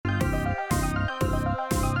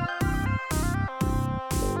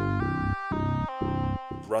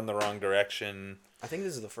run the wrong direction. I think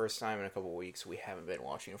this is the first time in a couple of weeks we haven't been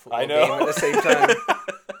watching a football know. game at the same time.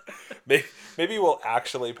 Maybe we'll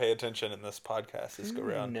actually pay attention in this podcast this go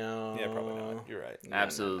round. No. Yeah, probably not. You're right.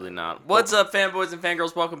 Absolutely not. What's up, fanboys and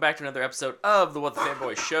fangirls? Welcome back to another episode of the What the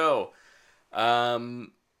Fanboys Show.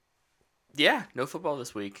 Yeah, no football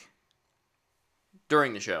this week.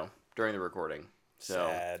 During the show. During the recording. So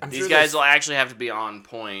Sad. these guys will actually have to be on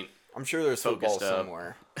point. I'm sure there's football Focused up.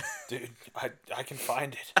 somewhere. Dude, I can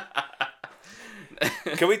find it.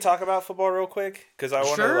 Can we talk about football real quick? Because I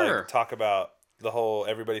want to Sure. talk about the whole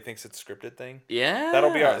everybody thinks it's scripted thing. Yeah.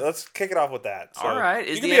 That'll be let's kick it off with that. So All right.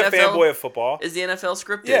 You can be a fanboy of football. Is the NFL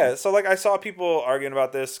scripted? Yeah, so I saw people arguing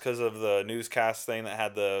about this because of the newscast thing that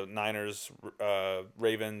had the Niners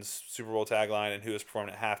Ravens Super Bowl tagline and who was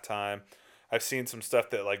performing at halftime. I've seen some stuff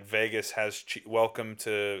that Vegas has welcome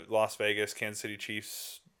to Las Vegas, Kansas City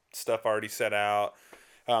Chiefs stuff already set out.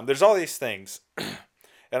 There's all these things.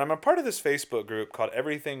 And I'm a part of this Facebook group called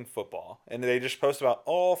Everything Football. And they just post about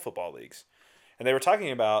all football leagues. And they were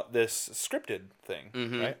talking about this scripted thing,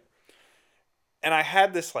 right? And I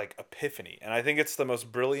had this epiphany. And I think it's the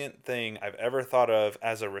most brilliant thing I've ever thought of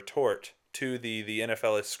as a retort to the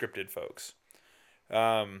NFL is scripted folks.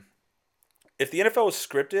 If the NFL was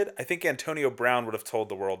scripted, I think Antonio Brown would have told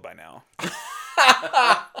the world by now.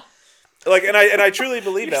 And I truly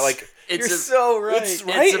believe that. You're so right. It's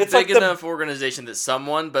right. It's a big enough organization that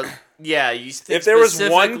someone, but yeah, you think if there was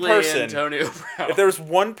one person, Antonio Brown. If there was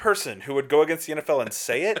one person who would go against the NFL and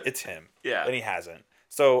say it, it's him. Yeah. And he hasn't.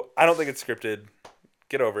 So I don't think it's scripted.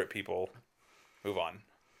 Get over it, people. Move on.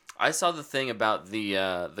 I saw the thing about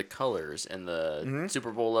the colors and the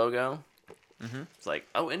Super Bowl logo. It's like,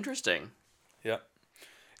 oh, interesting. Yep.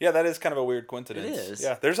 Yeah, that is kind of a weird coincidence. It is.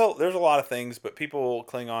 Yeah, there's a lot of things, but people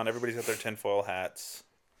cling on. Everybody's got their tinfoil hats.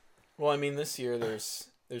 Well, I mean, this year there's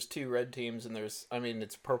two red teams and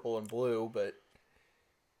it's purple and blue, but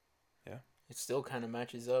yeah, it still kind of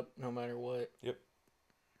matches up no matter what. Yep.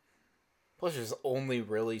 Plus, there's only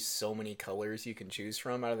really so many colors you can choose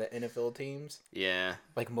from out of the NFL teams. Yeah.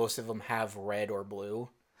 Most of them have red or blue.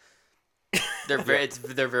 They're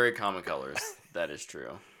very common colors. That is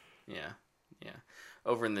true. Yeah. Yeah.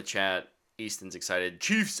 Over in the chat, Easton's excited.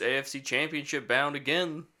 Chiefs AFC Championship bound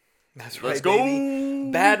again. That's Let's right, go.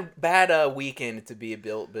 baby. Bad weekend to be a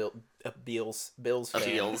Bills fan. A Beals.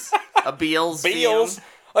 Beals.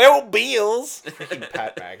 Oh, Beals. Freaking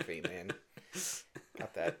Pat McAfee, man.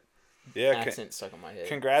 Got that accent stuck in my head.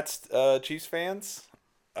 Congrats, Chiefs fans.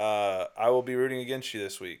 I will be rooting against you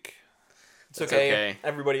this week. It's okay.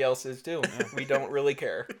 Everybody else is too. We don't really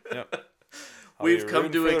care. Yep. We've come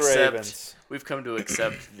to accept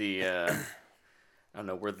the I don't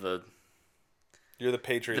know, you're the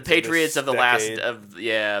Patriots. The Patriots of the last decade,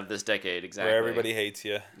 of this decade, exactly. where everybody hates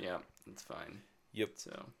you. Yeah, that's fine. Yep.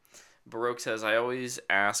 So, Baroque says, I always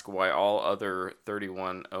ask why all other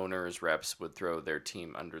 31 owners reps would throw their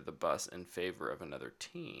team under the bus in favor of another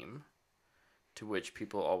team. To which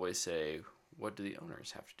people always say, what do the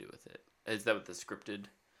owners have to do with it? Is that what the scripted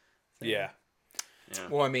thing? Yeah.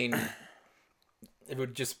 Well, I mean, it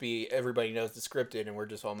would just be everybody knows the scripted and we're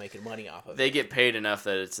just all making money off of it. They get paid enough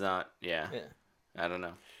that it's not, yeah. I don't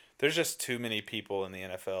know. There's just too many people in the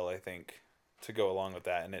NFL, I think, to go along with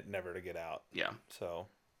that and it never to get out. Yeah. So.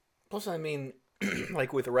 Plus, I mean,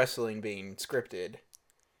 with wrestling being scripted,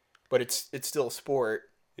 but it's still a sport.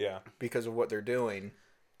 Yeah. Because of what they're doing.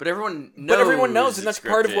 But everyone knows, and that's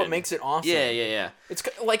part of what makes it awesome. Yeah.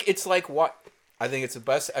 It's like what I think it's the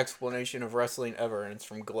best explanation of wrestling ever, and it's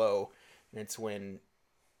from Glow, and it's when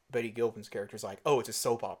Betty Gilpin's character's like, "Oh, it's a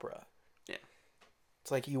soap opera." Yeah. It's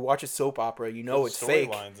like you watch a soap opera, you know it's fake.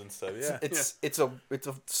 Storylines and stuff. Yeah. It's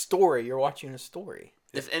a story. You're watching a story.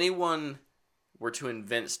 If anyone were to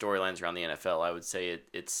invent storylines around the NFL, I would say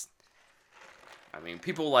it's. I mean,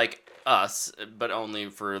 people like us, but only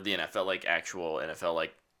for the NFL, like actual NFL,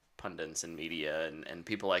 like pundits and media and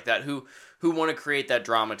people like that who want to create that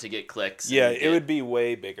drama to get clicks. Yeah, it would be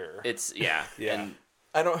way bigger. It's yeah. And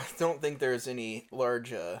I don't think there's any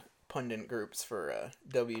large pundit groups for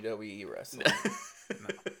WWE wrestling. No.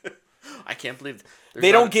 I can't believe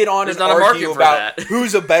they don't get on and argue about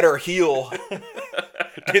who's a better heel.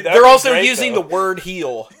 Dude, they're also using the word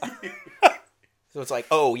heel. So it's like,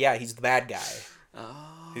 oh yeah, he's the bad guy.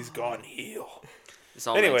 Oh. He's gone heel. This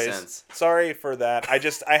all makes sense. Sorry for that.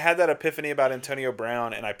 I had that epiphany about Antonio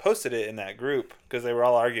Brown, and I posted it in that group because they were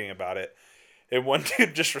all arguing about it. And one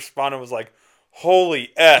dude just responded and was like,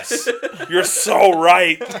 "Holy S, you're so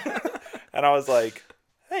right." And I was like,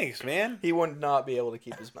 "Thanks, man." He would not be able to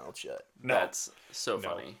keep his mouth shut. No. That's so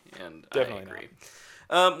funny, and definitely I agree.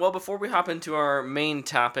 Well, before we hop into our main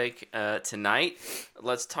topic tonight,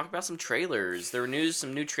 let's talk about some trailers. There were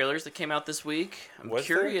some new trailers that came out this week. I'm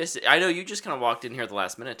curious. I know you just kind of walked in here at the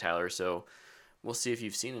last minute, Tyler, so we'll see if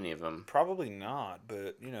you've seen any of them. Probably not,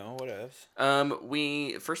 but, what else?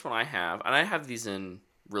 First one I have, and I have these in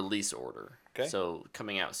release order. Okay. So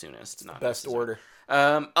coming out soonest. Not Best order.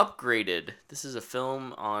 Upgraded. This is a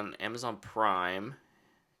film on Amazon Prime.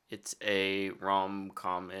 It's a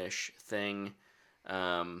rom-com-ish thing.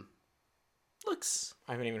 Looks.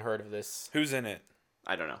 I haven't even heard of this. Who's in it?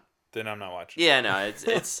 I don't know. Then I'm not watching. Yeah, no,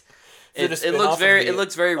 it's it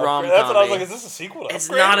looks very rom-com. That's what I was like. Is this a sequel to It's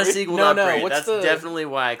Upgrade? not a sequel to Upgrade. What's That's definitely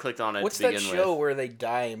why I clicked on it What's to begin that show with. where they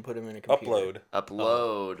die and put them in a computer?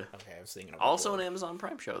 Upload. Okay, I was thinking of Also Upload. an Amazon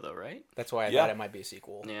Prime show, though, right? That's why I thought it might be a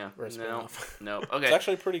sequel. Yeah. Or a spin-off. No. Okay. It's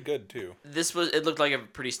actually pretty good, too. It looked like a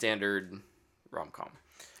pretty standard rom-com.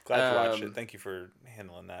 Glad to watch it. Thank you for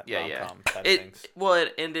handling that rom-com side of things. Well,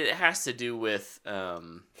 and it has to do with, at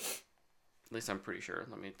least I'm pretty sure.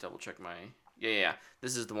 Let me double check my... Yeah.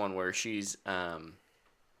 This is the one where she's,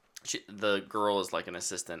 the girl is like an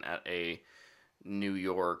assistant at a New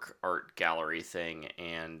York art gallery thing,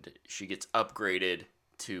 and she gets upgraded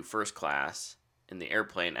to first class in the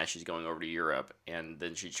airplane as she's going over to Europe, and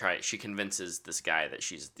then she convinces this guy that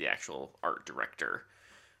she's the actual art director.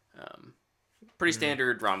 Pretty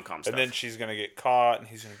standard rom-com stuff. And then she's going to get caught, and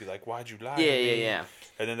he's going to be like, why'd you lie to me? Yeah.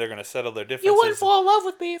 And then they're going to settle their differences. You wouldn't fall in love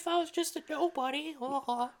with me if I was just a nobody.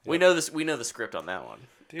 We know this. We know the script on that one.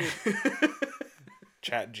 Dude.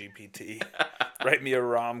 Chat GPT. Write me a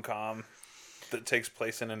rom-com that takes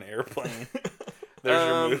place in an airplane. There's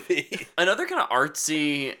your movie. Another kind of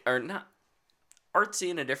artsy, or not artsy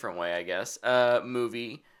in a different way, I guess,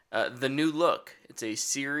 movie, The New Look. It's a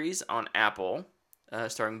series on Apple.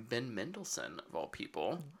 Starring Ben Mendelsohn, of all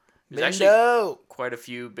people. There's actually quite a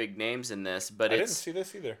few big names in this, but I didn't see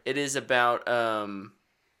this either. It is about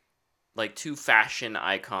like two fashion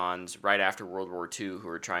icons right after World War II who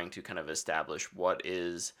are trying to kind of establish what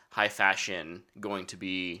is high fashion going to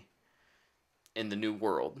be in the new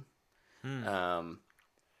world. So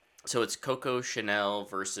it's Coco Chanel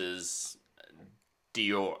versus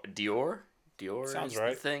Dior. Dior Sounds is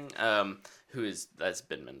right. The thing. That's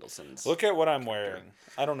Ben Mendelsohn's. Look at what I'm wearing.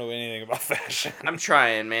 I don't know anything about fashion. I'm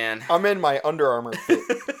trying, man. I'm in my Under Armour fit.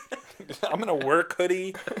 I'm in a work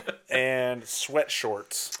hoodie and sweat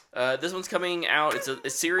shorts. This one's coming out. It's a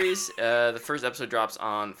series. The first episode drops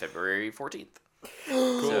on February 14th.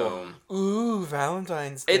 Cool. So, Ooh,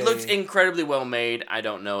 Valentine's Day. it looks incredibly well made. I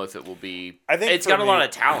don't know if it will be. I think it's got a lot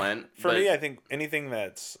of talent. For me, I think anything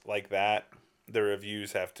that's like that, the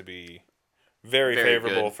reviews have to be very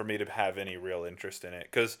favorable good for me to have any real interest in it.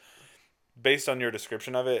 Because based on your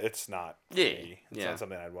description of it, it's not. It's not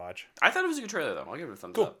something I'd watch. I thought it was a good trailer, though. I'll give it a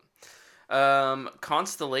thumbs up.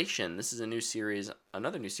 Constellation. This is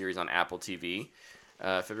another new series on Apple TV.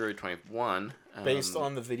 February 21. Based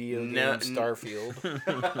on the video game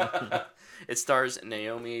Starfield. It stars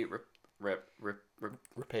Naomi Rapace.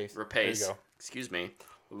 There you go. Excuse me.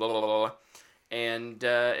 And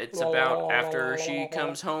it's about after she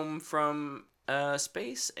comes home from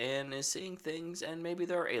space and is seeing things, and maybe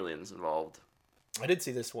there are aliens involved. I did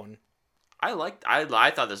see this one. I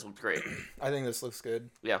thought this looked great. I think this looks good.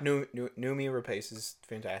 Yeah. Naomi Rapace is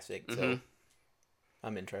fantastic, so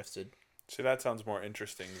I'm interested. See, that sounds more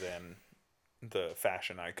interesting than the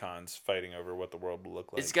fashion icons fighting over what the world will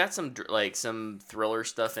look like. It's got some thriller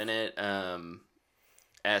stuff in it. Kind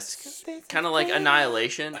of like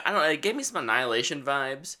Annihilation. I don't know. It gave me some Annihilation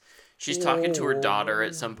vibes. She's talking to her daughter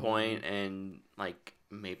at some point, and like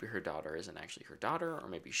maybe her daughter isn't actually her daughter, or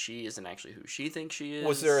maybe she isn't actually who she thinks she is.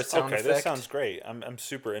 Was there a sound effect? This sounds great. I'm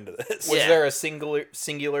super into this. Was there a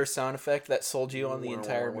singular sound effect that sold you on the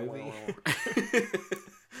entire movie?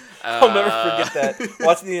 I'll never forget that.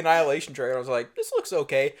 Watching the Annihilation trailer, I was like, this looks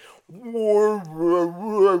okay.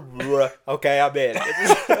 Okay, I'm in.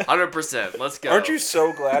 100%. Let's go. Aren't you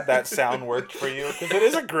so glad that sound worked for you? Because it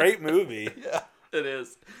is a great movie. Yeah. It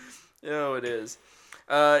is. Oh, it is.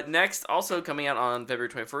 Next, also coming out on February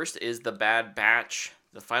 21st, is The Bad Batch,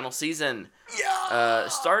 the final season. Yeah!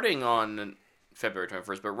 Starting on February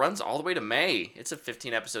 21st, but runs all the way to May. It's a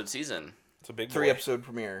 15-episode season. It's a big 3-episode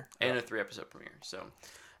premiere. And a 3-episode premiere. So,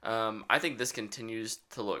 I think this continues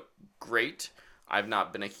to look great. I've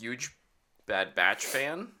not been a huge Bad Batch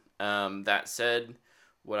fan. That said,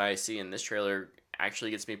 what I see in this trailer actually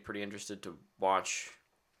gets me pretty interested to watch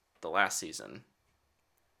the last season.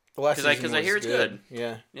 The last season because I hear it's good.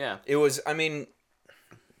 Yeah. It was. I mean,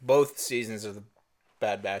 both seasons of the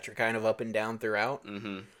Bad Batch are kind of up and down throughout.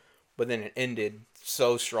 Mm-hmm. But then it ended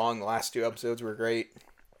so strong. The last 2 episodes were great.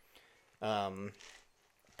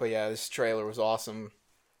 But yeah, this trailer was awesome.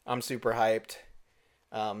 I'm super hyped.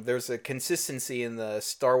 There's a consistency in the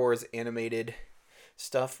Star Wars animated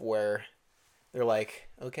stuff where they're like,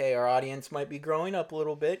 okay, our audience might be growing up a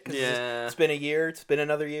little bit because it's been a year, it's been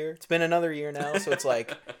another year, it's been another year now. So it's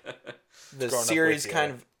like the series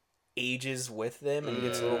kind of ages with them and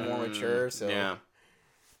gets a little more mature. So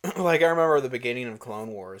like I remember the beginning of Clone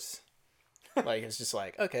Wars, like it's just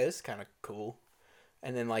like, okay, this is kind of cool.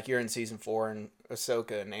 And then like you're in season 4 and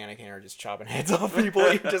Ahsoka and Anakin are just chopping heads off people.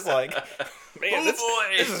 You're just like, man, this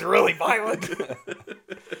is really violent.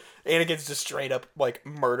 Anakin's just straight up like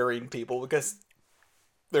murdering people because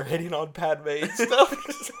they're hitting on Padme and stuff.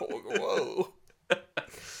 Whoa.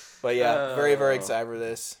 But yeah, very, very excited for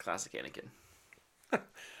this. Classic Anakin.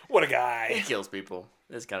 What a guy. He kills people.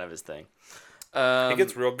 That's kind of his thing. He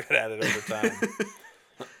gets real good at it over time.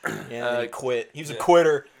 Yeah, he quit. He was a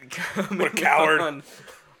quitter. What a coward. On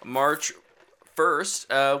March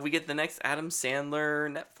 1st, we get the next Adam Sandler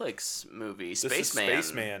Netflix movie,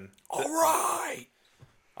 Spaceman. All right.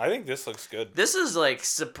 I think this looks good. This is like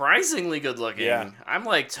surprisingly good looking. Yeah. I'm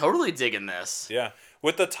like totally digging this. Yeah.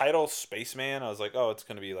 With the title Spaceman, I was like, oh, it's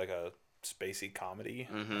going to be like a spacey comedy.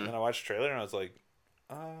 Mm-hmm. And then I watched the trailer and I was like,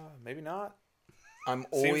 maybe not.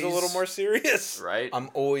 Seems a little more serious. Right? I'm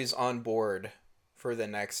always on board for the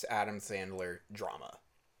next Adam Sandler drama.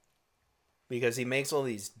 Because he makes all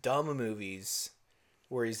these dumb movies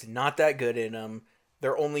where he's not that good in them.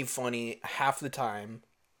 They're only funny half the time.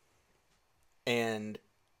 And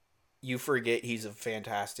you forget he's a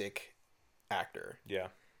fantastic actor. Yeah.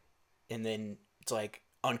 And then it's like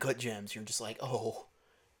Uncut Gems. You're just like, oh,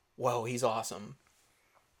 whoa, he's awesome.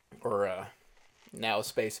 Or now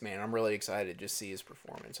Spaceman. I'm really excited to just see his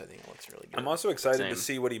performance. I think it looks really good. I'm also excited Same. to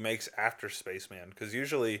see what he makes after Spaceman. Because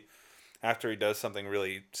usually after he does something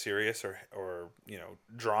really serious or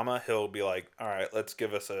drama, he'll be like, all right, let's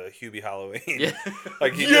give us a Hubie Halloween. Yeah.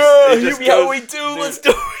 Like Hubie Halloween 2, let's do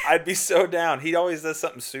it. I'd be so down. He always does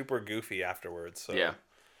something super goofy afterwards. So. Yeah.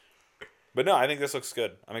 But no, I think this looks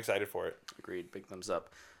good. I'm excited for it. Agreed. Big thumbs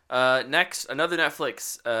up. Next, another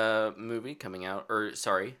Netflix movie coming out,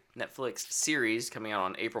 Netflix series coming out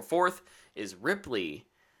on April 4th is Ripley.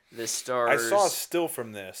 This stars I saw a still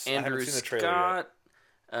from this. Andrew I haven't seen the trailer Scott. yet.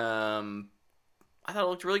 I thought it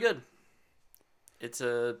looked really good. It's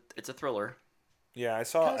a thriller. Yeah, I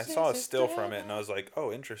saw a still from it and I was like,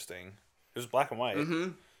 oh, interesting. It was black and white. Mm-hmm.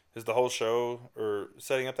 Is the whole show or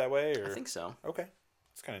setting up that way? Or? I think so. Okay.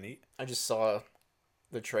 It's kind of neat. I just saw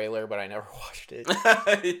the trailer, but I never watched it.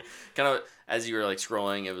 Kind of as you were like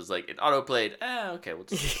scrolling, it was like it auto played. Okay, we'll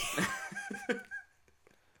just.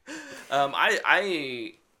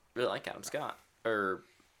 I really like Adam Scott,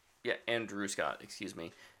 Andrew Scott. Excuse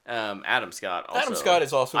me, Adam Scott. Also, Adam Scott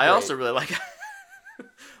is also. I great. also really like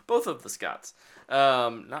both of the Scotts.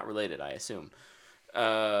 Not related, I assume.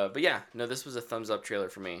 But yeah, no, this was a thumbs up trailer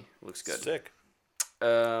for me. Looks good. Sick.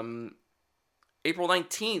 April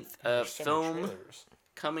 19th, a film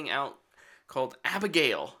coming out called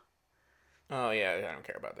Abigail. Oh yeah, I don't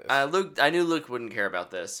care about this. I knew Luke wouldn't care about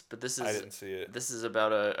this, but this is I didn't see it. This is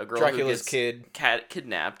about a girl Dracula's who gets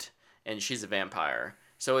kidnapped, and she's a vampire.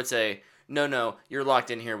 So it's a no, you're locked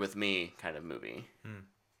in here with me kind of movie.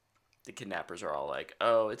 The kidnappers are all like,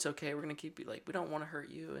 "Oh, it's okay. We're gonna keep you. Like, we don't want to hurt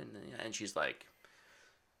you." And she's like,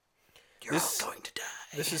 "You're all going to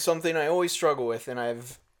die." This is something I always struggle with, and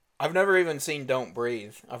I've never even seen Don't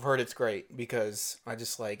Breathe. I've heard it's great because I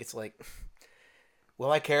just like it's like,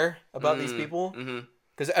 will I care about these people?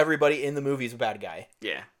 Because everybody in the movie is a bad guy.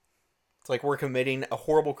 Yeah. It's like we're committing a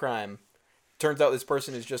horrible crime. Turns out this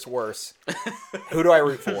person is just worse. Who do I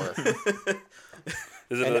root for?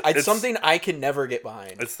 It's something I can never get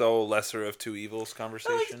behind. It's the whole lesser of two evils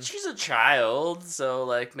conversation. Like, she's a child, so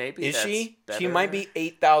like maybe is that's she? Better. She might be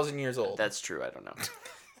 8,000 years old. That's true. I don't know.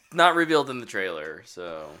 Not revealed in the trailer,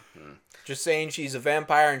 so. Just saying she's a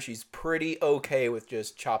vampire and she's pretty okay with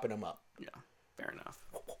just chopping them up. Yeah, fair enough.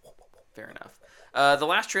 Fair enough. The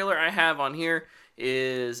last trailer I have on here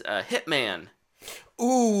is Hitman.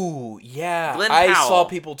 Ooh, yeah. Glenn I Powell. saw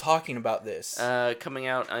people talking about this. Coming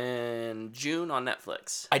out in June on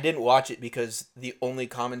Netflix. I didn't watch it because the only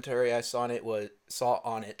commentary I saw on it was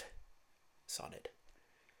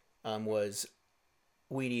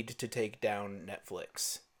we need to take down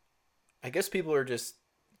Netflix. I guess people are just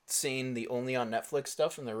seeing the only on Netflix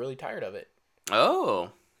stuff and they're really tired of it.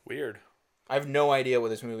 Oh. Weird. I have no idea what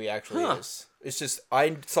this movie actually is. It's just,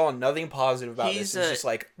 I saw nothing positive about this. It's just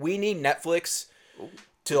like, we need Netflix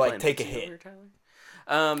to like take a hit.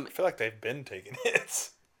 I feel like they've been taking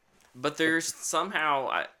hits. But there's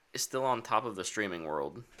somehow still on top of the streaming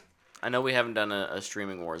world. I know we haven't done a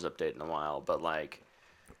streaming wars update in a while, but like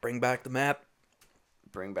Bring back the map.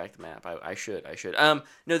 Bring back the map. I should.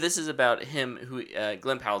 No, this is about him who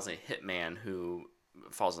Glenn Powell's a hitman who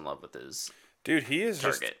falls in love with his Dude, he is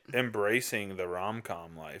target. just embracing the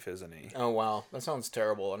rom-com life, isn't he? Oh, wow. That sounds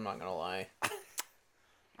terrible. I'm not going to lie.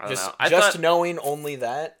 I don't know. Just knowing only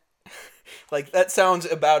that, like, that sounds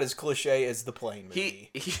about as cliche as the Plane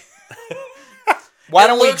movie. Why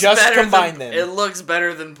don't we just combine them? It looks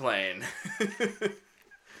better than Plane.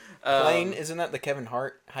 Plane, isn't that the Kevin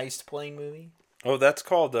Hart heist plane movie? Oh, that's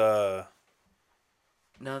called, No,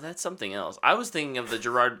 that's something else. I was thinking of the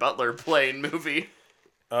Gerard Butler Plane movie.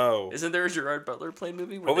 Oh. Isn't there a Gerard Butler Plane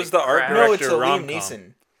movie? What was the art director? No, it's a Liam rom-com?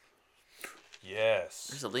 Neeson. Yes.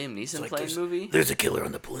 There's a Liam Neeson plane movie? There's a killer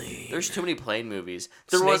on the plane. There's too many plane movies.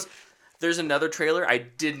 There's another trailer I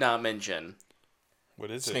did not mention. What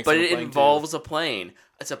is Snakes it? But on a it plane, involves a plane.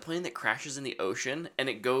 It's a plane that crashes in the ocean, and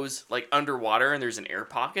it goes, like, underwater, and there's an air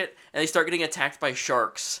pocket, and they start getting attacked by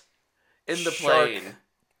sharks in the plane.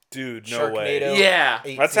 Dude, no way. Sharknado Yeah.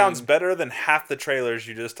 18. That sounds better than half the trailers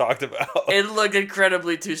you just talked about. It looked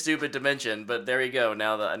incredibly too stupid to mention, but there you go.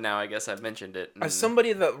 Now I guess I've mentioned it. As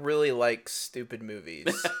somebody that really likes stupid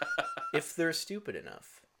movies, if they're stupid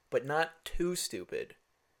enough, but not too stupid,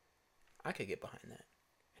 I could get behind that.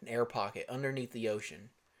 An air pocket underneath the ocean.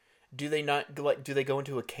 Do they go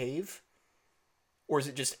into a cave? Or is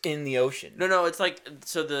it just in the ocean? No, it's like,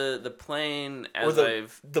 so the plane, Or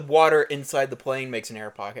the water inside the plane makes an air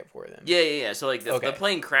pocket for them. Yeah. So, like, the Okay.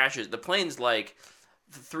 plane crashes. The plane's, like,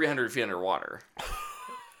 300 feet underwater.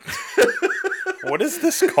 What is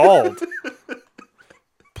this called?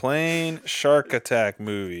 Plane Shark Attack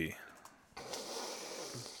movie.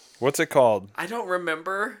 What's it called? I don't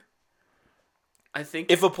remember. I think...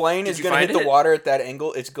 If a plane Did is you going to find hit the it? water at that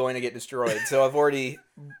angle, it's going to get destroyed. So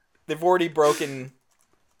they've already broken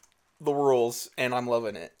the rules, and I'm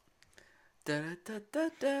loving it.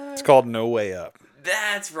 It's called No Way Up.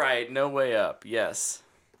 That's right. No Way Up. Yes.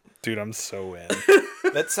 Dude, I'm so in.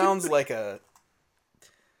 That sounds like a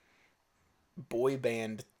boy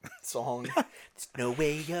band song. It's no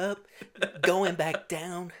way up, going back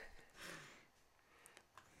down.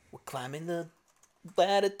 We're climbing the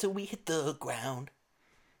ladder till we hit the ground.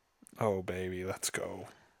 Oh, baby, let's go.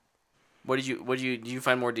 Did you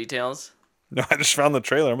find more details? No, I just found the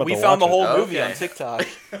trailer. I'm about We to found the watch whole it. movie Okay. on TikTok.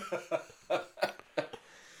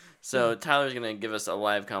 So Tyler's going to give us a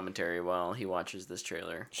live commentary while he watches this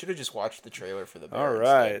trailer. Should have just watched the trailer for the bear. All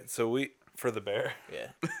right, so for the bear.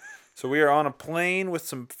 Yeah. So we are on a plane with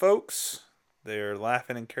some folks. They're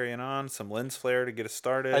laughing and carrying on. Some lens flare to get us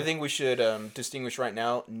started. I think we should distinguish right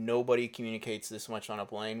now. Nobody communicates this much on a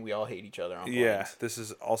plane. We all hate each other on planes. Yeah, this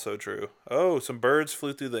is also true. Oh, some birds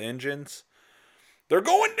flew through the engines. They're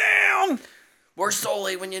going down! Where's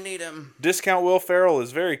Sully when you need him? Discount Will Ferrell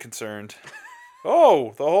is very concerned.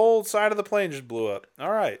 Oh, the whole side of the plane just blew up. All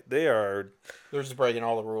right, they are... They're just breaking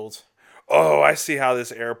all the rules. Oh, I see how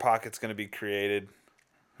this air pocket's going to be created.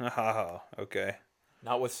 Oh, okay.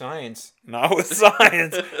 Not with science. Not with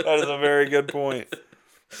science. That is a very good point.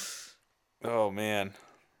 Oh, man.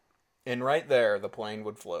 And right there, the plane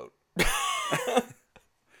would float.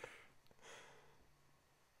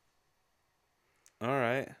 All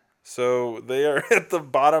right. So they are at the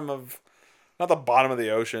bottom of... Not the bottom of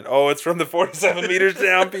the ocean. Oh, it's from the 47 meters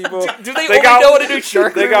down, people. Do they only know what to do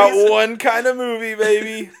shark They movies? got one kind of movie,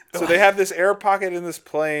 baby. So they have this air pocket in this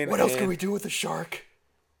plane. What else can we do with a shark?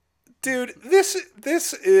 Dude, this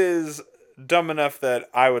is dumb enough that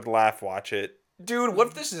I would laugh watch it. Dude, what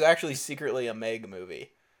if this is actually secretly a Meg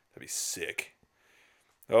movie? That'd be sick.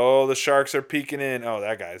 Oh, the sharks are peeking in. Oh,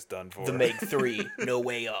 that guy's done for. The Meg 3, No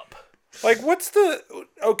Way Up. Like, what's the...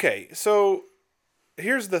 Okay, so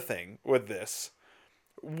here's the thing with this.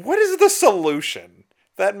 What is the solution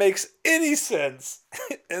that makes any sense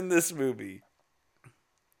in this movie?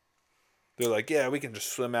 They're like, yeah, we can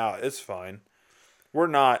just swim out. It's fine. We're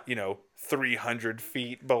not, 300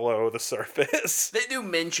 feet below the surface. They do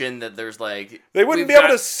mention that there's like... They wouldn't be able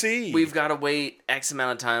to see. We've got to wait X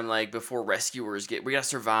amount of time, like, before rescuers get... We got to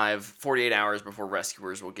survive 48 hours before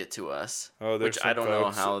rescuers will get to us. Oh, there's which some I don't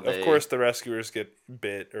folks. know how they... Of course the rescuers get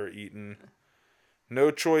bit or eaten.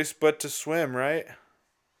 No choice but to swim, right?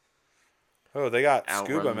 Oh, they got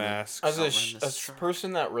scuba masks. As a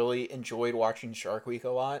person that really enjoyed watching Shark Week a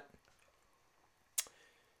lot,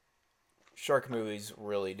 shark movies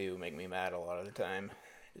really do make me mad a lot of the time.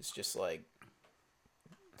 It's just like,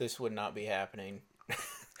 this would not be happening.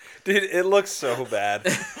 Dude, it looks so bad.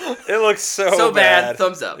 It looks so bad.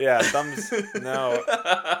 Thumbs up. Yeah, thumbs... No.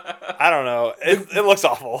 I don't know. It looks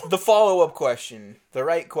awful. The follow-up question, the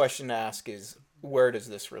right question to ask is, where does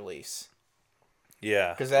this release?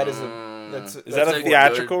 Yeah. Because that is Is that a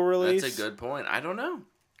theatrical release? That's a good point. I don't know.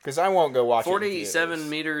 Because I won't go watch it. 47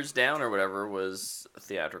 meters down or whatever was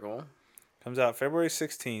theatrical. Comes out February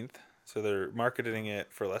 16th, so they're marketing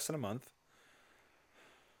it for less than a month.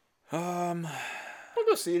 I'll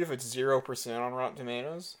go see it if it's 0% on Rotten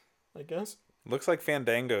Tomatoes, I guess. Looks like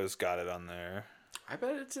Fandango's got it on there. I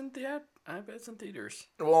bet it's in theaters.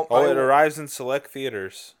 Well, it arrives in select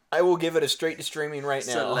theaters. I will give it a straight to streaming right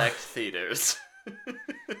now. Select theaters.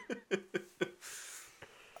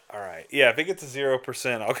 All right. Yeah, if it gets to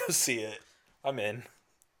 0%, I'll go see it. I'm in.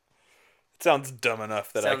 It sounds dumb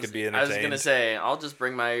enough that I could be entertained. I was going to say, I'll just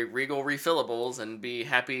bring my Regal refillables and be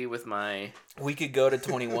happy with my... We could go to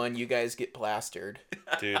 21. You guys get plastered.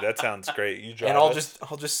 Dude, that sounds great. You drive and us?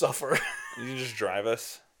 I'll just suffer. You just drive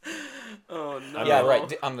us? Oh, no. Yeah,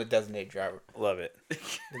 right. I'm the designated driver. Love it.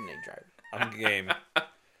 Designated driver. I'm game.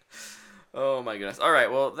 Oh, my goodness. All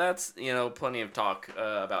right, well, that's, plenty of talk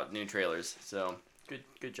about new trailers, so...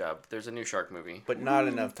 Good job. There's a new shark movie. But not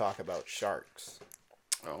enough talk about sharks.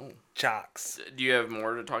 Oh. Sharks. Do you have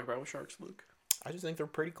more to talk about with sharks, Luke? I just think they're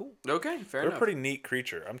pretty cool. Okay, fair They're enough. a pretty neat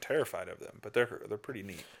creature. I'm terrified of them, but they're pretty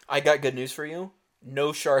neat. I got good news for you.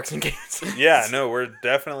 No sharks in Kansas. Yeah, no, we're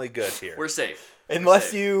definitely good here. We're safe.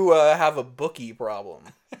 Unless you have a bookie problem.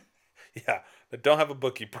 Yeah, but don't have a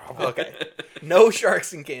bookie problem. Okay. No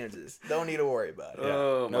sharks in Kansas. Don't need to worry about it.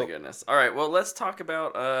 Oh, my goodness. All right, well, let's talk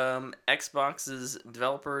about Xbox's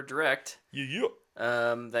Developer Direct. Yeah.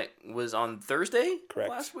 That was on Thursday Correct.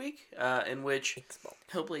 last week, in which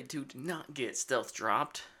Hellblade 2 did not get stealth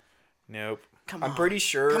dropped. Nope. I'm pretty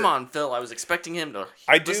sure. Come on, Phil. I was expecting him to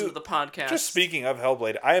listen to the podcast. Just speaking of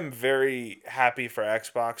Hellblade, I am very happy for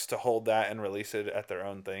Xbox to hold that and release it at their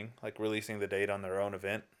own thing, like releasing the date on their own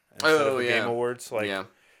event instead of the Game Awards. Like,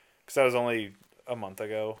 because that was only a month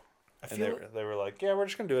ago, and they were like, yeah, we're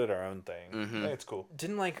just gonna do it at our own thing. Mm-hmm. I think it's cool.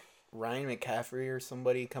 Didn't Ryan McCaffrey or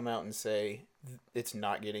somebody come out and say it's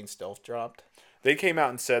not getting stealth dropped? They came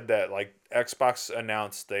out and said that Xbox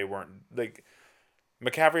announced they weren't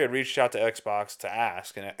McCaffrey had reached out to Xbox to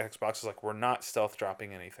ask, and Xbox is like, we're not stealth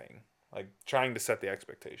dropping anything, trying to set the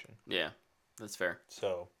expectation. Yeah, that's fair.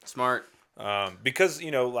 So smart. Because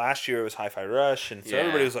last year it was Hi-Fi Rush, and so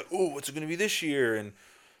everybody was like, "Oh, what's it going to be this year?" And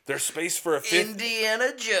there's space for a fifth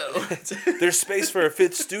Indiana Jones. There's space for a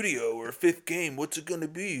fifth studio or a fifth game. What's it going to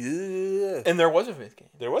be? And there was a fifth game.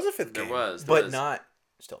 There was a fifth game. There was, but not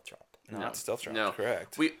stealth dropped. Not stealth dropped. No.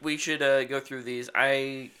 Correct. We should go through these.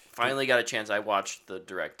 I finally got a chance. I watched the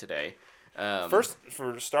Direct today. First,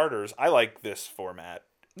 for starters, I like this format.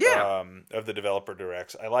 Yeah. Of the developer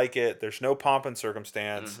directs. I like it. There's no pomp and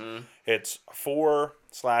circumstance. Mm-hmm. It's 4/5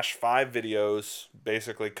 videos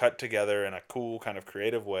basically cut together in a cool kind of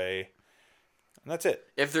creative way. And that's it.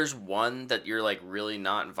 If there's one that you're really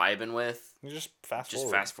not vibing with, You just fast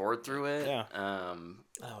forward through it. Yeah.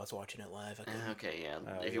 I was watching it live. Okay, yeah.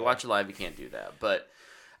 If you watch it live, you can't do that. But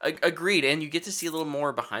agreed, and you get to see a little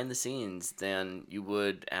more behind the scenes than you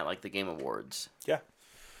would at the Game Awards. Yeah.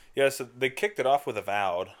 Yeah, so they kicked it off with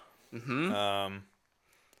Avowed. Mm-hmm.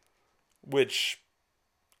 Which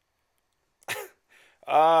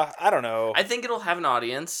I don't know. I think it'll have an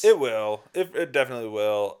audience. It will. It definitely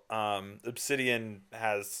will. Obsidian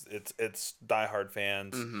has its diehard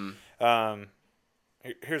fans. Mm-hmm.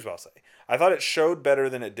 Here's what I'll say. I thought it showed better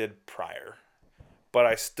than it did prior, but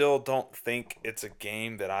I still don't think it's a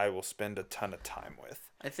game that I will spend a ton of time with.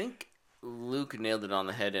 I think Luke nailed it on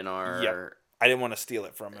the head in our Yep. I didn't want to steal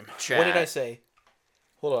it from him. chat. What did I say?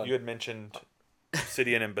 Hold on. You had mentioned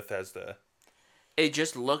Obsidian and Bethesda. It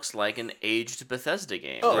just looks like an aged Bethesda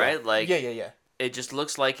game, Oh, right? Yeah. It just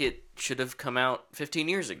looks like it should have come out 15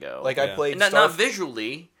 years ago. I played not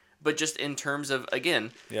visually, but just in terms of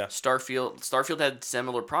Starfield. Starfield had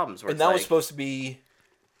similar problems. And that was supposed to be,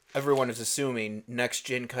 everyone was assuming next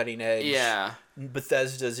gen cutting edge. Yeah.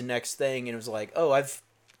 Bethesda's next thing, and it was like, oh, I've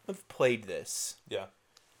played this. Yeah.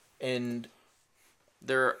 And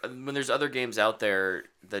when there's other games out there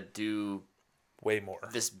that do way more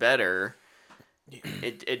this better,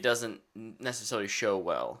 it doesn't necessarily show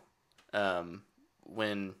well.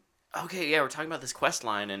 When we're talking about this quest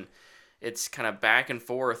line, and it's kind of back and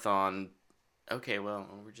forth on. Okay, well,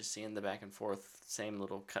 we're just seeing the back and forth, same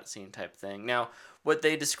little cutscene type thing. Now, what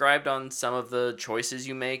they described on some of the choices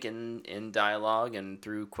you make in dialogue and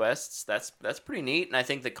through quests, that's pretty neat, and I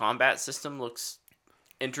think the combat system looks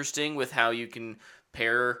interesting with how you can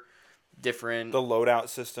pair different... The loadout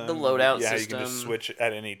system. Yeah, you can just switch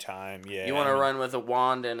at any time, yeah. You want to run with a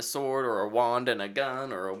wand and a sword, or a wand and a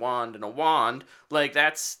gun, or a wand and a wand.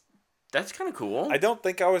 That's kind of cool. I don't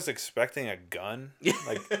think I was expecting a gun.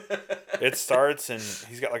 It starts, and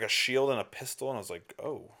he's got a shield and a pistol, and I was like,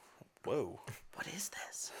 oh, Whoa. What is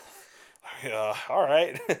this? All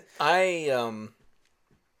right. I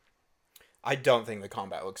don't think the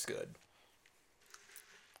combat looks good.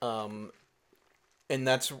 And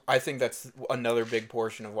I think that's another big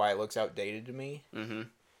portion of why it looks outdated to me. Mm-hmm.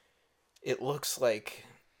 It looks like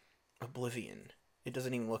Oblivion. It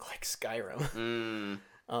doesn't even look like Skyrim.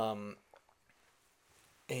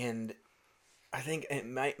 And I think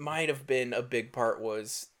it might have been a big part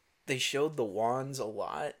was they showed the wands a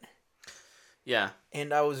lot. Yeah.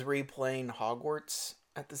 And I was replaying Hogwarts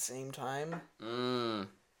at the same time.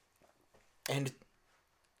 And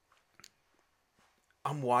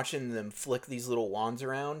I'm watching them flick these little wands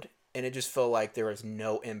around, and it just felt like there was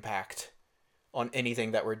no impact on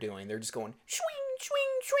anything that we're doing. They're just going, swing,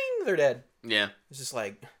 swing, swing, they're dead. Yeah. It's just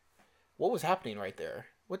like, what was happening right there?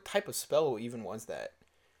 What type of spell even was that?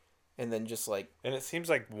 And then just like... And it seems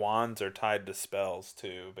like wands are tied to spells,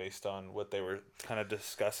 too, based on what they were kind of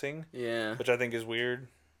discussing. Yeah. Which I think is weird.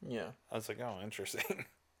 Yeah. I was like, oh, interesting.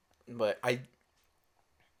 But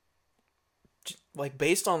like,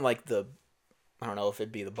 based on, like, I don't know if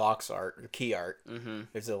it'd be the box art or key art. Mm-hmm.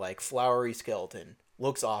 There's a, like, flowery skeleton.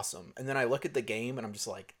 Looks awesome. And then I look at the game, and I'm just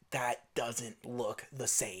like, that doesn't look the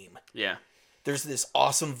same. Yeah. There's this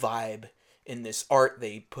awesome vibe in this art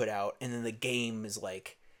they put out, and then the game is,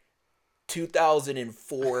 like,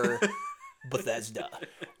 2004 Bethesda.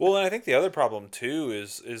 Well, and I think the other problem, too,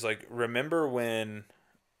 is like, remember when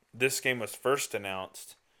this game was first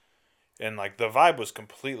announced, and, like, the vibe was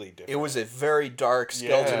completely different. It was a very dark,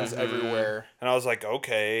 skeletons everywhere. And I was like,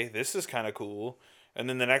 okay, this is kind of cool. And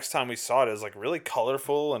then the next time we saw it, it was, like, really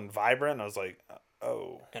colorful and vibrant. And I was like,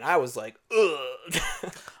 oh. And I was like, ugh.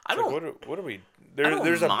 I don't... Like, what are we... I don't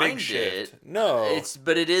there's a mind big shift. it. No.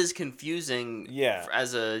 But it is confusing. Yeah.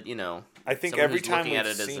 As a, you know... I think someone every who's time looking at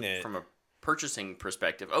we've it seen it... from a purchasing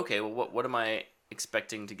perspective, okay, well, what am I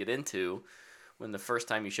expecting to get into? When the first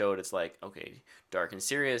time you show it, it's like, okay, dark and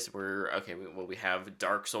serious. We have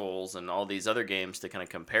Dark Souls and all these other games to kind of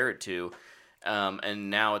compare it to. And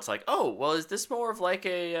now it's like, oh, well, is this more of like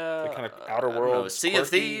a kind of Outer Worlds, Sea of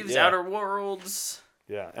Thieves, yeah. Outer Worlds?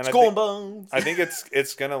 Yeah, and Skull and Bones. I think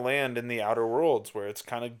it's gonna land in the Outer Worlds where it's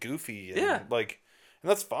kind of goofy. And and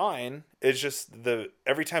that's fine. It's just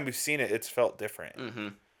every time we've seen it, it's felt different. Mm-hmm.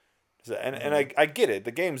 And I get it.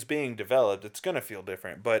 The game's being developed. It's gonna feel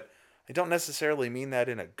different, but I don't necessarily mean that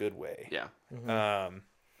in a good way. Yeah. Mm-hmm.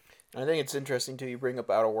 I think it's interesting too. You bring up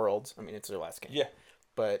Outer Worlds. I mean, it's their last game. Yeah.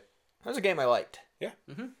 But that was a game I liked. Yeah.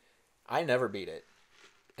 Mm-hmm. I never beat it,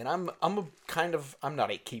 and I'm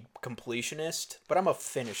not a completionist, but I'm a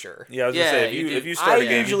finisher. Yeah, I was gonna say if you start a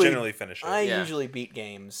game, you generally finish it. I usually beat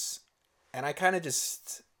games, and I kind of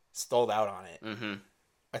just stalled out on it. Mm-hmm.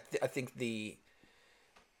 I think the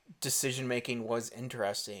decision making was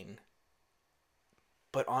interesting.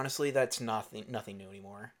 But honestly, that's nothing new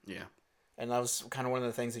anymore. Yeah. And that was kind of one of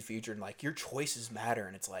the things they featured, like, your choices matter,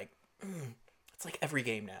 and it's like every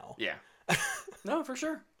game now. Yeah. No, for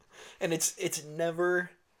sure. And it's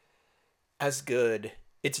never as good.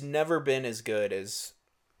 It's never been as good as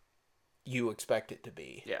you expect it to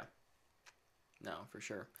be. Yeah. No, for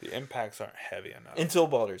sure. The impacts aren't heavy enough. Until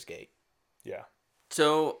Baldur's Gate. Yeah.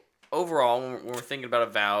 So, overall, when we're thinking about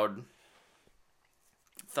Avowed...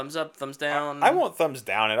 Thumbs up, thumbs down? I won't thumbs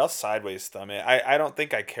down it. I'll sideways thumb it. I don't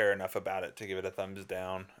think I care enough about it to give it a thumbs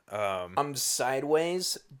down. I'm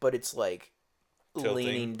sideways, but it's like tilting.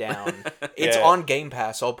 Leaning down. It's on Game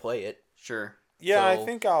Pass. I'll play it. Sure. Yeah, I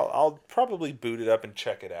think I'll probably boot it up and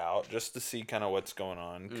check it out just to see kind of what's going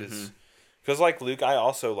on. Because like Luke, I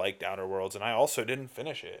also liked Outer Worlds, and I also didn't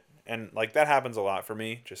finish it. And like that happens a lot for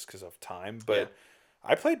me just because of time. But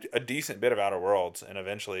I played a decent bit of Outer Worlds, and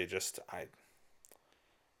eventually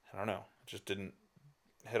I don't know. Just didn't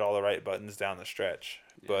hit all the right buttons down the stretch.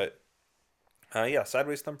 Yeah. But,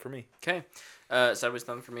 sideways thumb for me. Okay. Sideways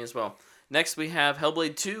thumb for me as well. Next, we have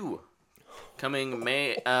Hellblade 2 coming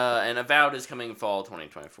May, and Avowed is coming fall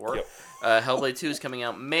 2024. Yep. Hellblade 2 is coming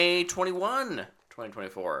out May 21,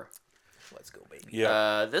 2024. Let's go, baby.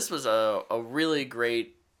 Yeah. This was a really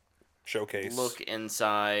great showcase. Look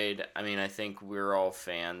inside. I mean, I think we're all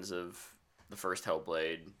fans of the first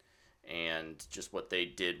Hellblade. And just what they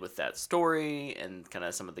did with that story and kind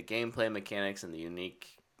of some of the gameplay mechanics and the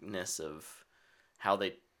uniqueness of how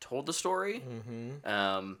they told the story.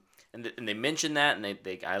 Mm-hmm. And they mention that, and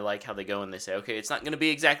I like how they go and they say, okay, it's not going to be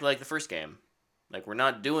exactly like the first game. Like, we're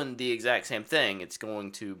not doing the exact same thing. It's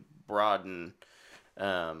going to broaden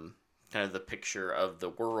kind of the picture of the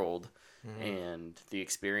world and the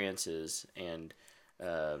experiences. And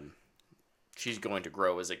she's going to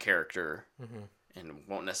grow as a character. Mm-hmm. And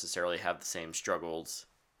won't necessarily have the same struggles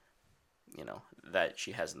that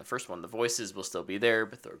she has in the first one. The voices will still be there,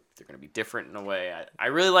 but they're going to be different in a way. I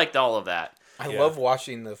really liked all of that. I love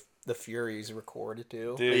watching the Furies record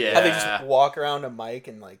too. Dude, Yeah. How they just walk around a mic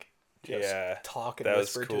and like just Yeah, talk and that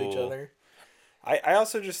was whisper to each cool. other. I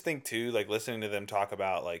also just think too, like listening to them talk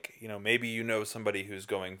about like, maybe somebody who's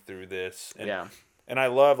going through this. And, Yeah. And I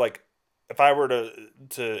love like if I were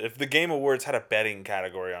to if the Game Awards had a betting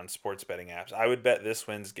category on sports betting apps, I would bet this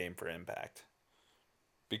wins Game for Impact.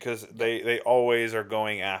 Because they always are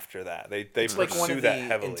going after that. They It's pursue like one of that the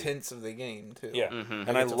heavily. intents of the game too. Yeah. Mhm.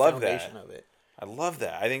 And I It's a love that. foundation of it. I love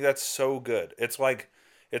that. I think that's so good. It's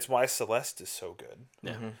why Celeste is so good.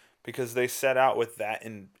 Yeah. Mm-hmm. Because they set out with that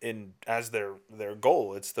in as their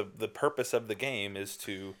goal. It's the purpose of the game is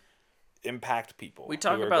to impact people. We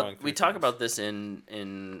talk who are about going through we talk things. about this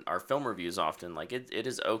in our film reviews often. Like it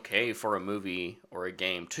is okay for a movie or a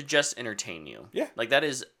game to just entertain you. Yeah. Like that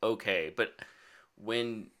is okay. But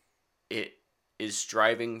when it is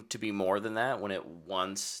striving to be more than that, when it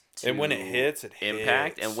wants to And when it hits, it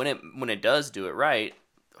impact, hits. and when it does do it right,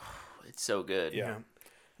 it's so good. Yeah. And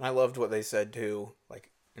I loved what they said too,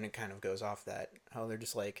 like, and it kind of goes off that, how they're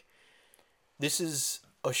just like, this is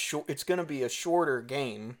it's going to be a shorter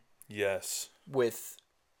game Yes. with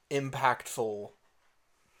impactful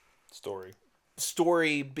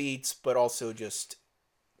Story. beats, but also just,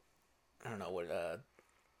 I don't know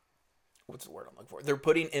what's the word I'm looking for. They're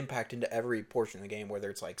putting impact into every portion of the game, whether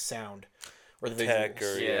it's like sound or the Tech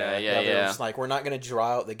visuals. or Yeah. They're just like, we're not going to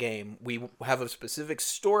draw out the game. We have a specific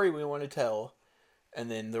story we want to tell, and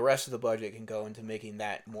then the rest of the budget can go into making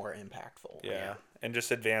that more impactful. Yeah. And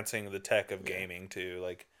just advancing the tech of gaming too.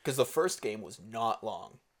 Like Because the first game was not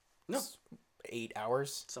long. No. It's 8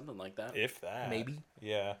 hours, Something like that. if that. maybe.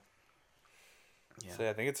 Yeah. Yeah. So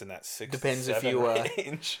I think it's in that 6 Depends if 7 you,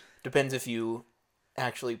 range. Depends if you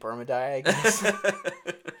actually permadie, I guess.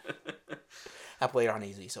 I played on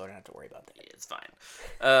easy, so I don't have to worry about that. It's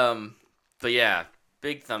fine. But yeah,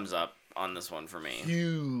 big thumbs up on this one for me.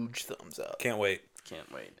 Huge thumbs up. Can't wait.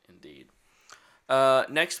 Can't wait, indeed.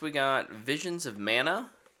 Next we got Visions of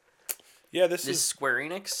Mana. Yeah, This is Square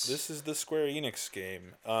Enix. This is the Square Enix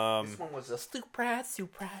game. This one was a super.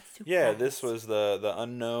 Yeah, this was the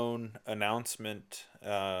unknown announcement.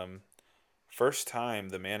 First time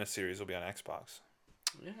the Mana series will be on Xbox.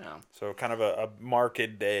 Yeah. So kind of a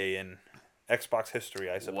marked day in Xbox history,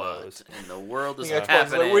 I What suppose. in the world is Xbox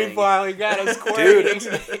happening? we finally got a Square Dude,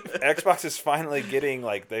 Enix. Xbox is finally getting,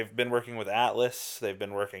 like, they've been working with Atlas. They've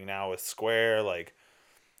been working now with Square. Like,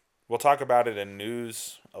 we'll talk about it in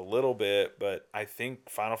news a little bit, but I think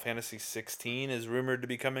Final Fantasy 16 is rumored to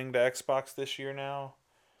be coming to Xbox this year now.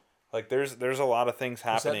 Like, there's a lot of things Is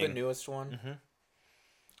happening. that the newest one?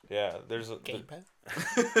 Yeah, there's a, Game Pass?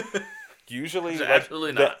 usually It's like,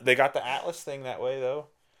 absolutely not. they got the Atlas thing that way though.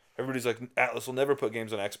 Everybody's like, Atlas will never put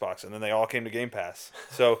games on Xbox, and then they all came to Game Pass.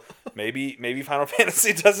 So maybe Final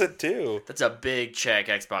Fantasy does it too. That's a big check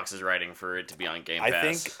Xbox is writing for it to be on Game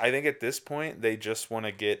Pass. I think at this point they just want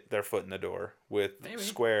to get their foot in the door with Maybe.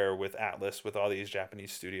 Square, with Atlas, with all these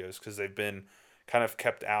Japanese studios, because they've been kind of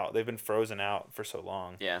kept out. They've been frozen out for so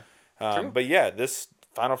long. Yeah. True. But yeah, this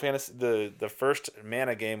Final Fantasy, the first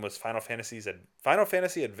Mana game was Final Fantasy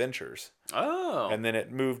Adventures, Oh. and then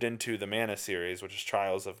it moved into the Mana series, which is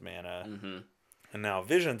Trials of Mana, and now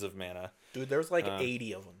Visions of Mana. Dude, there's like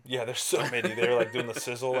 80 of them. Yeah, there's so many. They were like doing the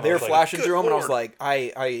sizzle. and I They were was like, flashing "Good through them, and I was Lord."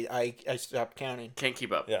 like, I stopped counting. Can't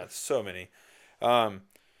keep up. Yeah, so many. I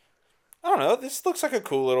don't know. This looks like a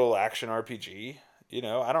cool little action RPG.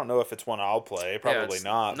 I don't know if it's one I'll play. Probably it's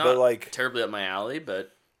not. But like, terribly up my alley,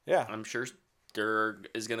 but yeah, I'm sure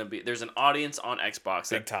there's an audience on Xbox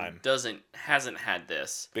Big that time. hasn't had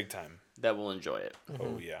this big time. that will enjoy it.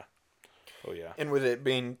 Oh yeah, oh yeah. And with it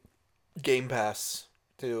being Game Pass,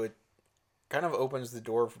 too, it kind of opens the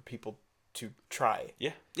door for people to try.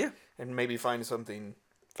 Yeah. Yeah. And maybe find something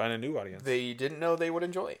Find a new audience. they didn't know they would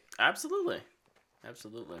enjoy. Absolutely.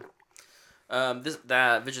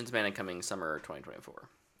 That Visions of Mana coming summer 2024.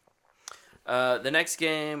 The next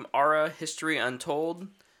game, Ara History Untold.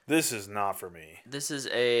 This is not for me. This is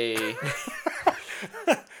a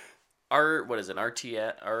what is it?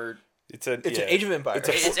 RTS It's an Age of Empires.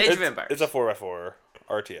 It's Age of Empires. It's a 4x4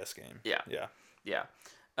 RTS game. Yeah. Yeah. Yeah.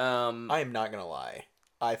 I am not going to lie.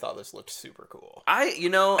 I thought this looked super cool. I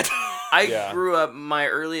Yeah. grew up, my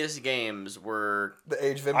earliest games were The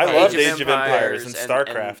Age of I Empires. loved Age of Empires and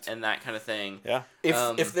StarCraft. and that kind of thing. Yeah.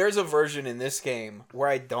 If there's a version in this game where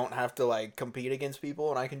I don't have to like compete against people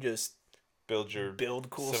and I can just Build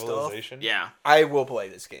cool civilization. Yeah. I will play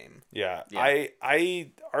this game. Yeah. Yeah.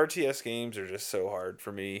 I RTS games are just so hard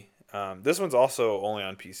for me. This one's also only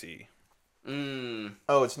on PC.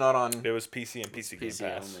 Oh, it's not on. It was PC and PC Game PC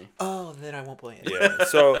Pass. only. Oh, then I won't play it. Yeah.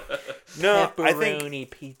 So no, Pepperoni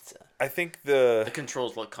pizza. I think The the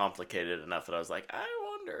controls look complicated enough that I was like, I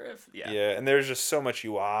wonder if yeah, and there's just so much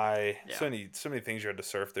UI, Yeah. so many things you had to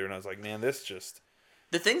surf through, and I was like, man, this just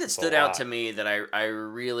The thing that a stood out lot. to me that I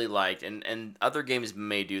really liked, and other games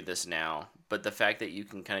may do this now, but the fact that you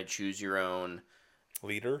can kind of choose your own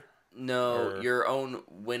leader. Or- your own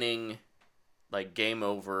winning, like, game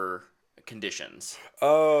over conditions.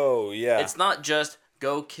 Oh yeah, It's not just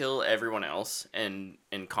go kill everyone else and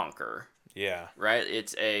conquer, yeah. right?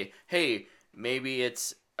 It's hey, maybe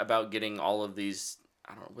it's about getting all of these,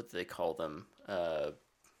 I don't know, what do they call them?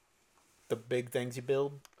 The big things you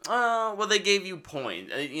build. Well, they gave you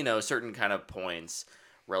certain kind of points,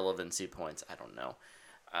 relevancy points. I don't know,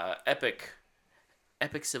 epic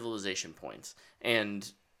civilization points, and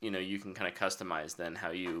you can kind of customize then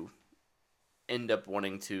how you end up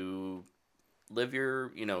wanting to live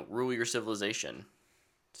rule your civilization.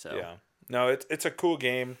 So Yeah. No, it's a cool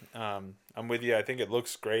game. I'm with you. I think it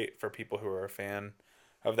looks great for people who are a fan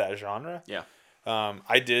of that genre. Yeah.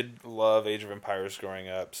 I did love Age of Empires growing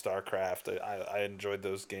up, StarCraft. I enjoyed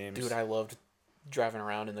those games. Dude, I loved driving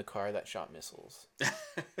around in the car that shot missiles.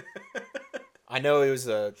 I know it was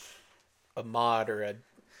a mod or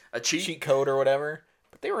a cheat code or whatever,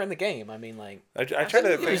 but they were in the game. I mean, like, I try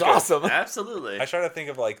to it think was of, awesome. Absolutely. I try to think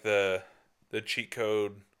of like the cheat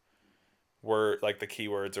code word, like the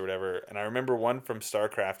keywords or whatever. And I remember one from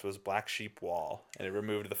StarCraft was Black Sheep Wall, and it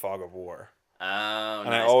removed the fog of war. Oh, And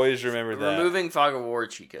nice. I always remember that. Removing Fog of War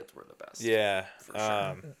cheat codes were the best. Yeah. For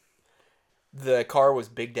sure. The car was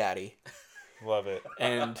Big Daddy, Love it.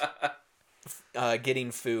 and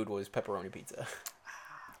getting food was pepperoni pizza.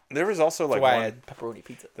 There was also That's like why I one. had pepperoni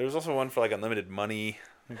pizza. There was also one for like unlimited money.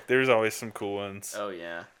 There's always some cool ones. Oh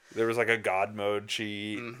yeah. There was like a God mode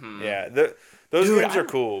cheat. Mhm. Yeah, those Dude, games are I'm-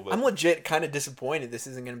 cool. But I'm legit kind of disappointed this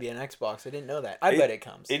isn't going to be an Xbox. I didn't know that. I bet it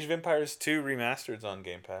comes. Age of Empires 2 remastered's on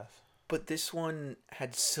Game Pass. But this one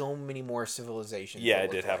had so many more civilizations. Yeah, it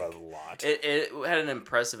it did looked have like. a lot. It had an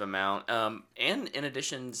impressive amount. And in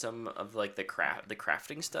addition, some of like the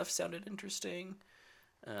crafting stuff sounded interesting.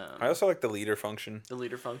 I also like the leader function The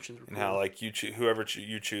leader functions were and cool. how like you whoever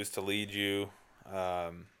you choose to lead you,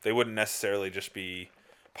 they wouldn't necessarily just be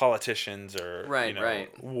politicians or Right,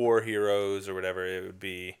 right. war heroes or whatever. It would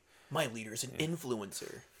be My leader's an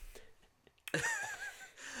influencer.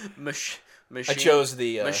 Machine, I chose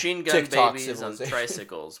the machine gun TikTok babies on civilization.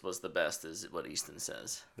 tricycles was the best, is what Easton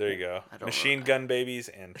says. there you go. I don't Machine know. gun babies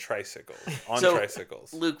and tricycles on So,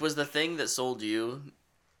 tricycles. Luke, was the thing that sold you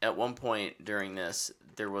at one point during this?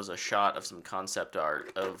 There was a shot of some concept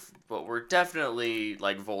art of what were definitely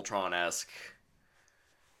like Voltron-esque,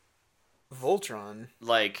 Voltron.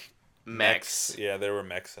 like mechs. Yeah, there were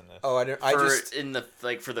mechs in this. Oh, I don't. I For just. in the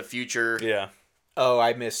for the future Yeah. Oh,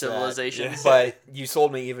 I missed that. civilizations. But you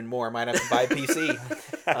sold me even more. I might have to buy a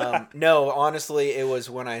PC. No, honestly, it was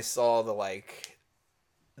when I saw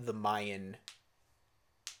the Mayan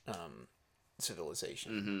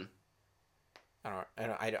civilization. Mm-hmm.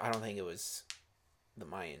 I don't think it was the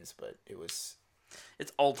Mayans, but it was.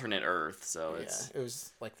 It's alternate Earth, so it's It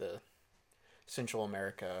was like the Central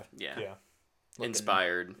America. yeah, Yeah. looking-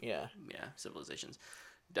 inspired. Yeah. Yeah, civilizations.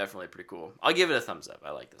 Definitely pretty cool. I'll give it a thumbs up.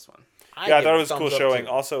 I like this one. Yeah, I give thought it it a was cool thumbs up, showing. too.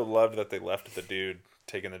 Also loved that they left the dude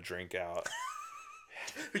taking the drink out.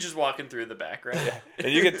 Who's just walking through the background?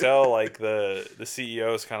 And you could tell like the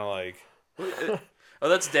CEO is kind of like, Oh,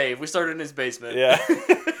 that's Dave. We started in his basement. yeah.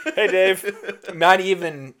 Hey Dave. Not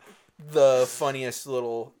even the funniest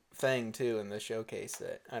little thing too in the showcase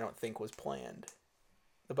that I don't think was planned.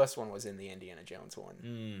 The best one was in the Indiana Jones one.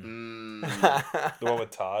 Mm, The one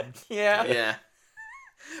with Todd. Yeah. yeah.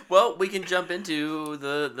 Well, we can jump into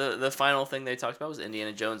the final thing they talked about was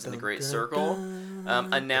Indiana Jones and the Great Circle.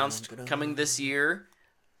 Announced coming this year.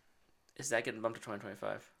 Is that getting bumped to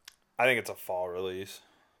 2025? I think it's a fall release.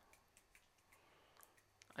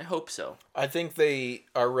 I hope so. I think they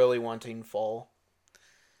are really wanting fall,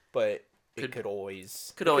 but it Could- could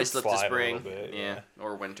always Could always slip to slide a spring. little bit, yeah,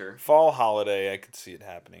 or winter. Fall holiday, I could see it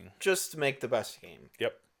happening. just make the best game.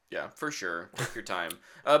 Yep. Yeah, for sure. Take your time.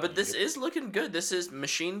 But this is looking good. This is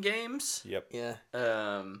Machine Games. Yep. Yeah.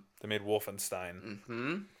 They made Wolfenstein.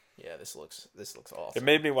 Hmm. Yeah, this looks It awesome.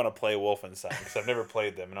 made me want to play Wolfenstein because I've never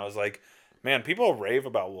played them, and I was like, man, people rave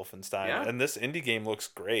about Wolfenstein, Yeah. and this indie game looks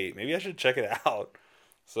great. Maybe I should check it out.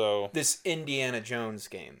 So This Indiana Jones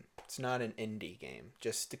game. It's not an indie game.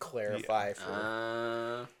 Just to clarify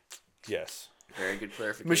for yes. Very good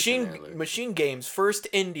clarification. there, Luke. Machine Games first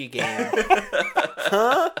indie game.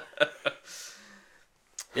 Huh?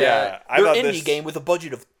 Yeah, I Your thought indie this game with a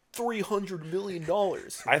budget of $300 million.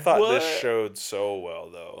 I thought this What? showed so well,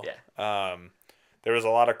 though. Yeah. There was a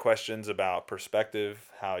lot of questions about perspective,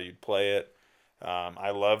 how you'd play it.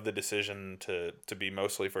 I love the decision to be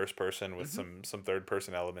mostly first person with some third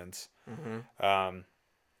person elements.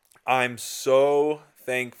 I'm so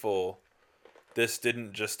thankful this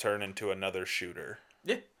didn't just turn into another shooter,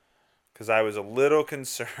 Yeah. because I was a little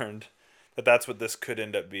concerned that that's what this could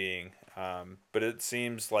end up being. But it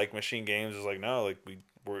seems like Machine Games is like, no, like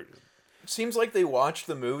we're Seems like they watched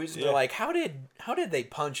the movies and they're Yeah. like, how did they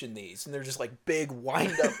punch in these? And they're just like big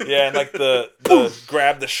wind up. yeah, and like the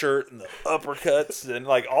grab the shirt and the uppercuts and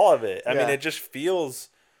like all of it. I mean, Yeah. it just feels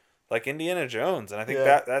like Indiana Jones, and I think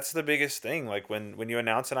Yeah. that's the biggest thing. Like when you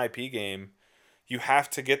announce an IP game, you have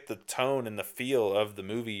to get the tone and the feel of the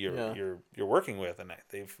movie you're working with, and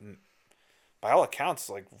they've, by all accounts,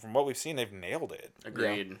 like from what we've seen, they've nailed it.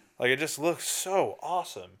 Agreed. Like it just looks so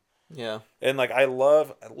awesome. Yeah. And like I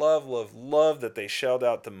love that they shelled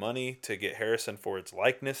out the money to get Harrison Ford's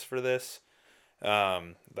likeness for this.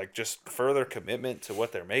 Like just further commitment to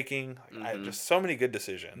what they're making. Like, just so many good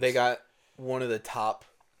decisions. They got one of the top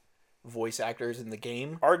voice actors in the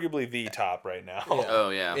game. arguably the top right now. Yeah. Oh,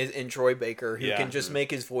 yeah. In Troy Baker, who Yeah. can just make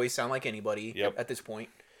his voice sound like anybody Yep. at this point.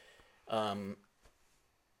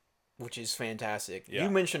 Which is fantastic. Yeah. You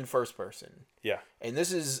mentioned first person. Yeah. And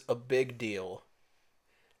this is a big deal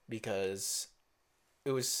because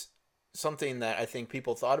it was something that I think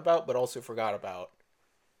people thought about but also forgot about.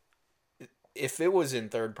 If it was in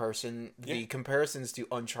third person, the Yeah. comparisons to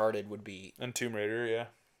Uncharted would be And Tomb Raider, yeah.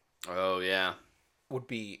 Oh, yeah.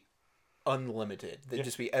 unlimited. They'd Yeah.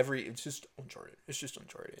 just be it's just Uncharted. It's just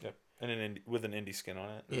Uncharted. Yep. And with an indie skin on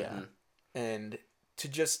it. Yeah. And to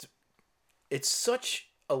just it's such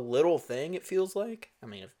a little thing, it feels like. I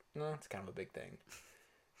mean, it's kind of a big thing.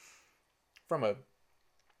 From a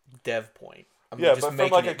dev point. I mean, Yeah, just but from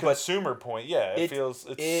making like a it, but consumer point, yeah, it feels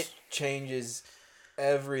it changes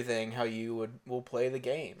everything how you will play the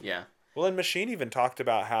game. Yeah. Well, and Machine even talked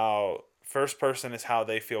about how first person is how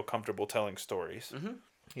they feel comfortable telling stories.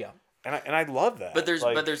 Yeah. And I love that. But there's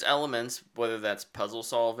like, there's elements, whether that's puzzle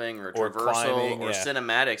solving or Or traversal climbing, or yeah.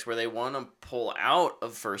 cinematics, where they want to pull out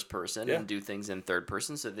of first person Yeah. and do things in third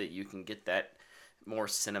person so that you can get that more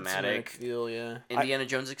cinematic feel, yeah. Indiana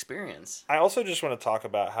Jones experience. I also just want to talk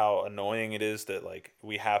about how annoying it is that like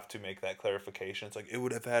we have to make that clarification. It's like it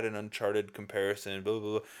would have had an Uncharted comparison, blah blah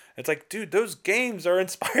blah. It's like, dude, those games are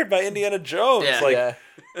inspired by Indiana Jones. Yeah. Like, Yeah.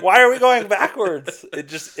 why are we going backwards?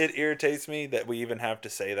 It irritates me that we even have to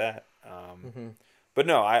say that. But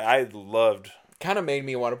no, I loved. Kind of made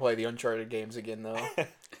me want to play the Uncharted games again, though. I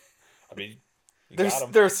mean, you got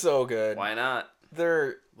 'em. They're so good. Why not?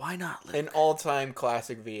 They're Why not? an all-time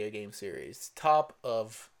classic video game series, top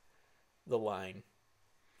of the line,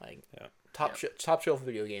 like Yeah. top shelf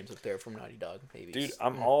video games up there from Naughty Dog, maybe. Dude,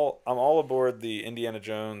 I'm all aboard the Indiana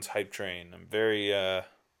Jones hype train. I'm very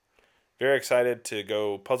very excited to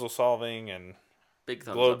go puzzle solving and Big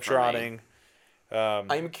thumbs globe up for me. trotting.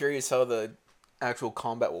 I'm curious how the actual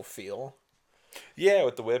combat will feel Yeah,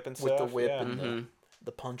 with the whip and stuff. with the whip yeah. and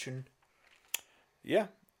the punching. Yeah.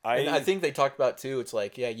 And I think they talked about too. It's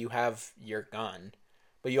like, yeah, you have your gun,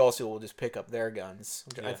 but you also will just pick up their guns.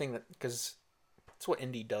 Which I Yeah. think that because that's what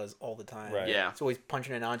Indy does all the time. Right. Yeah. It's always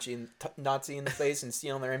punching a Nazi in the face and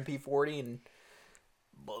stealing their MP40 and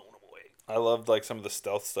blowing them away. I loved like some of the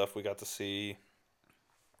stealth stuff we got to see.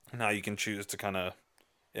 And how you can choose to kind of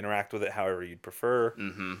interact with it however you'd prefer.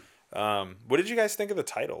 What did you guys think of the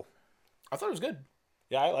title? I thought it was good.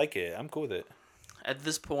 Yeah, I like it. I'm cool with it. At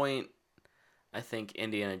this point, I think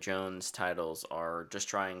Indiana Jones titles are just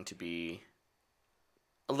trying to be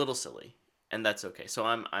a little silly, and that's okay. So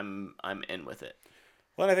I'm in with it.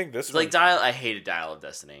 Well, and I think this It's like one- I hated Dial of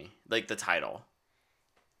Destiny, like the title.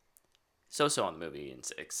 So on the movie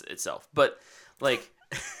itself, but like,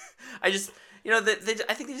 I just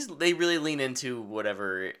I think they really lean into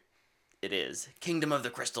whatever it is. Kingdom of the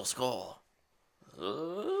Crystal Skull.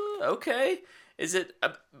 Okay, is it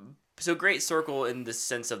so Great Circle in the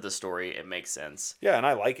sense of the story? It makes sense. Yeah, and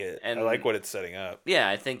I like it. And- I like what it's setting up. Yeah,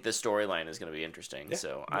 I think the storyline is going to be interesting. Yeah.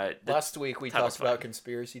 So Last week we title's talked about fine.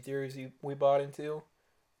 conspiracy theories we bought into.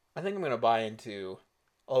 I think I'm going to buy into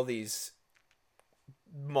all these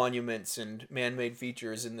monuments and man-made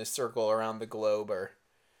features in this circle around the globe are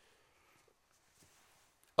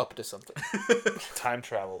up to something. Time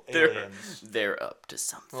travel, aliens. they're up to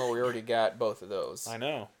something. Well, we already got both of those. I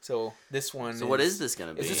know. So this one So what is this going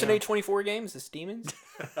to be? Is this an A24 game? Is this Demons?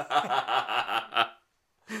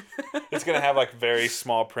 It's gonna have like very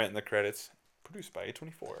small print in the credits. Produced by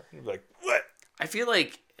A24. You'd be like, what? I feel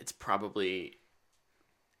like it's probably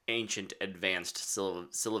ancient, advanced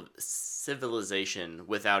civilization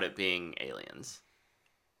without it being aliens.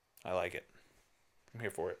 I like it. I'm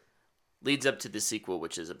here for it. Leads up to the sequel,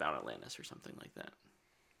 which is about Atlantis or something like that.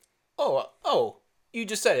 Oh, you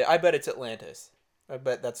just said it. I bet it's Atlantis. I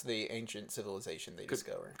bet that's the ancient civilization they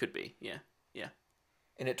discovered. Could be, yeah.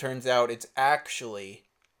 And it turns out it's actually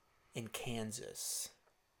in Kansas.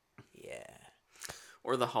 Yeah.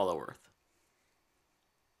 Or the Hollow Earth.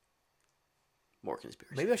 More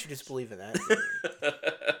conspiracy. Maybe I should just believe in that.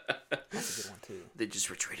 That's a good one too. They just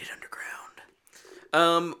retreated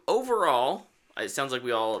underground. Overall, it sounds like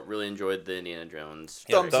we all really enjoyed the Indiana Jones.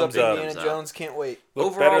 Yeah, Thumbs up, thumbs up. Indiana Jones. Can't wait.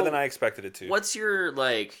 Looked Overall, better than I expected it to. What's your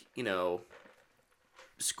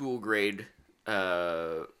school grade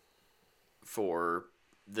for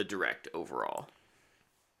the direct overall?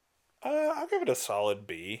 I'll give it a solid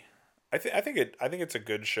B. I think it's a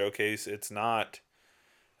good showcase. It's not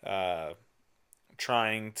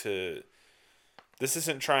trying to. This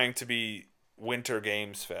isn't trying to be Winter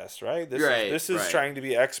Games Fest, right? This is trying to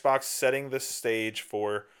be Xbox setting the stage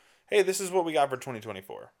for, hey, this is what we got for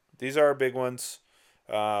 2024. These are our big ones.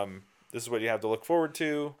 This is what you have to look forward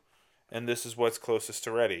to, and this is what's closest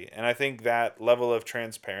to ready. And I think that level of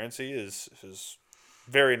transparency is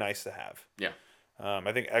very nice to have. Yeah.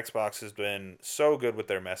 I think Xbox has been so good with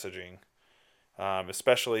their messaging,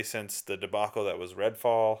 especially since the debacle that was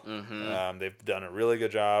Redfall. Mm-hmm. They've done a really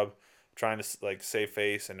good job trying to save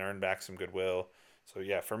face and earn back some goodwill. So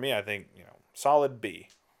yeah, for me, I think solid B.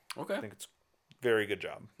 Okay. I think it's very good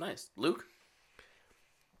job. Nice. Luke?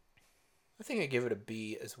 I think I'd give it a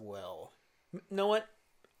B as well. You know what?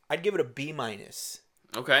 I'd give it a B minus.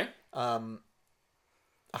 Okay.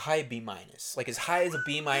 A high B minus, like as high as a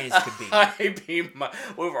B minus could be.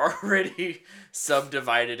 We've already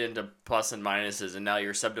subdivided into plus and minuses, and now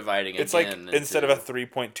you're subdividing It's again. like instead of a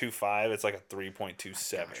 3.25, it's like a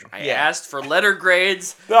 3.27. I asked for letter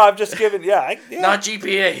grades, No, I'm just giving. Yeah. not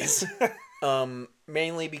GPAs.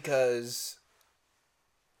 Mainly because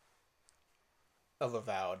of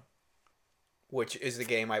Avowed, which is the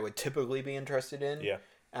game I would typically be interested in. Yeah.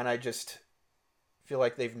 And I just feel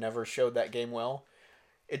like they've never showed that game well.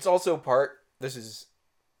 It's also this has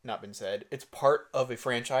not been said, it's part of a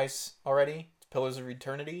franchise already. It's Pillars of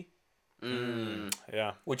Eternity.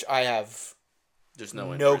 Yeah. Which I have There's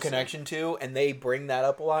no connection to, and they bring that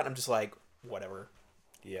up a lot. I'm just like, whatever.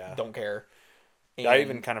 Yeah. Don't care. And, I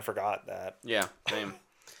even kind of forgot that. Yeah, same.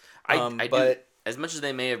 I do, as much as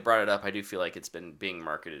they may have brought it up, I do feel like it's been being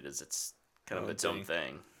marketed as it's kind of its own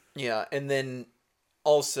thing. Yeah, and then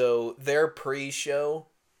also their pre-show,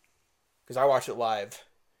 because I watched it live,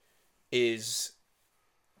 it's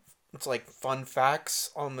like fun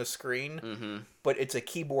facts on the screen, but it's a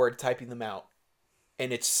keyboard typing them out,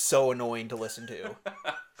 and it's so annoying to listen to.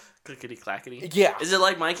 Clickety clackety. Yeah, is it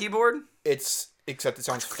like my keyboard? Except it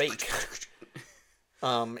sounds fake.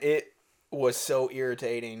 It was so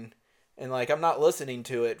irritating, and like I'm not listening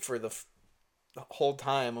to it for the whole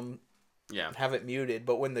time. Have it muted,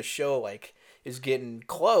 but when the show is getting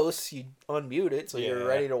close, you unmute it so you're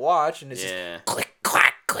ready to watch, and it's just click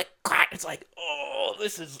clack click clack. It's like, oh,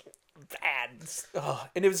 this is bad.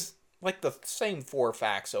 And it was like the same 4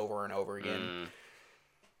 facts over and over again.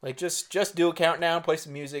 Like just do a countdown, play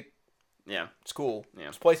some music. Yeah, it's cool. Yeah,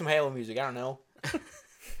 just play some Halo music. I don't know.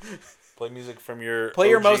 Play music from your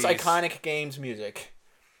your OGs. most iconic games music.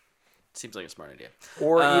 Seems like a smart idea.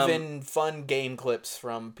 Or even fun game clips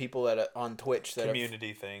from people that on Twitch that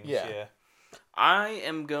community things. Yeah. I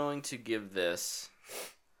am going to give this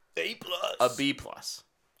A+. A B plus.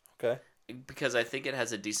 Okay. Because I think it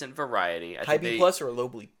has a decent variety. High B plus or a low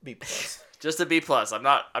B plus? Just a B plus. I'm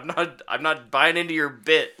not buying into your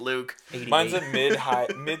bit, Luke. 88. Mine's a mid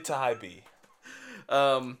to high B.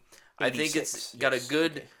 I think it's got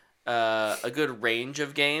a good range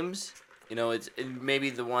of games. It's maybe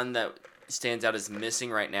the one that stands out as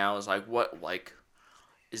missing right now is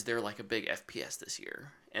is there a big FPS this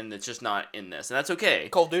year? And it's just not in this, and that's okay.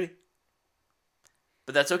 Call of Duty.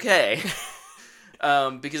 But that's okay.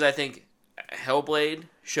 Because I think Hellblade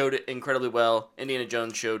showed it incredibly well. Indiana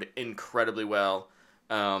Jones showed incredibly well.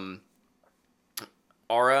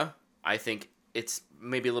 Aura, I think it's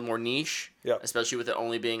maybe a little more niche, especially with it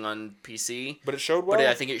only being on PC. But it showed well. But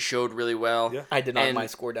I think it showed really well. Yeah. I did knock my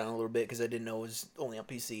score down a little bit because I didn't know it was only on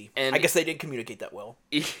PC. And I guess they didn't communicate that well.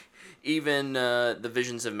 Even the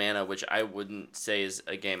Visions of Mana, which I wouldn't say is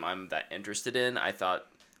a game I'm that interested in, I thought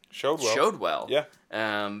showed well. Yeah.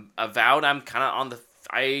 Avowed, I'm kind of on the...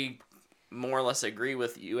 I more or less agree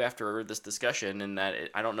with you after this discussion in that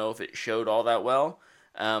I don't know if it showed all that well.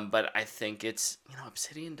 But I think it's,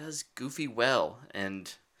 Obsidian does goofy well,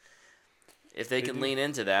 and if they can lean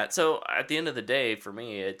into that. So at the end of the day, for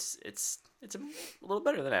me, it's a little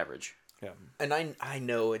better than average. Yeah. And I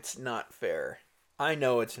know it's not fair. I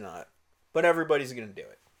know it's not. But everybody's going to do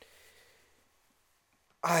it.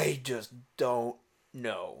 I just don't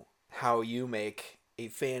know how you make a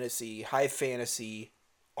high fantasy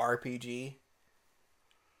RPG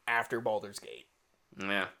after Baldur's Gate.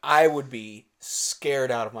 Yeah. I would be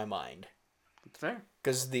scared out of my mind. It's fair.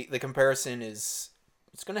 Because the comparison it's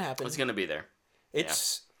going to happen. It's going to be there.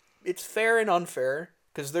 It's fair and unfair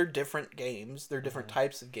because they're different games. They're different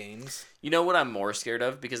types of games. You know what I'm more scared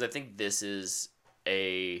of? Because I think this is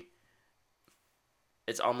I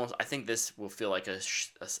think this will feel like a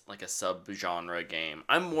sub-genre game.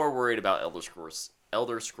 I'm more worried about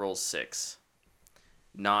Elder Scrolls 6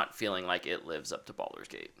 not feeling like it lives up to Baldur's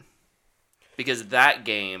Gate. Because that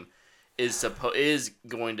game is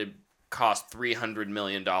going to cost $300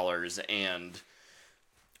 million And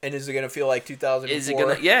is it going to feel like 2004? Is it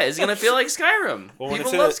going to feel like Skyrim? Well,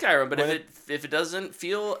 People love Skyrim, but if it doesn't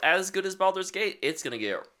feel as good as Baldur's Gate, it's going to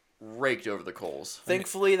get raked over the coals.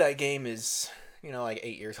 Thankfully, that game is, like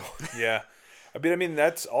 8 years old. Yeah. I mean,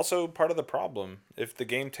 that's also part of the problem. If the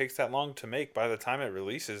game takes that long to make, by the time it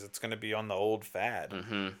releases, it's going to be on the old fad.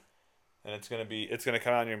 Mm-hmm. And it's going to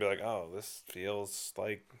come out and you're going to be like, oh, this feels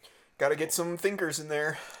like... Got to get some thinkers in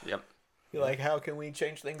there. Yep. You're like, how can we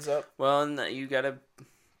change things up? Well, and you got to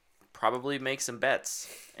probably make some bets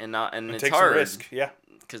and it's take hard. Some risk, yeah.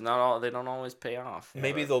 Because they don't always pay off.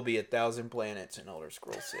 Maybe there'll be 1,000 planets in Elder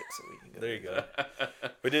Scrolls 6 so we can go. There you go.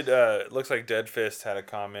 We did. Looks like Dead Fist had a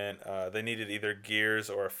comment. They needed either Gears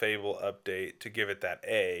or a Fable update to give it that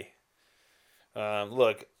A.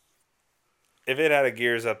 Look, if it had a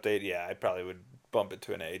Gears update, yeah, I probably would bump it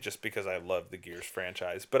to an A just because I love the Gears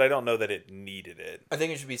franchise. But I don't know that it needed it. I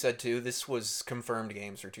think it should be said too. This was confirmed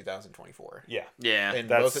games for 2024. Yeah. Yeah. And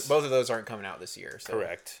both of those aren't coming out this year. So.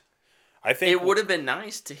 Correct. I think it would have been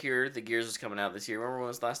nice to hear the Gears was coming out this year. Remember when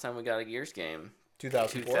was the last time we got a Gears game?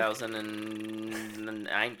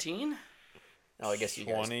 2019? Oh, I guess you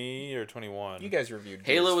guys. 20 or 21. You guys reviewed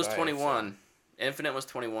Halo Gears was 5, 21. So. Infinite was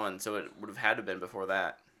 21, so it would have had to have been before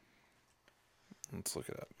that. Let's look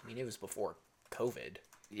it up. I mean, it was before COVID.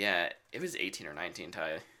 Yeah, it was 18 or 19,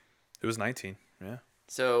 Ty. It was 19, yeah.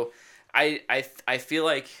 So I feel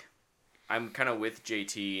like I'm kind of with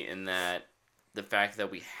JT in that the fact that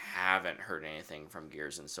we haven't heard anything from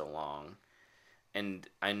Gears in so long, and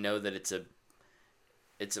I know that it's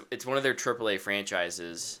one of their AAA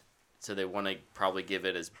franchises, so they want to probably give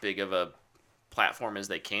it as big of a platform as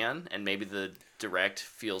they can, and maybe the Direct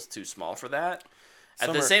feels too small for that.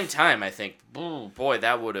 At the same time, I think, boy,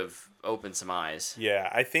 that would have opened some eyes. Yeah,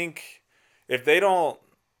 I think if they don't,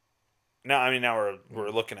 now we're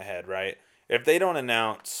looking ahead, right? If they don't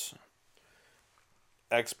announce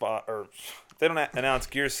Xbox or if they don't announce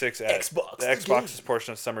Gears 6 at the Xbox's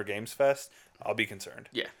portion of Summer Games Fest, I'll be concerned.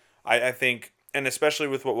 Yeah, I think, and especially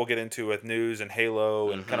with what we'll get into with news and Halo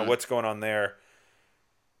and kind of what's going on there,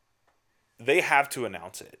 they have to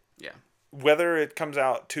announce it. Yeah. Whether it comes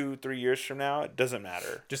out 2-3 years from now, it doesn't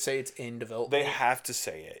matter. Just say it's in development. They have to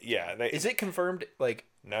say it. Yeah. Is it confirmed? Like,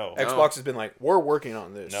 no. Xbox has been like, we're working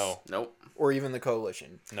on this. No. Nope. Or even the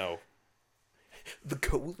Coalition. No. The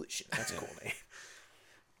Coalition. That's a cool name.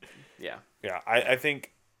 Yeah. Yeah. I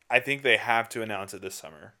think they have to announce it this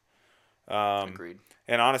summer. Agreed.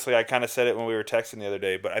 And honestly, I kind of said it when we were texting the other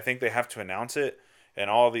day, but I think they have to announce it. And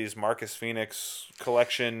all these Marcus Phoenix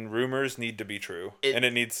collection rumors need to be true, and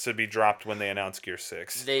it needs to be dropped when they announce Gear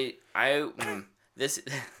 6. This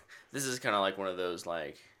is kind of like one of those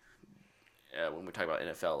like when we talk about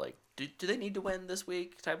NFL, like do they need to win this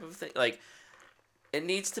week type of thing. Like it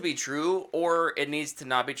needs to be true, or it needs to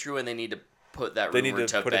not be true, and they need to put that rumor to bed. They need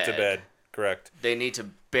to put it to bed. Correct. They need to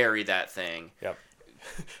bury that thing. Yep.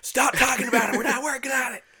 Stop talking about it. We're not working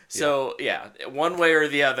on it. So yeah, one way or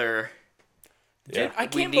the other. Yeah. Dude, I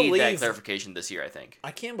can't believe that clarification this year, I think. I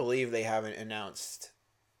can't believe they haven't announced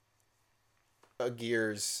a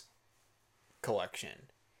Gears collection.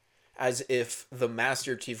 As if the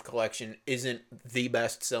Master Chief Collection isn't the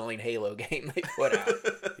best-selling Halo game they put out.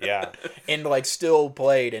 Yeah. And, like, still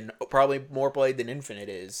played, and probably more played than Infinite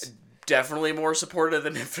is. Definitely more supportive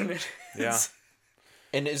than Infinite is. Yeah.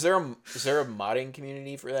 And is there a modding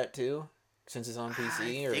community for that, too? Since it's on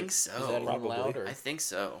PC? I think so. Is that even allowed? Or? I think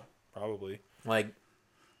so. Probably. Like,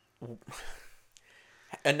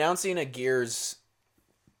 announcing a Gears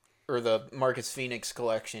or the Marcus Phoenix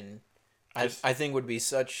collection, I think would be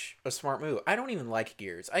such a smart move. I don't even like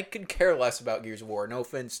Gears. I could care less about Gears of War. No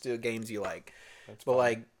offense to games you like. But,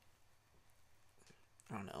 like,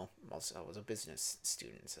 I don't know. Also, I was a business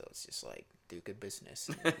student, so it's just like do good business.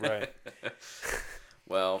 Right.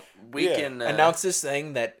 Well, we Yeah. can Announce this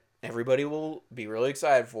thing that everybody will be really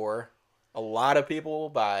excited for. A lot of people will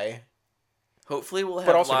buy. Hopefully, we'll But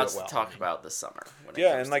have also do it lots well, to talk I mean. about this summer. When it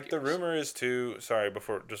Yeah, comes and to like the Gears. rumor is too. Sorry,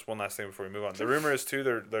 before just one last thing before we move on. The rumor is too.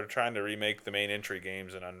 They're trying to remake the main entry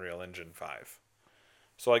games in Unreal Engine 5.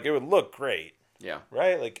 So like it would look great, Yeah.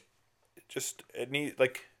 right? Like, it need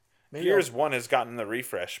like Maybe Gears 1 has gotten the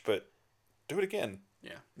refresh, but do it again.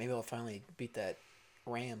 Maybe I'll finally beat that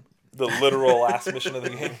ram. The literal last mission of the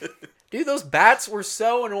game. Dude, those bats were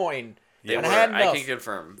so annoying. They And were. I had I enough. can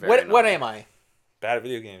confirm. What am I? Bad at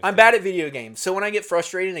video games. I'm dude. bad at video games. So when I get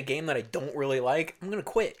frustrated in a game that I don't really like, I'm gonna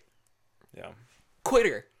quit. Yeah.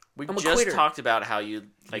 Quitter. We I'm a just quitter. talked about how you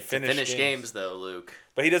like to finish finish games. games, though, Luke.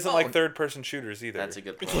 But he doesn't Oh. like third-person shooters either. That's a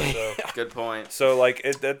good point. So, Good point. so like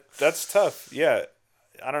that's tough. Yeah.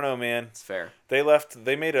 I don't know, man. It's fair. They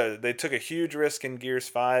took a huge risk in Gears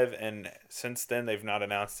 5, and since then they've not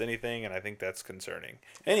announced anything, and I think that's concerning.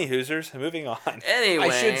 Any Hoosers, moving on. Anyway,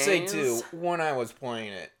 I should say too, when I was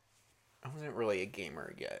playing it, I wasn't really a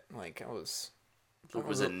gamer yet. Like Luke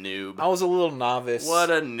was a noob. I was a little novice.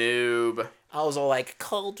 What a noob. I was all like,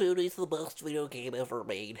 Call of Duty's the best video game ever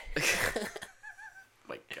made.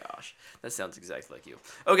 My gosh, that sounds exactly like you.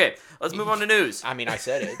 Okay, let's move on to news. I mean, I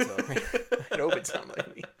said it, so I hope it sounded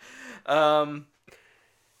like me.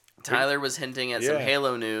 Tyler was hinting at some Yeah.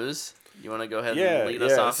 Halo news. You want to go ahead and lead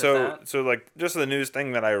us off so, with that? So, like, just the news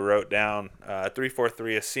thing that I wrote down,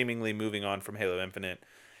 343 is seemingly moving on from Halo Infinite.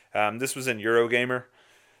 This was in Eurogamer.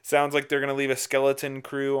 Sounds like they're going to leave a skeleton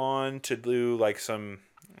crew on to do, like, some...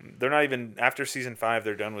 They're not even... After Season 5,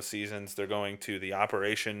 they're done with seasons. They're going to the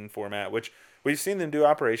Operation format, which we've seen them do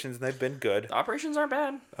Operations, and they've been good. The operations aren't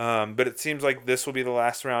bad. But it seems like this will be the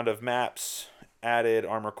last round of maps, added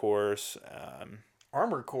armor cores,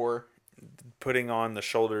 Armor Core. putting on the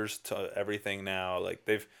shoulders to everything now. Like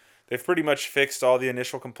they've pretty much fixed all the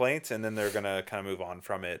initial complaints, and then they're gonna kind of move on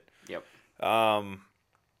from it. Yep.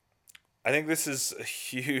 I think this is a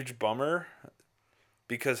huge bummer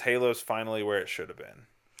because Halo's finally where it should have been.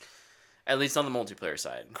 At least on the multiplayer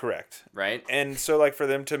side, Correct. right? And so like for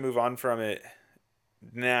them to move on from it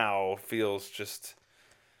now feels just,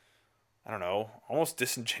 I don't know, almost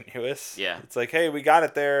disingenuous. Yeah. It's like, hey, we got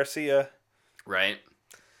it there. See ya. Right.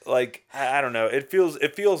 Like I don't know, it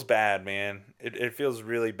feels bad, man. It feels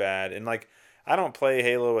really bad. And like I don't play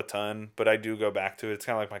Halo a ton, but I do go back to it. It's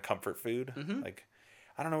kind of like my comfort food. Mm-hmm. Like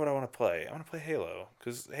I don't know what I want to play. I want to play Halo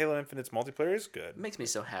because Halo Infinite's multiplayer is good. It makes me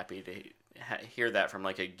so happy to hear that from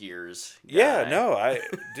like a Gears guy. Yeah, no,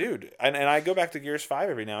 dude, and I go back to Gears 5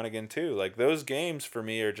 every now and again too. Like those games for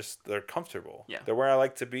me are just they're comfortable. Yeah. They're where I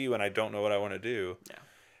like to be when I don't know what I want to do.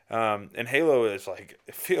 Yeah. And Halo is like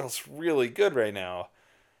it feels really good right now.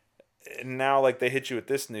 And now like they hit you with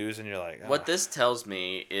this news and you're like, What this tells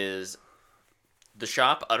me is the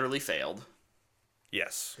shop utterly failed.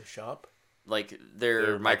 yes, The shop? Like their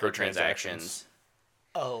Their microtransactions.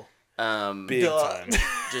 Oh. big Duh. time.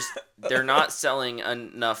 Just they're not selling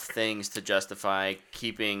enough things to justify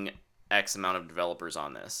keeping X amount of developers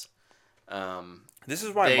on this. This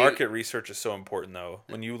is why They- market research is so important, though.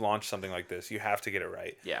 When you launch something like this, you have to get it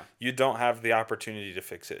right. Yeah. You don't have the opportunity to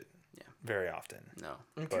fix it. Yeah. Very often. No.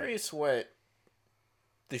 I'm curious what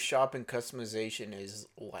the shop and customization is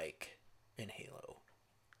like in Halo.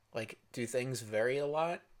 Like, do things vary a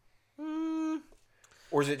lot?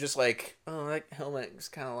 Or is it just like, oh, that helmet's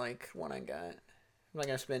kind of like one I got. I'm not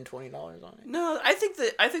gonna spend $20 on it. No, I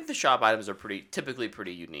think the shop items are typically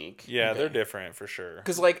pretty unique. Yeah, Okay. they're different for sure.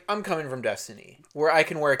 Because like I'm coming from Destiny, where I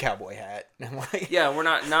can wear a cowboy hat. And I'm like, Yeah, we're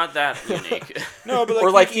not that unique. No, but or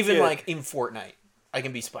you like can even get- like in Fortnite, I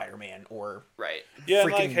can be Spider-Man or Right. yeah,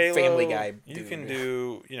 freaking like Halo, Family Guy You dude. can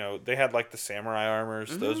do. They had like the samurai armors.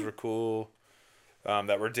 Mm-hmm. Those were cool.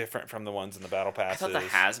 That were different from the ones in the battle I passes. thought the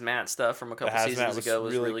hazmat stuff from a couple seasons ago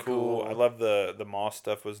was really cool. I love the moss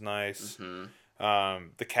stuff was nice. Mm-hmm.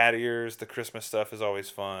 The cat ears, the Christmas stuff is always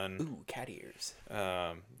fun. ooh cat ears.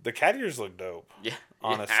 The cat ears look dope. Yeah.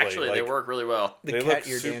 Honestly, Actually, they like- work really well. The They cat look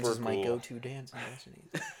ear dance super is my cool. go-to dance in Destiny.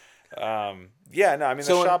 Yeah, no, I mean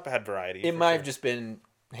So the shop had variety. It for might sure. have just been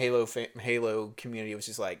Halo community was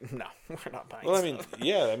just like, no, we're not buying. Well, I mean, stuff.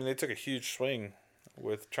 yeah, I mean they took a huge swing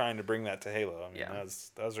with trying to bring that to Halo. I mean, Yeah.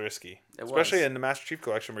 that was risky, It especially was. in the Master Chief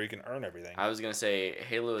Collection where you can earn everything. I was gonna say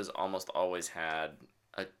Halo has almost always had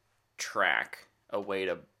a track, a way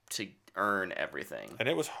to earn everything. And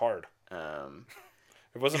it was hard. Um,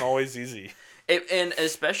 It wasn't always easy. and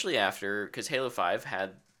especially after because Halo 5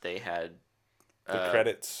 had The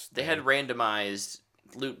credits. they had randomized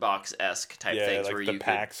loot box-esque type Yeah, things like where the you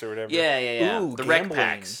packs or whatever. could, yeah. Ooh, The rec gambling.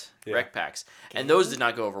 packs. Yeah. Rec packs. And those did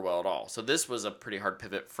not go over well at all. So this was a pretty hard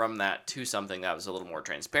pivot from that to something that was a little more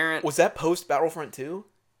transparent. Was that post Battlefront 2?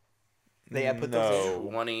 They had put those in?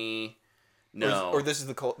 20... No. Or this is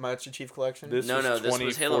the Master Chief Collection? This No, was this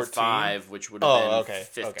was Halo 2014? 5, which would have been okay.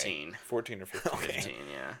 15. 14 or 15. Okay. 15,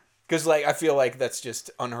 yeah. Because like I feel like that's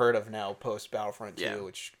just unheard of now post Battlefront 2, Yeah.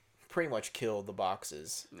 which pretty much killed the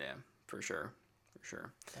boxes. Yeah, for sure.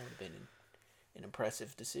 That would have been an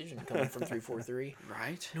impressive decision coming from 343.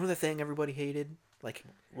 Right? You know the thing everybody hated? Like,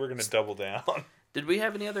 We're going to double down. Did we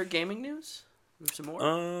have any other gaming news? Some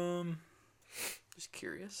more? Just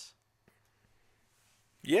curious.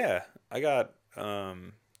 Yeah, I got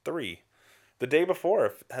 3. The day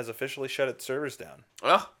before has officially shut its servers down.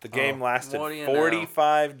 Oh, The game lasted what do you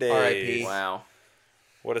 45 days. R.I.P. wow.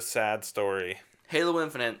 What a sad story. Halo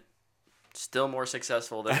Infinite, still more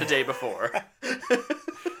successful than the day before.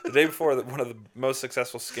 The day before, one of the most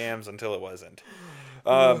successful scams until it wasn't.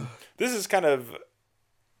 This is kind of...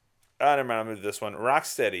 I don't mind, I'll move this one.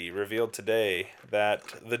 Rocksteady revealed today that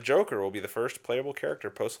the Joker will be the first playable character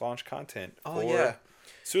post-launch content for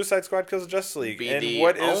Suicide Squad Kills the Justice League. Be and the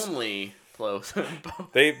what is only close.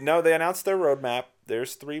 they announced their roadmap.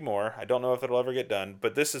 There's 3 more. I don't know if it'll ever get done,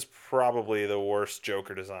 but this is probably the worst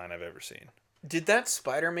Joker design I've ever seen. did that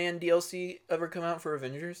Spider-Man DLC ever come out for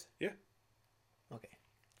Avengers? Yeah. Okay.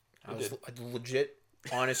 I was a legit,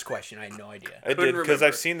 honest question. I had no idea. I did, Couldn't because remember.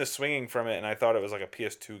 I've seen the swinging from it, and I thought it was like a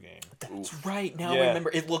PS2 game. That's right. Now I Yeah.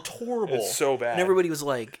 remember. It looked horrible. It's so bad. And everybody was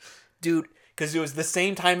like, dude, because it was the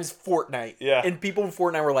same time as Fortnite. Yeah. And people in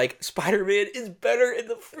Fortnite were like, Spider-Man is better in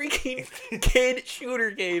the freaking kid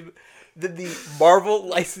shooter game than the Marvel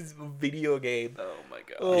licensed video game. Oh my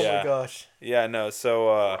god. Oh Yeah. my gosh. Yeah, no, so...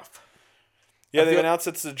 Rough. Yeah, I they feel- announced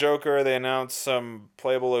it's the Joker. They announced some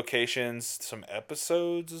playable locations, some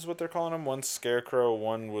episodes is what they're calling them. One's Scarecrow,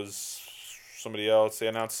 one was somebody else. They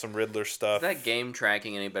announced some Riddler Is stuff. that game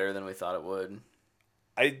tracking any better than we thought it would?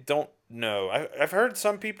 I don't know. I've heard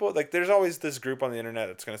some people, like, there's always this group on the internet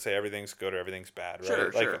that's going to say everything's good or everything's bad, right?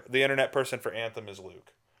 Sure, like, sure. the internet person for Anthem is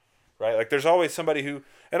Luke, right? Like, there's always somebody who,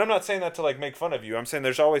 and I'm not saying that to, like, make fun of you. I'm saying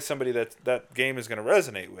there's always somebody that game is going to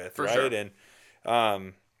resonate with, For right? sure.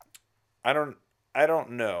 And I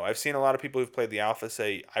don't know. I've seen a lot of people who've played the alpha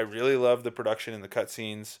say, I really love the production and the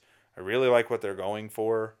cutscenes. I really like what they're going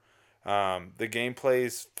for. The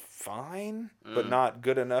gameplay's fine, but not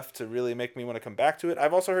good enough to really make me want to come back to it.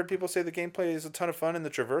 I've also heard people say the gameplay is a ton of fun and the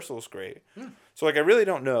traversal is great. So, like, I really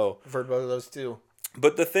don't know. I've heard both of those too.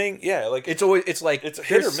 But the thing, yeah, like, It's always, it's like, It's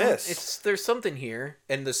hit or there's miss. there's something here,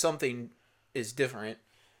 and the something is different,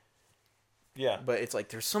 yeah. but it's like,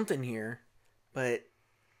 there's something here, but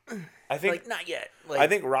I think like, not yet. Like, I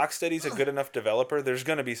think Rocksteady's a good enough developer. There's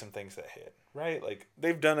going to be some things that hit, right? Like, they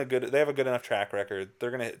have a good enough track record. They're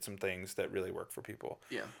going to hit some things that really work for people.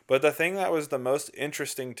 Yeah. But the thing that was the most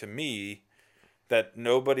interesting to me that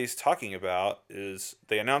nobody's talking about is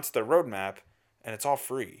they announced their roadmap and it's all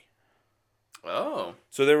free. Oh.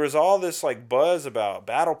 So there was all this, like, buzz about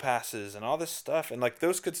battle passes and all this stuff, and, like,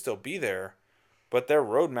 those could still be there, but their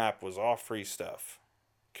roadmap was all free stuff.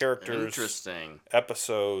 Characters, Interesting.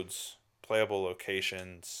 episodes, playable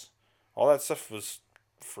locations, all that stuff was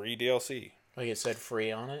free DLC. like it said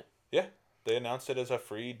free on it. Yeah, they announced it as a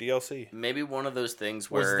free DLC. Maybe one of those things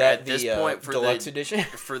Was where that at this the point for deluxe the edition?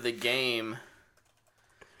 for the game,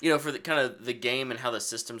 you know, for the kind of the game and how the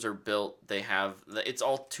systems are built, they have it's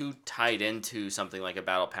all too tied into something like a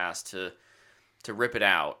battle pass to rip it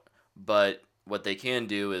out. But what they can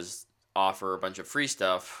do is offer a bunch of free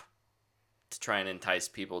stuff to try and entice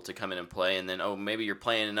people to come in and play, and then maybe you're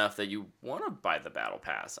playing enough that you want to buy the battle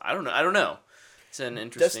pass. I don't know. It's an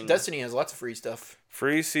interesting Destiny has lots of free stuff.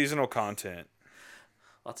 Free seasonal content.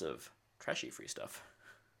 lots of trashy free stuff.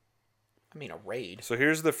 I mean, a raid. So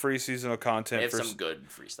here's the free seasonal They content have for some good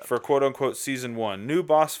free stuff. for quote unquote season 1. New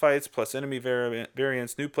boss fights plus enemy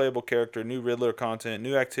variants, new playable character, new Riddler content,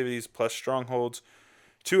 new activities plus strongholds,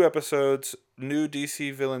 2 episodes, new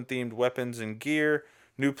DC villain themed weapons and gear,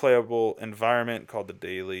 new playable environment called the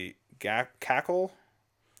Daily Cackle,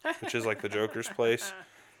 which is like the Joker's place,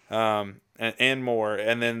 and more.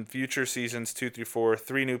 And then future seasons 2 through 4,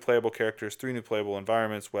 3 new playable characters, 3 new playable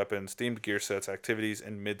environments, weapons, themed gear sets, activities,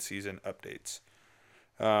 and mid-season updates.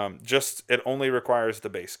 It only requires the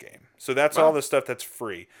base game. So that's all the stuff that's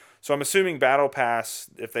free. So I'm assuming Battle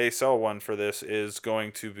Pass, if they sell one for this, is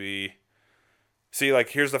going to be... See, like,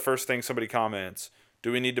 here's the first thing somebody comments.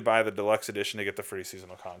 Do we need to buy the deluxe edition to get the free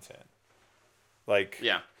seasonal content? Like,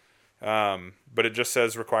 yeah. but it just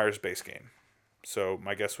says requires base game. So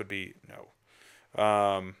my guess would be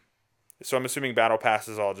no. So I'm assuming Battle Pass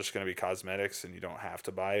is all just going to be cosmetics and you don't have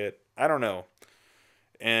to buy it. I don't know.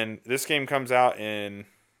 And this game comes out in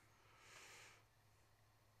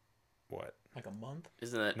what? Like a month?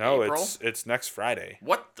 Isn't it No, April? it's next Friday.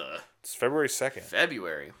 What the? It's February 2nd.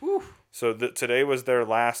 February. Whew. So today was their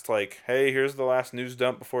last, like, hey, here's the last news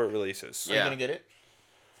dump before it releases. Are you Yeah. going to get it?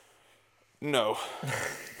 No.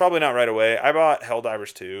 Probably not right away. I bought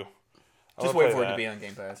Helldivers 2. Just wait for it to be on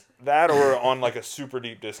Game Pass. That or on like a super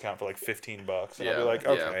deep discount for like $15. And I'll be Yeah, like, yeah.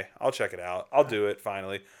 okay, I'll check it out. I'll do it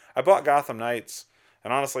finally. I bought Gotham Knights,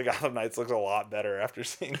 and honestly, Gotham Knights looks a lot better after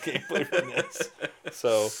seeing gameplay from this.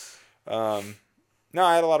 So, no,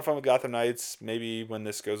 I had a lot of fun with Gotham Knights. Maybe when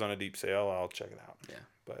this goes on a deep sale, I'll check it out. Yeah.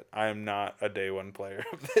 But I am not a day one player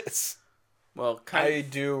of this. Well, I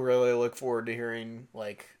do really look forward to hearing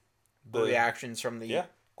like The- reactions from the Yeah.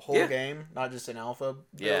 whole Yeah. game, not just an alpha build.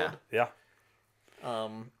 Yeah. Yeah.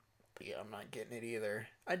 But yeah, I'm not getting it either.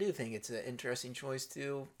 I do think it's an interesting choice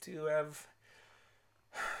to have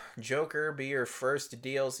Joker be your first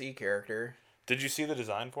DLC character. Did you see the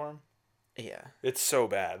design for him? Yeah. It's so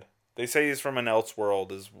bad. They say he's from an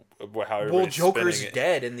Elseworld, is how everybody's Well, Joker's spinning it.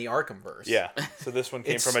 dead in the Arkhamverse. Yeah. So this one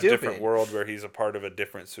came It's from a different stupid. world where he's a part of a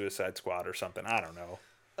different Suicide Squad or something. I don't know.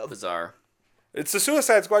 bizarre. It's the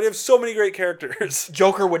Suicide Squad. You have so many great characters.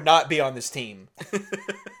 Joker would not be on this team.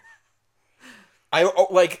 I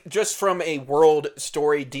like just from a world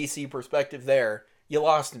story DC perspective there, you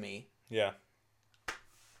lost me. Yeah.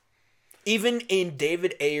 Even in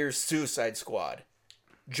David Ayer's Suicide Squad,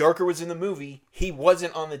 Joker was in the movie, he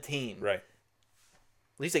wasn't on the team. Right.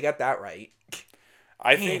 At least they got that right.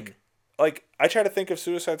 I Man. think, like, I try to think of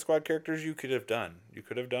Suicide Squad characters you could have done. You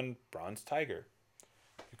could have done Bronze Tiger.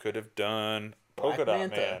 You could have done Polka Dot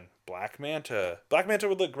Manta. Man. Black Manta. Black Manta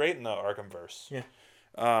would look great in the Arkhamverse.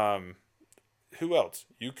 Yeah. Who else?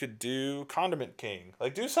 You could do Condiment King.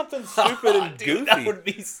 Like, do something stupid and Dude, goofy. that would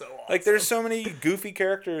be so awesome. Like, there's so many goofy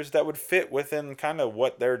characters that would fit within kind of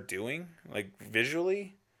what they're doing, like,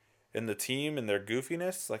 visually, in the team and their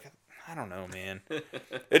goofiness. Like, I don't know, man.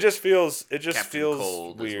 It just feels Captain feels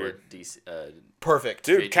Cold is weird. what DC, Perfect.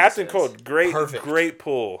 Dude, JT Captain says. Cold, great, Perfect. great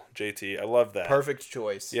pull, JT. I love that. Perfect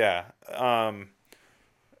choice. Yeah.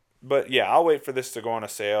 But yeah, I'll wait for this to go on a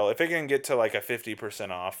sale. If it can get to like a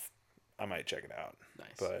 50% off, I might check it out. Nice.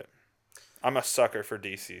 But I'm a sucker for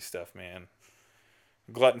DC stuff, man.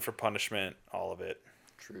 Glutton for punishment, all of it.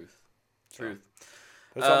 Truth.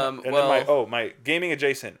 That's all. And well- then my gaming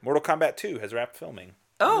adjacent, Mortal Kombat 2 has wrapped filming.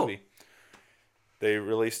 the Oh. movie. They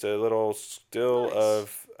released a little still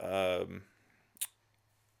Nice. of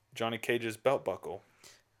Johnny Cage's belt buckle.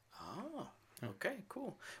 Oh, okay,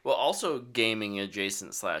 cool. Well, also gaming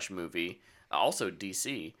adjacent / movie, also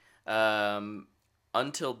DC.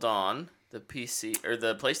 Until Dawn, the PC or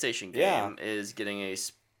the PlayStation game is getting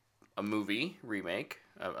a movie remake,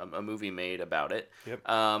 a movie made about it. Yep.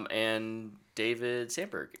 And David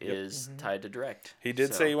Sandberg is tied to direct. He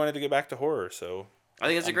did say he wanted to get back to horror, so I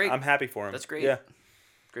think that's I'm happy for him. That's great. Yeah,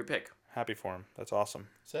 Great pick. happy for him. That's awesome.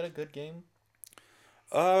 Is that a good game?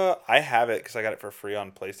 I have it because I got it for free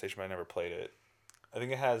on PlayStation, but I never played it. I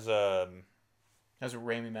think it has That's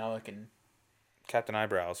Rami Malek and Captain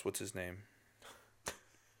Eyebrows. What's his name?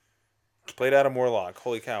 Played Adam Warlock.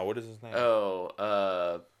 Holy cow! What is his name?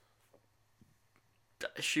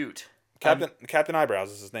 Shoot. Captain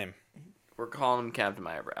Eyebrows is his name. We're calling him Captain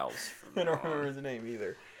Eyebrows. I don't remember his name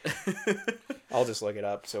either. I'll just look it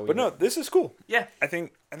up. So, But no, this is cool. Yeah. I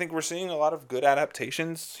think we're seeing a lot of good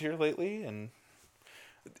adaptations here lately, and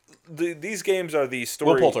these games are the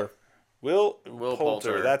story. Will Poulter. Will Will Poulter,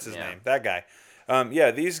 Poulter, that's his yeah. name. That guy. Yeah,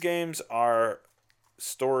 these games are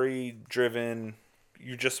story driven.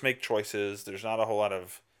 You just make choices. There's not a whole lot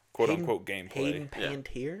of quote unquote gameplay. Hayden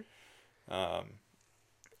Panettiere. Um,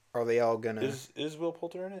 Are they all gonna? is Will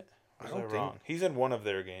Poulter in it? Or I is don't that think- wrong? He's in one of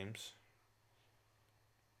their games.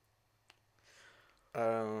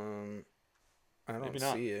 I don't Maybe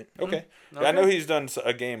not. see it. Okay. Okay. Yeah, I know he's done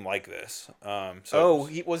a game like this. So Oh,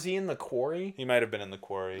 was he in the Quarry? he might have been in the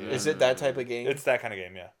Quarry. Is it that type of game? It's that kind of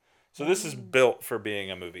game, yeah. So this is built for being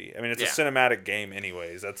a movie. I mean, it's Yeah. a cinematic game,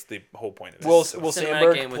 anyways. That's the whole point of it. Will So- Will Cinematic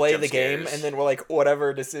Sandberg game with play jump the game, scares. and then we're like,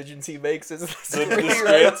 whatever decisions he makes is the the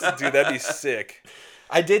script, dude, that'd be sick.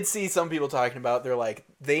 I did see some people talking about they're like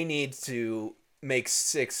they need to make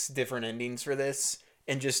 6 different endings for this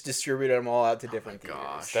and just distribute them all out to different theaters.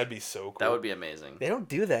 gosh. That'd be so cool. That would be amazing. They don't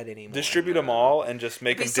do that anymore. Distribute them all and just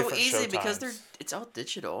make It'd them be so different easy show because times. it's all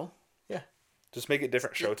digital. Yeah, Just make it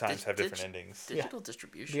different show Di- times, have different dig- endings. Digital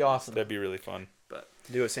distribution. be awesome. That'd be really fun. But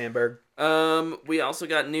Do it, Sandberg. we also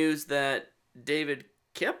got news that David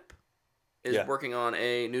Kip is Yeah. working on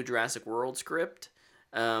a new Jurassic World script.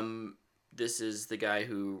 this is the guy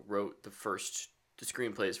who wrote the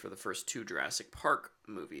screenplays for the first 2 Jurassic Park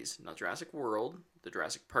movies. Not Jurassic World, the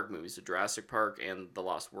Jurassic Park movies. The Jurassic Park and the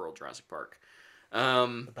Lost World Jurassic Park.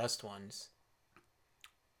 The best ones.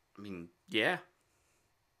 I mean, yeah.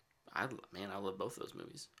 I love both those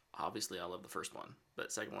movies. Obviously, I love the first one,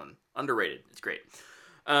 but second one, underrated. It's great.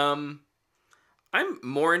 I'm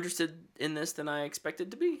more interested in this than I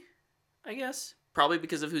expected to be, I guess. Probably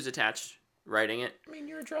because of who's attached writing it. I mean,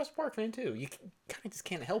 you're a Jurassic Park fan too. You kind of just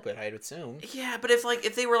can't help it, I'd assume. Yeah, but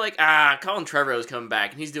if they were like, Colin Trevorrow's coming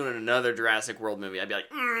back and he's doing another Jurassic World movie, I'd be like,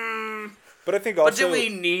 But I think also... But do we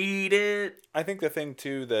need it? I think the thing,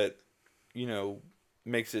 too, that,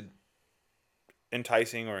 makes it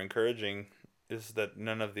enticing or encouraging is that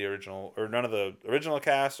none of the original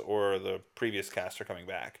cast or the previous cast are coming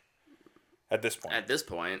back. At this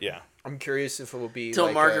point. Yeah. I'm curious if it will be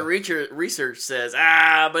Till market research says,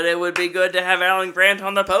 but it would be good to have Alan Grant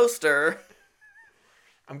on the poster.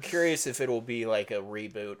 I'm curious if it will be like a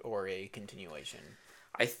reboot or a continuation.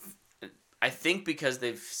 I think because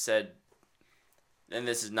they've said, and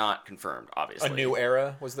this is not confirmed, obviously. A new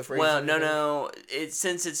era was the phrase. Well, no.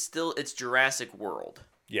 Since it's Jurassic World.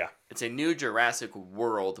 Yeah. It's a new Jurassic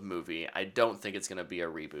World movie. I don't think it's going to be a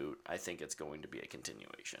reboot. I think it's going to be a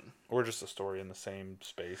continuation. Or just a story in the same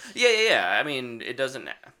space. Yeah. I mean, it doesn't...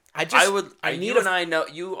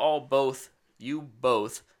 You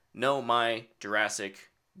both know my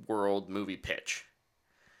Jurassic World movie pitch.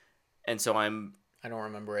 And so I don't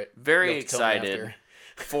remember it. Very excited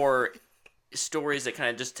for stories that kind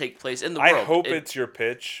of just take place in the world. I hope it's your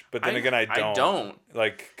pitch, but then again, I don't. I don't.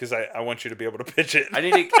 Because I want you to be able to pitch it. I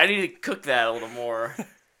need to cook that a little more,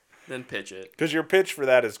 then pitch it. Because your pitch for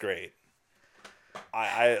that is great.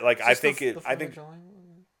 I think it's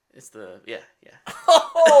the yeah.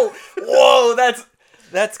 Oh, whoa!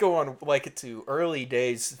 That's going like to early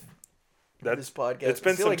days. This podcast. It's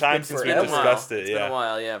been some time since we discussed it. It's been a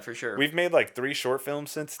while, yeah, for sure. We've made 3 short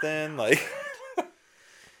films since then.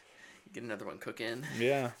 Get another one cooking.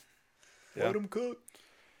 Yeah. Let them cook.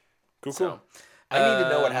 Cool. I need to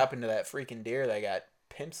know what happened to that freaking deer that got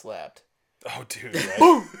pimp slapped. Oh, dude. Right?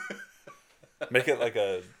 Boom! Make it like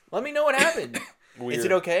a... Let me know what happened. Weird. Is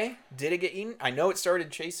it okay? Did it get eaten? I know it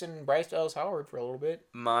started chasing Bryce Dallas Howard for a little bit.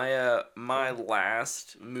 My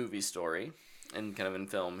last movie story, and kind of in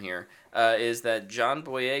film here, is that John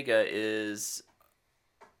Boyega is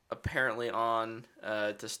apparently on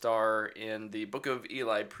to star in the Book of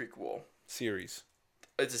Eli prequel. Series.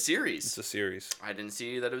 It's a series. It's a series. I didn't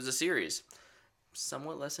see that it was a series.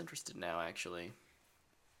 Somewhat less interested now, actually.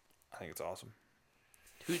 I think it's awesome.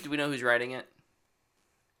 Do we know who's writing it?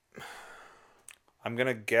 I'm going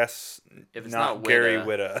to guess if it's not Gary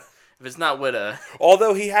Whitta. If it's not Whitta.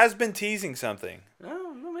 Although he has been teasing something.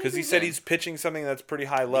 Oh, no, because he said he's pitching something that's pretty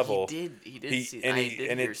high level. He did. He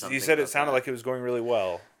said it sounded like it was going really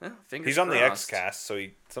well. Well, he's on the X-Cast, so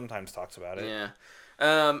he sometimes talks about it.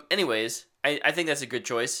 Yeah. Anyways, I think that's a good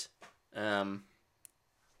choice. I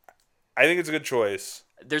think it's a good choice.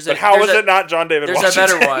 But how is it not John David Washington?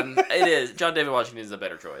 There's a better one. It is. John David Washington is a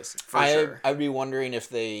better choice. For sure. I'd be wondering if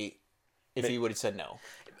he would have said no.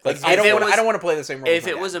 I don't want to play the same role. If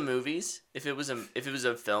it was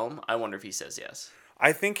a film, I wonder if he says yes.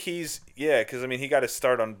 I think because he got his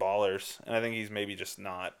start on Ballers, and I think he's maybe just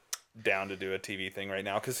not down to do a TV thing right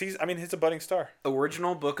now because he's a budding star.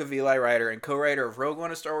 Original Book of Eli writer and co-writer of Rogue One: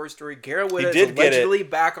 A Star Wars Story, Garrett Whitta is allegedly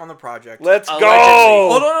back on the project. Let's go!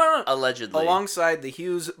 Hold on. Allegedly. Alongside the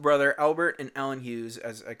Hughes brother Albert and Alan Hughes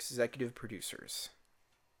as executive producers.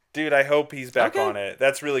 Dude, I hope he's back on it.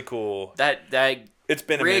 That's really cool. That it's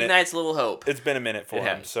been reignites a little hope. It's been a minute for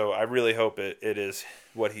him, so I really hope it is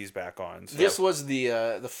what he's back on. So. This was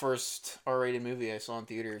the first R-rated movie I saw in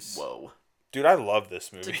theaters. Whoa. Dude, I love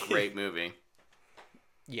this movie. It's a great movie.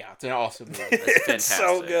 Yeah, it's an awesome movie. It's fantastic. It's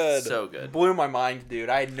so good. So good. Blew my mind, dude.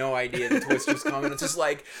 I had no idea the twist was coming. It's just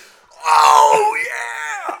like, oh,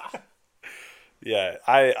 yeah! Yeah,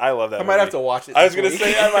 I love that movie. I might have to watch it. I was going to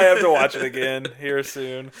say, I might have to watch it again here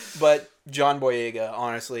soon. But John Boyega,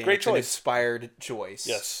 honestly, great choice. An inspired choice.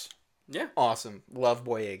 Yes. Yeah. Awesome. Love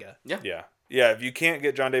Boyega. Yeah. Yeah. Yeah, if you can't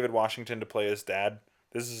get John David Washington to play his dad,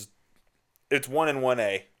 it's 1 and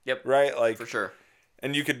 1A. Yep. Right? For sure.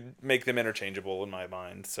 And you could make them interchangeable in my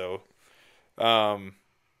mind. So,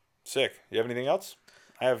 sick. You have anything else?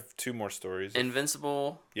 I have 2 more stories.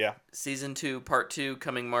 Invincible. Yeah. Season 2, Part 2,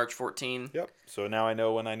 coming March 14. Yep. So now I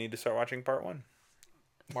know when I need to start watching Part 1.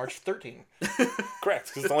 March 13. Correct,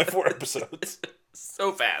 because it's only 4 episodes.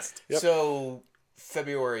 So fast. Yep. So,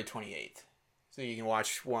 February 28th. So you can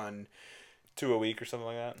watch 1... 2 a week or something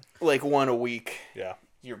like that? Like 1 a week. Yeah.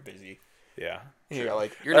 You're busy. Yeah. You're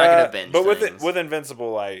like, You're not gonna binge But things. with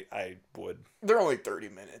Invincible, I would. they're only 30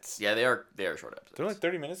 minutes. Yeah, they are short episodes. They're only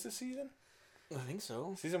 30 minutes this season. I think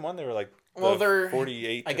so. Season 1, they were like They're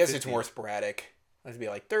 48. I to guess 50. it's more sporadic. It'd be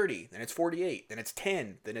like 30, then it's 48, then it's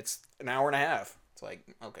 10, then it's an hour and a half. It's like,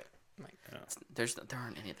 okay. There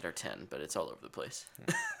aren't any that are 10, but it's all over the place.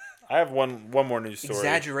 I have one more news story.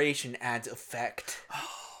 Exaggeration adds effect.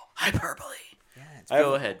 Hyperbole. Yeah, it's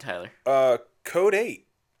Go ahead, Tyler. Code 8,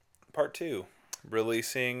 Part 2,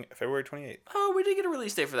 releasing February 28th. Oh, we did get a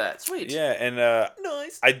release date for that. Sweet. Yeah, and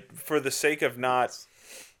nice. for the sake of not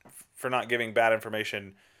giving bad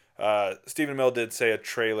information, Stephen Mill did say a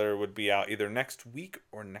trailer would be out either next week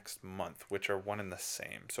or next month, which are one and the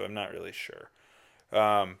same. So I'm not really sure.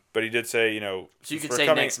 But he did say, So you could we're say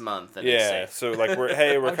coming, next month. And yeah. it's safe. So like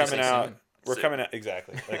we're would just coming say out. soon. We're Soon. coming out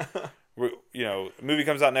exactly. Like the movie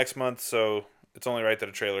comes out next month, so it's only right that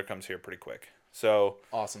a trailer comes here pretty quick. So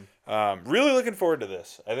Awesome. really looking forward to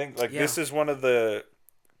this. I think this is one of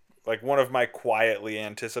my quietly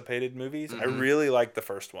anticipated movies. I really like the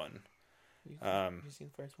first one. You seen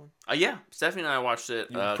the first one? Yeah, Stephanie and I watched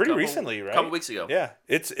it Pretty recently, right? A couple weeks ago. Yeah,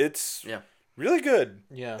 it's Yeah. really good.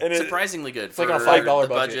 Yeah. And Surprisingly good. It's like on a $5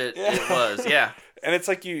 budget. Yeah. It was, yeah. And it's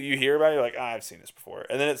like you hear about it, you're like, I've seen this before.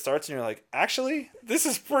 And then it starts and you're like, actually, this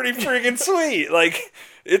is pretty freaking sweet. Like,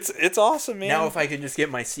 it's awesome, man. Now if I can just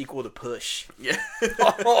get my sequel to push. Yeah.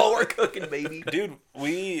 Oh, we're cooking, baby. Dude,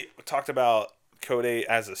 we talked about Code 8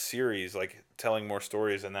 as a series, like telling more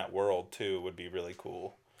stories in that world too would be really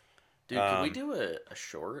cool. Dude, can we do a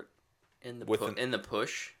short in the in the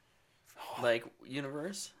push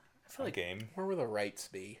universe? I feel like game. Where will the rights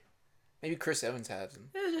be? Maybe Chris Evans has them.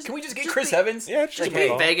 Yeah, Can we just get just Chris be- Evans? Yeah, just just be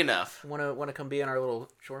hey, vague enough. wanna come be in our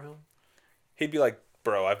little short film? He'd be like,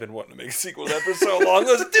 bro, I've been wanting to make a sequel to that for so long.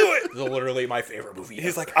 Let's do it. It's literally my favorite movie.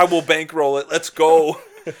 He's like, I will bankroll it. Let's go.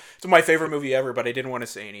 It's my favorite movie ever, but I didn't want to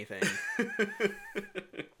say anything because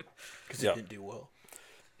it didn't do well.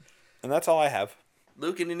 And that's all I have.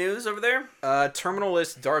 Luke, any news over there? Terminal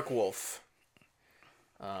List Dark Wolf.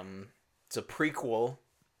 It's a prequel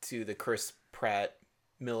to the Chris Pratt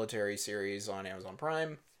military series on Amazon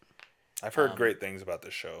Prime. I've heard great things about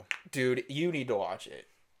this show. Dude, you need to watch it.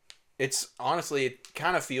 It's honestly, it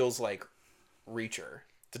kind of feels like Reacher.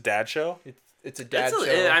 It's a dad show? It's a dad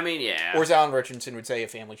show. I mean, yeah. Or as Alan Richardson would say, a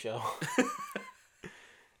family show.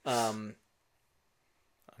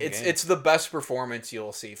 It's the best performance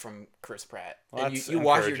you'll see from Chris Pratt. Well, and that's you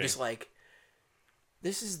watch it, you're encouraging. just like,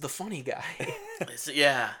 this is the funny guy.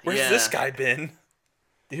 Yeah. Where's this guy been?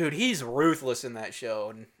 Dude, he's ruthless in that show.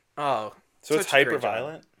 And So such it's a great hyper job.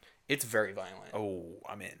 violent? It's very violent. Oh,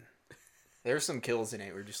 I'm in. There's some kills in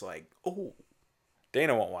it. We're just like, oh,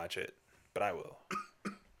 Dana won't watch it, but I will.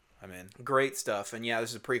 I'm in. great stuff. And yeah,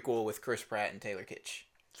 this is a prequel with Chris Pratt and Taylor Kitsch.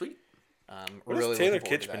 Sweet. What Really has Taylor looking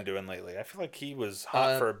forward Kitsch to been that. doing lately? I feel like he was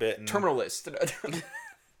hot for a bit. And Terminal List.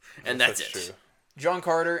 And that's it. true. John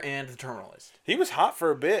Carter and the Terminal List. He was hot for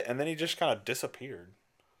a bit, and then he just kind of disappeared.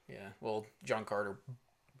 Yeah, well, John Carter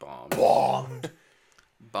Bombed.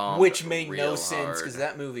 bombed. Which made no real sense hard. because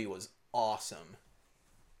that movie was awesome.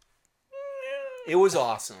 It was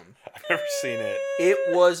awesome. I've never seen it.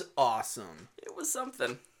 It was awesome. It was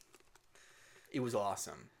something. It was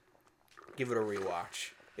awesome. Give it a rewatch.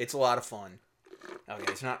 It's a lot of fun.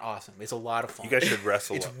 Okay, it's not awesome. It's a lot of fun. You guys should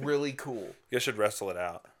wrestle It's it. really cool. You guys should wrestle it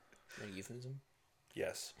out. Is that a euphemism?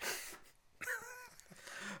 Yes.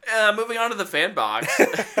 Moving on to the fan box.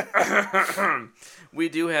 we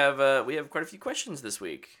have quite a few questions this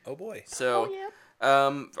week. Oh boy. So,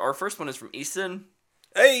 our first one is from Easton.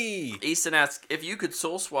 Hey! Easton asks, if you could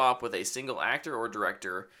soul swap with a single actor or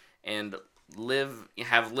director and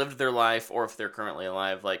have lived their life, or if they're currently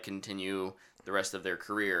alive, like continue the rest of their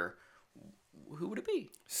career, who would it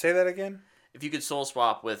be? Say that again? If you could soul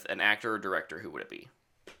swap with an actor or director, who would it be?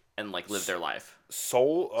 And like live their life.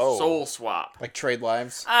 Soul? Oh. Soul swap. Like trade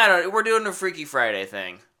lives? I don't know. We're doing a Freaky Friday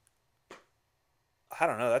thing. I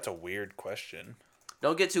don't know. That's a weird question.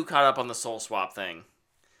 Don't get too caught up on the soul swap thing.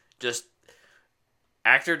 Just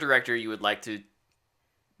actor, director you would like to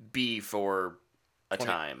be for a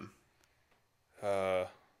time. That's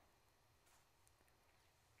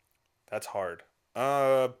hard.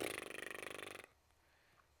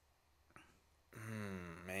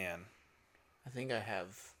 Man. I think I have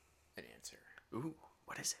an answer. Ooh,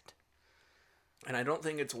 what is it? And I don't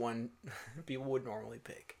think it's one people would normally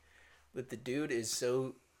pick. But the dude is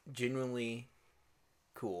so genuinely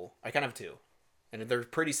cool. I kind of have two. And they're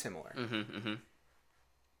pretty similar.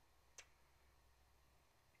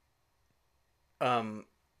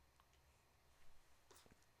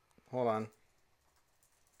 Hold on.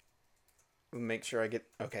 Make sure I get...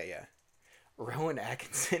 Okay, yeah. Rowan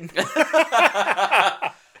Atkinson.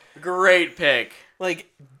 Great pick. Like,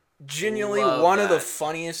 genuinely Love one of the that.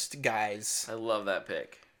 funniest guys. I love that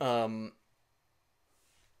pick.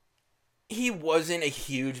 He wasn't a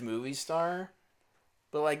huge movie star,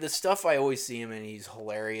 but like the stuff I always see him in, he's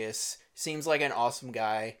hilarious. Seems like an awesome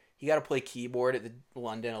guy. He got to play keyboard at the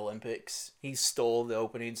London Olympics. He stole the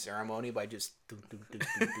opening ceremony by just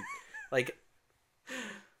like.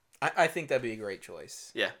 I think that'd be a great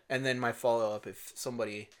choice. Yeah. And then my follow up, if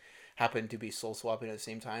somebody happened to be soul swapping at the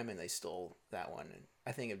same time and they stole that one,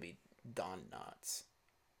 I think it'd be Don Knotts.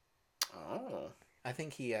 Oh. I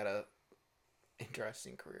think he had a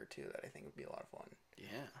interesting career too that I think would be a lot of fun.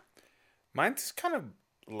 Yeah. Mine's kind of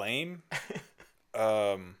lame.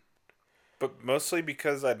 But mostly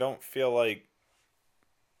because I don't feel like...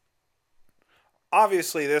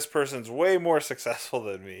 Obviously, this person's way more successful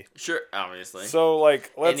than me. Sure, obviously. So,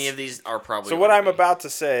 like, let's... Any of these are probably... So what I'm about to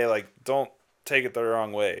say, like, don't take it the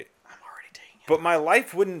wrong way. I'm already taking it. But my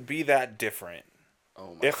life wouldn't be that different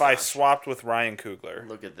if I swapped with Ryan Coogler.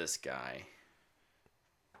 Look at this guy.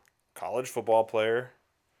 College football player.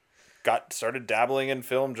 Started dabbling in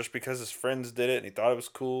film just because his friends did it and he thought it was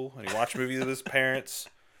cool. And he watched movies with his parents.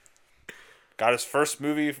 Got his first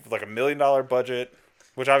movie with like $1 million budget.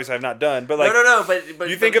 Which obviously I've not done, but like no, but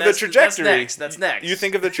you think of the trajectory. That's next. You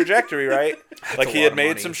think of the trajectory, right? Like he a lot had of made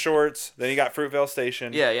money. some shorts, then he got Fruitvale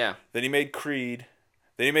Station. Yeah. Then he made Creed,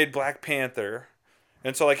 then he made Black Panther,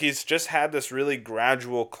 and so like he's just had this really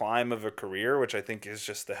gradual climb of a career, which I think is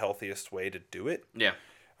just the healthiest way to do it. Yeah.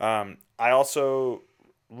 I also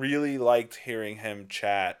really liked hearing him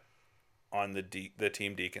chat on the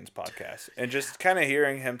Team Deacons podcast and just kind of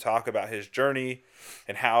hearing him talk about his journey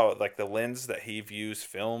and how like the lens that he views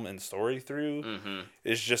film and story through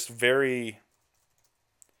is just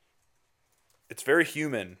it's very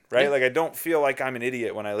human, right? Yeah. Like I don't feel like I'm an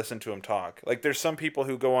idiot when I listen to him talk. Like there's some people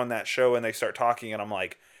who go on that show and they start talking and I'm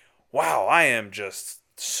like, wow, I am just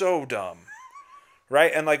so dumb.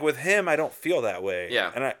 Right? And like with him, I don't feel that way.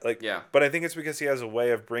 Yeah. And but I think it's because he has a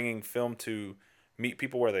way of bringing film to meet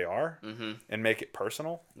people where they are and make it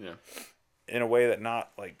personal. Yeah. In a way that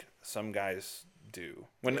not like some guys do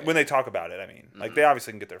when they talk about it. I mean, like they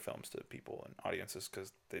obviously can get their films to people and audiences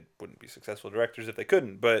because they wouldn't be successful directors if they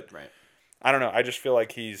couldn't. But I don't know. I just feel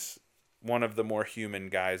like he's one of the more human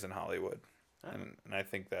guys in Hollywood, and I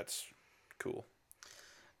think that's cool.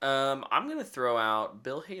 I'm gonna throw out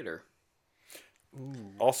Bill Hader. Ooh.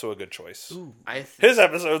 Also a good choice. Ooh. His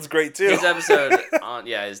episode's great too. His episode on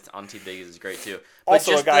Team Big is great too. But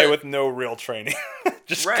Also a guy with no real training,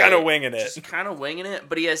 just kind of winging it. Just kind of winging it,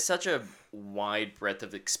 but he has such a wide breadth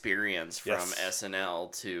of experience from Yes.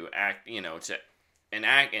 SNL to acting, so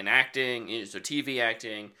TV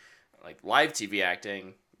acting, like live TV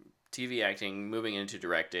acting, moving into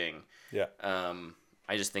directing. Yeah.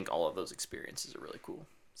 I just think all of those experiences are really cool.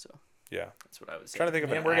 So yeah, that's what I would say. Trying to think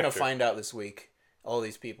of And we're gonna find out this week. All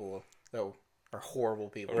these people that are horrible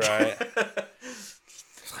people. Right.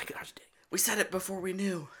 It's like, gosh, we said it before we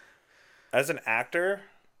knew. As an actor,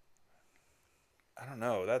 I don't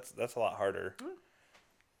know. That's a lot harder.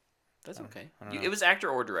 That's okay. I don't know. It was actor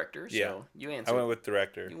or director, so Yeah. you answered. I went with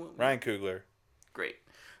director. Ryan Coogler. Great.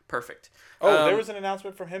 Perfect. Oh, there was an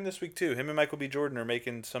announcement from him this week too. Him and Michael B. Jordan are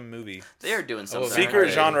making some movie. They are doing something. Secret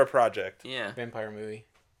right? genre project. Yeah. Vampire movie.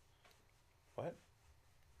 What?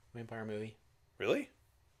 Vampire movie. Really?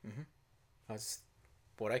 That's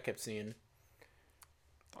what I kept seeing.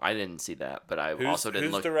 I didn't see that, but I Who's- also didn't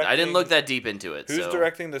who's look. directing- I didn't look that deep into it. Who's so.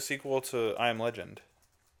 directing the sequel to I Am Legend?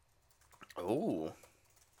 Oh.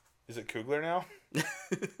 Is it Coogler now?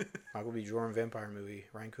 Michael B. Jordan vampire movie.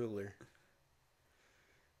 Ryan Coogler.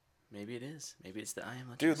 Maybe it is. Maybe it's the I Am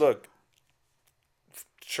Legend. Dude, look.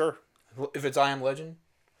 Sure. If it's I Am Legend,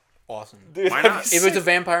 awesome. Dude, Why that'd not? be If it's a sick.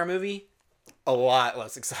 vampire movie, a lot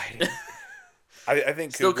less exciting. I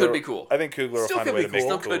think Still Coogler, could be cool. I think Coogler will Still find a could way be to make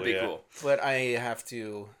cool. it Still cool. could be yeah. cool. But I have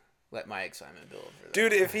to let my excitement build for that.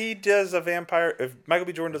 Dude, if he does a vampire, if Michael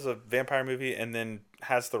B. Jordan does a vampire movie and then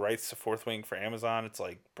has the rights to Fourth Wing for Amazon, it's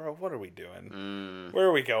like, bro, what are we doing? Where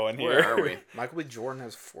are we going here? Where are we? Michael B. Jordan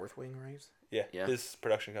has Fourth Wing rights? Yeah, Yeah. his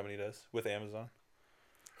production company does with Amazon.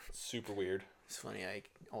 Super weird. It's funny.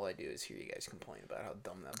 All I do is hear you guys complain about how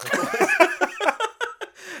dumb that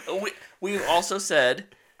book was. We also said,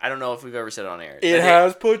 I don't know if we've ever said it on air. It but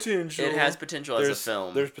has potential. It has potential as a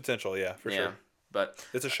film. There's potential, yeah, for sure. But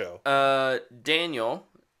It's a show. Daniel,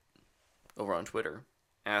 over on Twitter,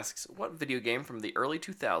 asks, what video game from the early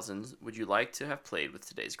 2000s would you like to have played with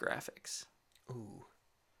today's graphics? Ooh.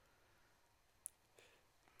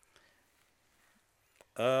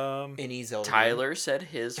 Um, Any Zelda. Tyler said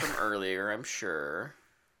his from earlier, I'm sure.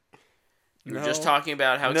 You were No. just talking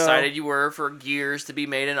about how No. excited you were for Gears to be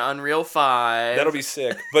made in Unreal 5. That'll be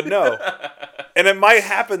sick. But no. And it might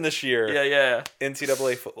happen this year. Yeah.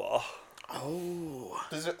 NCAA football. Oh.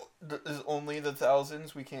 Is only the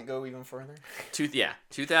thousands? We can't go even further? 2000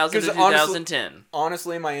 to 'Cause 2010.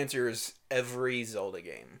 Honestly, my answer is every Zelda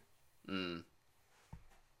game.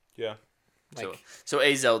 Yeah. Like, So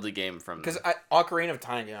a Zelda game from... because Ocarina of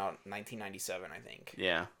Time came out in 1997, I think.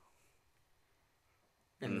 Yeah.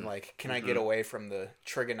 And like, can I get away from the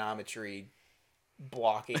trigonometry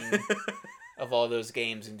blocking of all those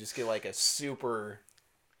games and just get like a super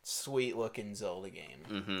sweet looking Zelda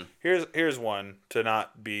game? Here's one to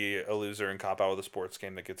not be a loser and cop out with a sports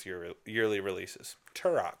game that gets yearly releases.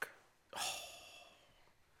 Turok.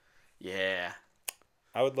 Yeah.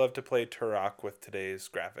 I would love to play Turok with today's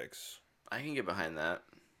graphics. I can get behind that.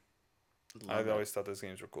 I've always thought those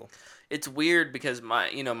games were cool. It's weird because my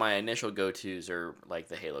initial go-tos are like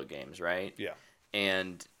the Halo games, right? Yeah.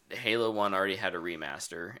 And Halo 1 already had a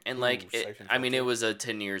remaster. And Siphon it was a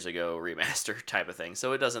 10 years ago remaster type of thing.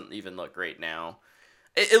 So it doesn't even look great now.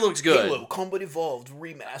 It looks good. Halo Combat Evolved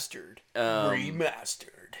Remastered.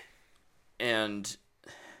 Remastered. And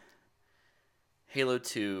Halo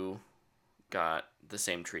 2 got the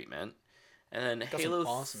same treatment. And then Got some Halo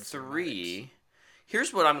awesome 3...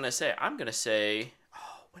 Here's what I'm going to say. I'm going to say...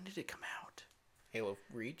 Oh, when did it come out? Halo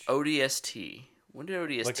Reach? ODST. When did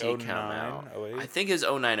ODST Like come 09, out? 08? I think it was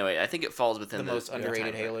 09, 08. I think it falls within The most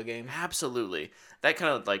underrated time Halo frame. game? Absolutely. That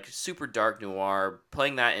kind of like super dark noir,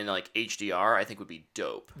 playing that in like HDR, I think would be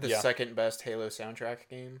dope. The second best Halo soundtrack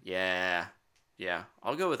game? Yeah. Yeah.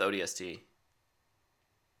 I'll go with ODST.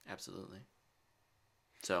 Absolutely.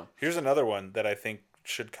 So. Here's another one that I think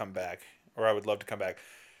should come back, or I would love to come back.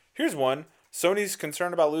 Here's one. Sony's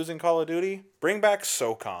concerned about losing Call of Duty. Bring back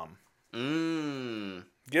SOCOM.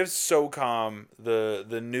 Give SOCOM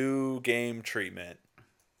the new game treatment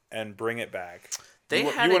and bring it back. You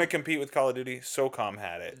want to compete with Call of Duty? SOCOM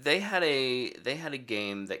had it. They had a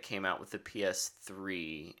game that came out with the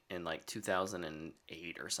PS3 in like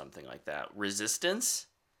 2008 or something like that. Resistance?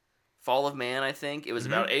 Fall of Man, I think. It was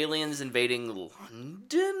about aliens invading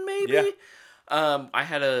London, maybe? Yeah. I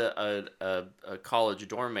had a college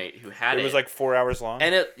dorm mate who had it. It was like 4 hours long.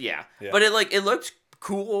 And but it looked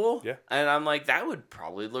cool. Yeah. And I'm like, that would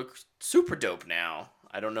probably look super dope now.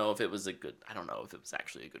 I don't know if it was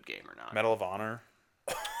actually a good game or not. Medal of Honor.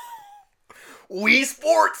 Wii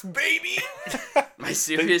Sports, baby! My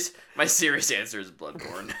serious answer is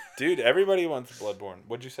Bloodborne. Dude, everybody wants Bloodborne.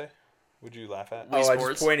 What'd you say? Would you laugh at? I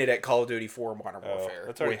just pointed at Call of Duty 4 Modern Oh, Warfare.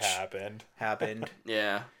 that's already which happened.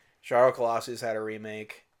 Yeah. Shadow of Colossus had a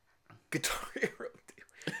remake. Guitar Hero.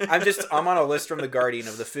 I'm on a list from The Guardian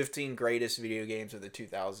of the 15 greatest video games of the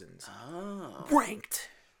 2000s. Oh. Ranked.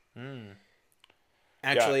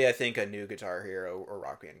 Actually, I think a new Guitar Hero or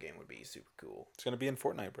Rock Band game would be super cool. It's going to be in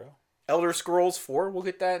Fortnite, bro. Elder Scrolls 4, we'll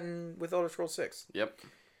get that with Elder Scrolls 6. Yep.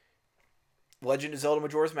 Legend of Zelda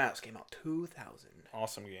Majora's Mask came out 2000.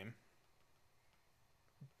 Awesome game.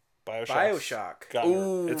 Bioshock.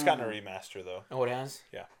 It's gotten a remaster, though. Oh, it has?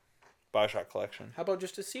 Yeah. Bioshock Collection. How about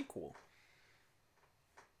just a sequel?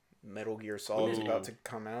 Metal Gear Solid is about to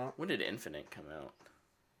come out. When did Infinite come out?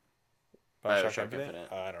 Bioshock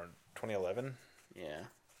Infinite? I don't know. 2011? Yeah.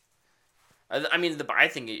 I mean, I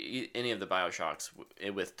think any of the Bioshocks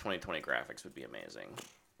with 2020 graphics would be amazing.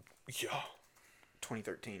 Yeah.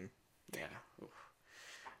 2013. Yeah. Oof.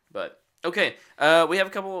 But okay, we have a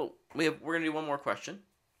couple. We're gonna do one more question.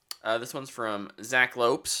 This one's from Zach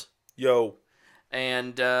Lopes. Yo.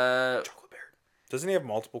 And Chocolate Bear. Doesn't he have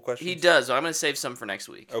multiple questions? He does. So I'm gonna save some for next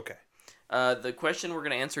week. Okay. The question we're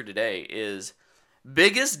gonna answer today is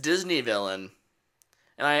biggest Disney villain,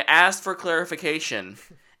 and I asked for clarification,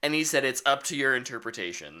 and he said it's up to your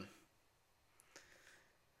interpretation.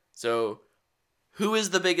 So, who is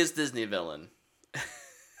the biggest Disney villain?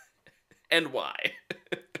 And why?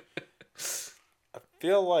 I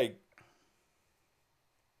feel like...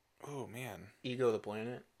 Oh, man. Ego the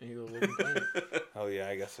Planet. Ego the Living Planet. Oh, yeah,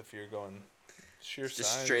 I guess if you're going sheer size.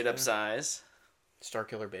 Just straight up size.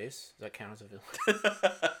 Starkiller Base. Does that count as a villain?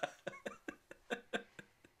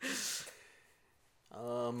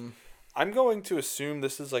 I'm going to assume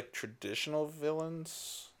this is like traditional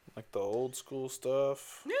villains. Like the old school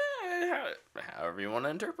stuff. Yeah, however you want to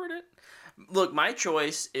interpret it. Look, my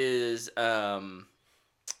choice is when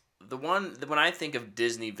I think of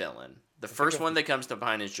Disney villain, the first one that comes to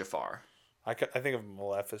mind is Jafar. I think of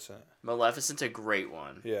Maleficent. Maleficent's a great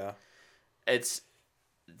one. Yeah. It's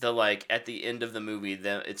at the end of the movie,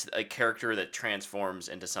 it's a character that transforms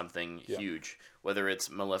into something huge. Whether it's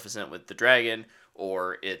Maleficent with the dragon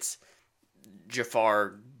or it's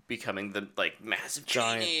Jafar becoming the like massive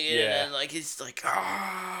Giant, genie, yeah. and like he's like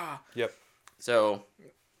ah. Yep. So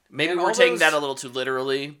maybe Man, we're all taking those- that a little too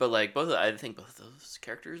literally, but like I think both of those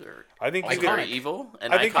characters are I think also you very could. evil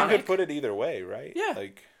and I think iconic. you could put it either way, right? Yeah.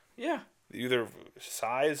 Like Yeah. either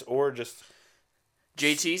size or just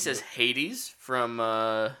JT says Hades from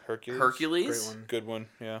Hercules. Great one. Good one.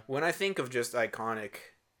 Yeah. When I think of just iconic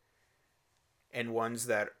and ones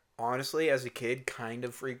that honestly, as a kid, kind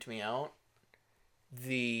of freaked me out,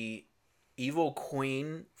 the evil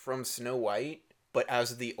queen from Snow White, but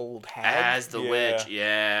as the old hag, As the Yeah. witch,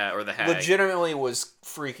 yeah, or the hag. legitimately was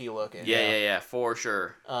freaky looking. Yeah, for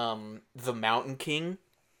sure. The Mountain King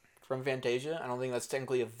from Fantasia. I don't think that's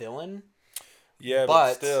technically a villain. Yeah,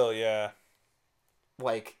 But- but still, yeah.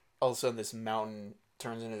 Like, all of a sudden, this mountain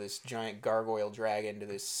turns into this giant gargoyle dragon to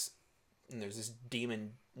this, and there's this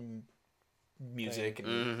demon music, and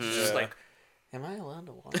Mhm. it's just Yeah. like, am I allowed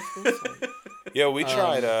to watch this? Like, Yeah, we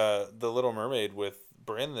tried The Little Mermaid with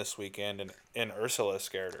Bryn this weekend, and Ursula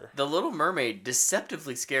scared her. The Little Mermaid,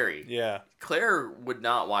 deceptively scary. Yeah. Claire would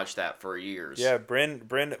not watch that for years. Yeah, Bryn,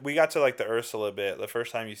 we got to like the Ursula bit, the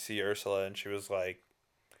first time you see Ursula, and she was like,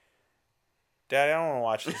 Daddy, I don't want to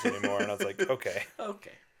watch this anymore. And I was like, okay.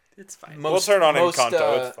 Okay, it's fine. We'll turn on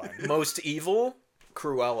Encanto, it's fine. Most evil,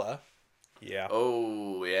 Cruella. Yeah,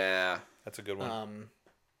 Oh yeah. that's a good one.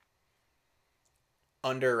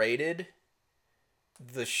 Underrated,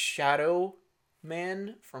 the Shadow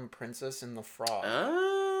Man from Princess and the Frog.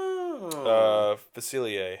 Oh.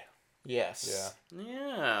 Facilier. Yes. Yeah.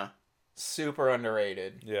 Yeah. Super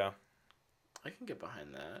underrated. Yeah. I can get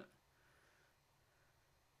behind that.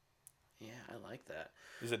 Yeah, I like that.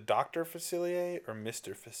 Is it Dr. Facilier or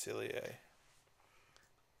Mr. Facilier?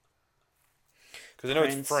 Because I know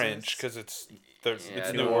it's French, because it's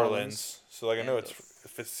Yeah, New New Orleans. Orleans. So like I know Yeah, it's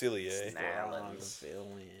Facilier. Snarlins.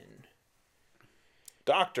 Villain.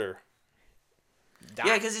 Doctor.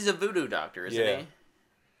 Yeah, because he's a voodoo doctor, isn't Yeah. he?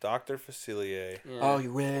 Dr. Facilier. Yeah. Are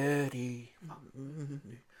you ready?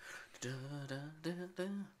 Da, da, da, da.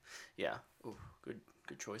 Yeah. Ooh, good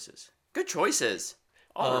choices. Good choices.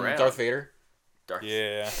 All around. Darth Vader. Darth.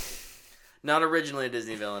 Yeah. Not originally a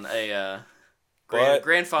Disney villain. But-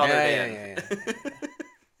 grandfather Yeah, Dan.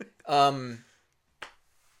 yeah.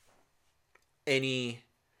 Any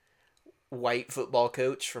white football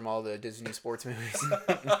coach from all the Disney sports movies?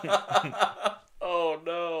 Oh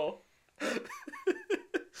no.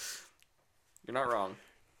 You're not wrong.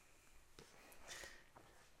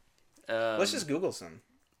 Let's just Google some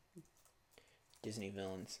Disney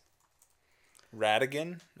villains.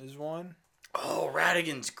 Radigan is one. Oh,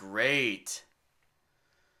 Radigan's great.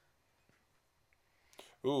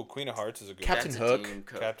 Ooh, Queen of Hearts is a good Captain That's a Hook. team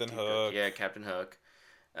Captain team Hook. Yeah, Captain Hook.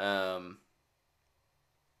 Who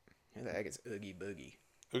the heck is Oogie Boogie?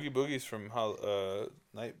 one. Oogie Boogie's from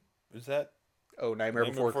Night. Is that? Oh, Nightmare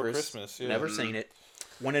Before Christmas. Christmas. Yeah. Never seen it.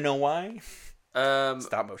 Want to know why?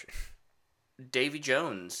 Stop motion. Davy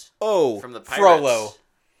Jones Oh, from the Pirates. Frollo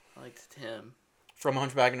I liked him. from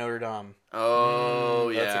Hunchback of Notre Dame. Oh,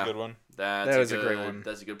 yeah. That's a good one. That was a great one.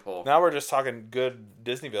 That's a good poll. Now we're just talking good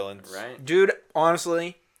Disney villains. Right? Dude,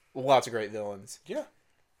 honestly, lots of great villains. Yeah.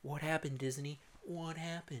 What happened, Disney? What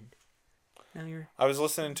happened? Now you're... I was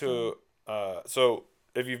listening to so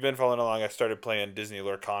if you've been following along, I started playing Disney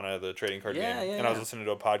Lorcana, the trading card Yeah, game, yeah, and I was yeah. listening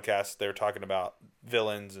to a podcast. They were talking about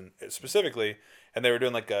villains and specifically, and they were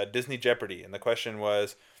doing like a Disney Jeopardy, and the question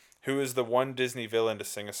was, who is the one Disney villain to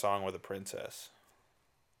sing a song with a princess?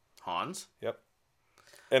 Hans? Yep.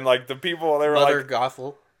 And like the people, they were Mother like,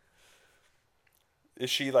 Gothel. is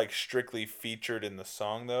she like strictly featured in the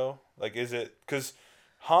song though? Like, is it because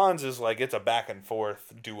Hans is like it's a back and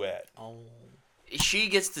forth duet. Oh. She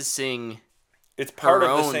gets to sing. It's part Her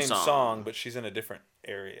of the own same song. song, but she's in a different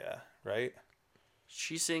area, right?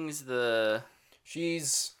 She sings the.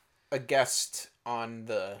 She's a guest on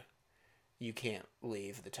the You Can't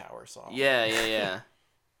Leave the Tower song. Yeah.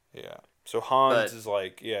 Yeah. So Hans But- is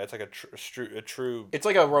like, yeah, it's like a true. It's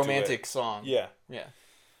like a romantic song. Yeah. Yeah.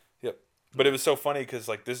 Yep. But it was so funny because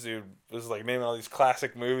like this dude was like naming all these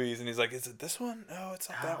classic movies, and he's like, "Is it this one? No, it's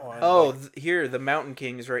not that one." Oh, Like, here, the Mountain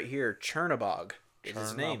King is right here. Chernabog is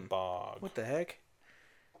his name. Chernabog. What the heck?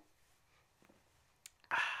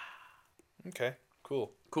 Okay.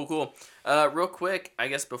 Cool. Cool. Real quick, I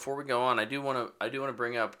guess before we go on, I do want to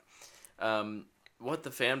bring up what the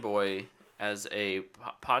Fanboy as a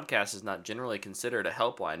podcast is not generally considered a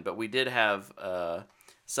helpline, but we did have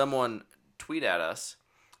someone tweet at us.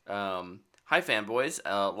 Hi, Fanboys,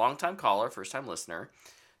 longtime caller, first time listener.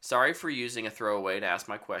 Sorry for using a throwaway to ask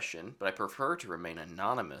my question, but I prefer to remain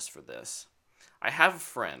anonymous for this. I have a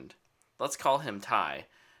friend. Let's call him Ty.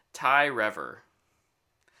 Ty Rever.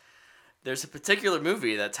 there's a particular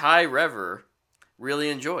movie that Ty Rever really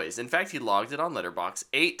enjoys. In fact, he logged it on Letterboxd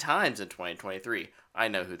 8 times in 2023. I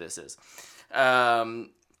know who this is. I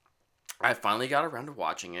finally got around to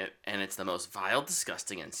watching it, and it's the most vile,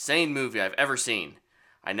 disgusting, insane movie I've ever seen.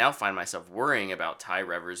 I now find myself worrying about Ty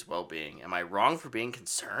Rever's well-being. Am I wrong for being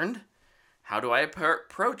concerned? How do I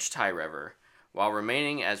approach Ty Rever while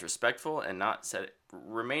remaining respectful and not setting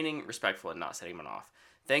him off?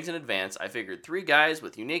 Thanks in advance. I figured 3 guys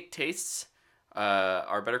with unique tastes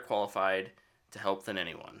are better qualified to help than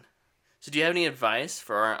anyone. So do you have any advice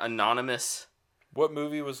for our anonymous... What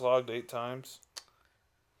movie was logged 8 times?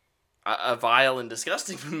 A vile and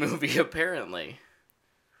disgusting movie, apparently.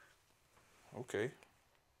 Okay.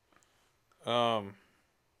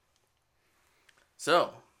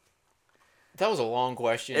 So... That was a long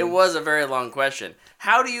question. It was a very long question.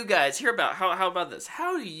 How do you guys hear about how about this?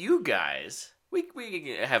 How do you guys we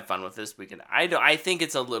can have fun with this? I think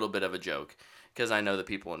it's a little bit of a joke because I know the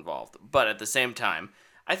people involved. But at the same time,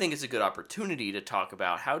 I think it's a good opportunity to talk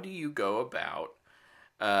about how do you go about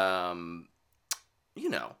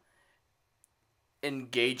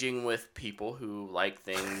engaging with people who like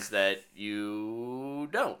things that you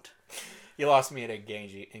don't. You lost me at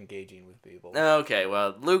engaging with people. Okay,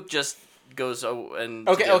 well, Luke just goes and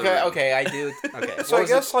okay, I do. Okay, so I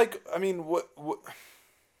guess what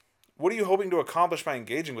are you hoping to accomplish by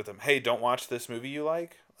engaging with them? Hey, don't watch this movie you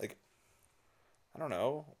like. Like, I don't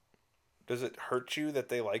know. Does it hurt you that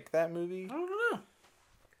they like that movie? I don't know.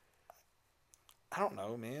 I don't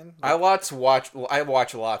know, man. I watch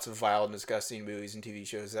lots of vile and disgusting movies and TV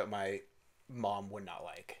shows that my mom would not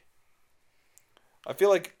like. I feel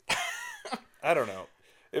like I don't know.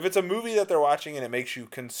 If it's a movie that they're watching and it makes you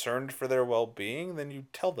concerned for their well-being, then you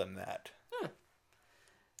tell them that.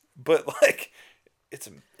 But it's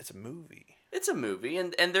a movie. It's a movie,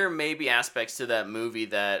 and there may be aspects to that movie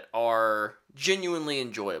that are genuinely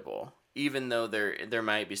enjoyable, even though there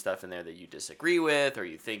might be stuff in there that you disagree with or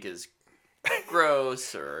you think is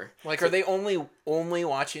gross or are they only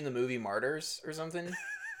watching the movie Martyrs or something?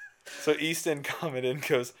 So Easton commented and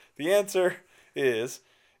goes, the answer is,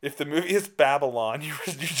 if the movie is Babylon, you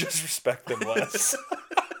just respect them less.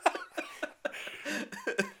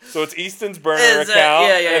 So it's Easton's burner account,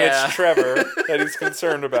 and it's Trevor that he's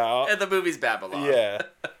concerned about. And the movie's Babylon. Yeah.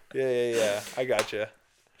 I gotcha.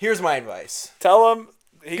 Here's my advice. Tell him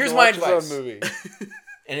Here's can my watch advice. his own movie.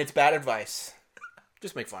 And it's bad advice.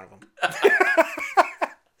 Just make fun of him.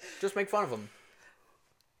 Just make fun of him.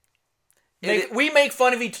 We make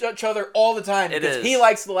fun of each other all the time because he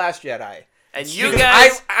likes The Last Jedi. And you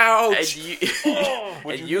guys, ouch!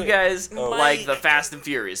 You guys like the Fast and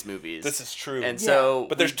Furious movies. This is true. And so,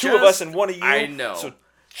 but there's 2 of us and 1 of you. I know. So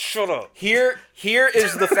shut up. Here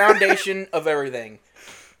is the foundation of everything.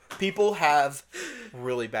 People have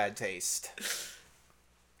really bad taste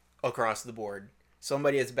across the board.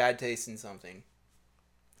 Somebody has bad taste in something.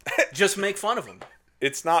 Just make fun of them.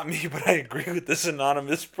 It's not me, but I agree with this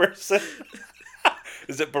anonymous person.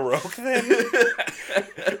 Is it Baroque then?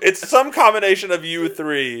 It's some combination of you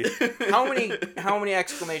 3. How many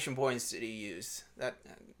exclamation points did he use?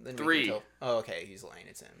 Then 3. Oh, okay, he's lying.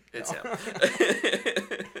 It's him. It's him.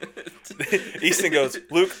 Easton goes,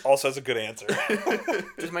 Luke also has a good answer.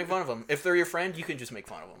 Just make fun of them. If they're your friend, you can just make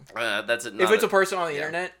fun of them. That's it. If it's a person on the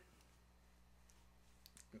internet,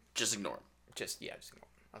 just ignore them. Just ignore them.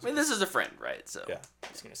 I mean, this is a friend, right? So yeah. I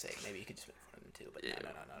was gonna say maybe you could just make fun of them too, but no.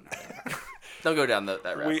 Don't go down that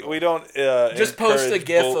rabbit hole. We don't just post a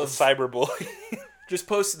gif of cyberbullying. Just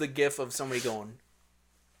post the gif of somebody going.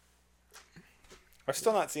 I've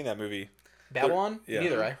still not seen that movie. Babylon? Yeah.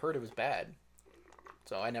 Neither. I heard it was bad,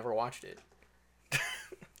 so I never watched it.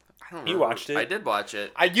 You watched it? I did watch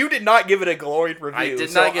it. You did not give it a glowing review. I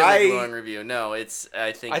did not give it a glowing review. No, I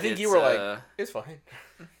think you were like, it's fine.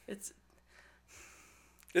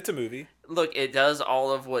 It's a movie. Look, it does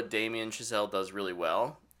all of what Damien Chazelle does really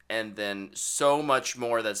well, and then so much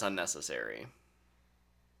more that's unnecessary.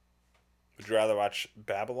 Would you rather watch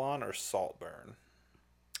Babylon or Saltburn?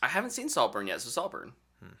 I haven't seen Saltburn yet, so Saltburn.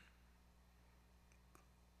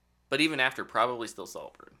 But even after, probably still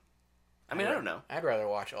Saltburn. I mean, I don't know. I'd rather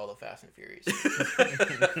watch all the Fast and Furious.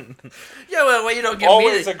 Yeah, well, you don't give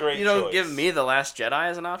Always me a great you don't choice. give me The Last Jedi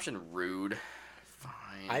as an option. Rude.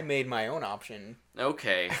 Fine. I made my own option.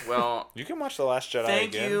 Okay, well, You can watch The Last Jedi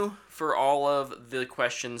thank again. you for all of the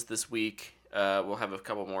questions this week. We'll have a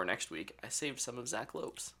couple more next week. I saved some of Zach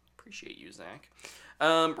Lopes. Appreciate you, Zach.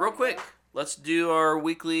 Real quick, let's do our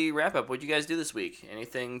weekly wrap-up. What'd you guys do this week?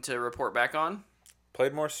 Anything to report back on?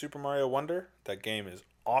 Played more Super Mario Wonder. That game is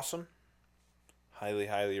awesome. Highly,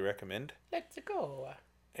 highly recommend. Let's go.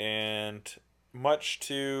 And much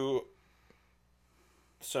to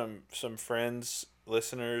some friends,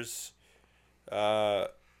 listeners, uh,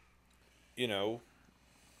 you know,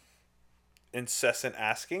 incessant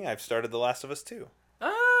asking, I've started The Last of Us 2.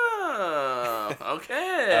 Oh,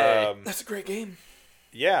 okay. That's a great game.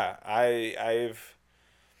 Yeah, I've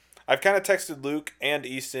kind of texted Luke and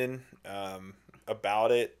Easton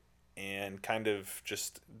about it, and kind of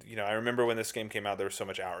just, I remember when this game came out, there was so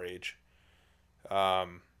much outrage.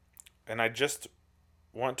 And I just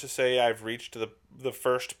want to say I've reached the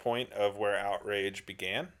first point of where outrage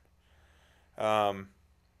began. And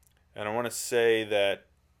I want to say that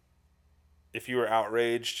if you were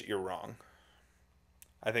outraged, you're wrong.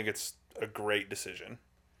 I think it's a great decision.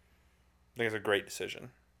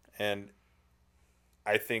 And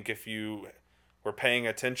I think if you were paying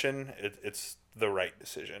attention, it's the right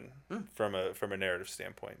decision from a narrative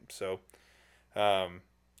standpoint. So I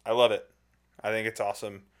love it. I think it's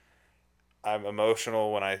awesome. I'm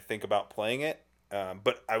emotional when I think about playing it.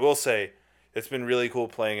 But I will say it's been really cool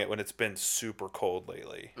playing it when it's been super cold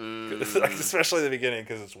lately. Especially the beginning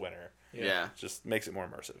because it's winter. Yeah. It just makes it more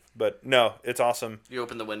immersive. But no, it's awesome. You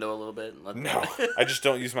open the window a little bit and let No, I just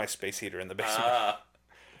don't use my space heater in the basement. I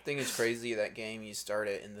think it's crazy that game, you start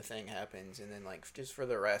it and the thing happens, and then like just for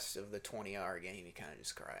the rest of the 20-hour game, you kind of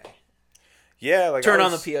just cry. Yeah, like turn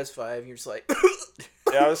on the PS5, you're just like.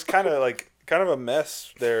 Yeah, I was kind of a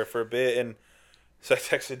mess there for a bit, and so I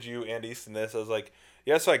texted you and Easton this. I was like,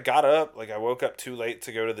 yeah, so I got up, like I woke up too late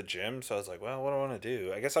to go to the gym, so I was like, well, what do I want to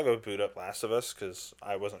do? I guess I'll go boot up Last of Us because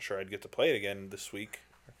I wasn't sure I'd get to play it again this week,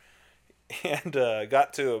 and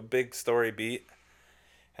got to a big story beat.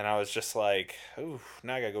 And I was just like, ooh,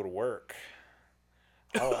 now I gotta go to work.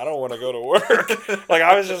 I don't want to go to work. Like,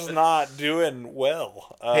 I was just not doing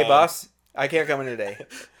well. Hey, boss, I can't come in today.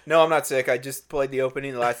 No, I'm not sick. I just played the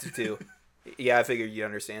opening, the last two. Yeah, I figured you'd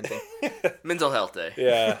understand things. Mental health day.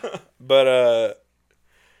 Yeah. But,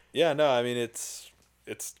 yeah, no, I mean, it's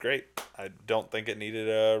great. I don't think it needed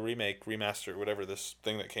a remake, remaster, whatever this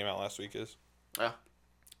thing that came out last week is. Oh.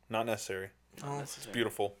 Not necessary. Oh, It's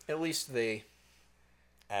beautiful. At least they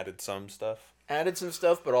Added some stuff.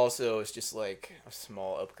 but also it's just like a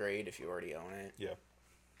small upgrade if you already own it. Yeah.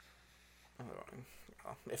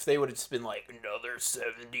 If they would have been like another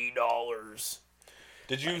 $70.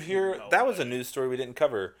 Did you hear? That was a news story we didn't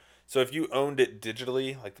cover. So if you owned it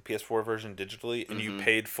digitally, like the PS4 version digitally, and you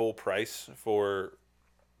paid full price for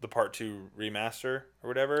the Part 2 remaster or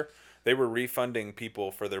whatever, they were refunding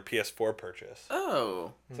people for their PS4 purchase.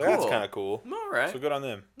 Oh, So cool. that's kind of cool. All right. So good on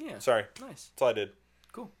them. Yeah. Sorry. Nice. That's all I did.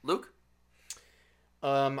 Cool. Luke?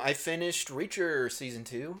 I finished Reacher Season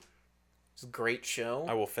 2. It's a great show.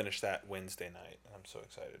 I will finish that Wednesday night. I'm so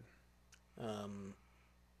excited.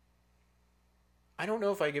 I don't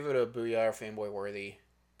know if I give it a Booyah or Fanboy worthy,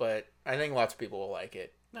 but I think lots of people will like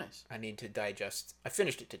it. Nice. I need to digest. I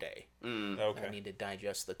finished it today. Okay. I need to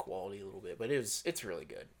digest the quality a little bit, but it's really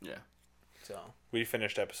good. Yeah. So We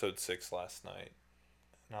finished episode 6 last night,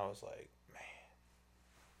 and I was like,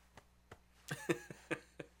 man.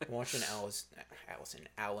 watching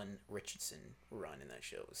Alan Richardson run in that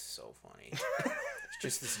show was so funny. It's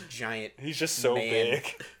just this giant. He's just so man.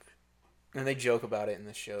 big. And they joke about it in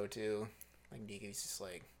the show too. Like Negan's just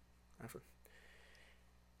like, I'm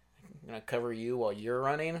gonna cover you while you're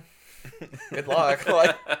running. Good luck.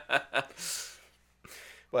 Like,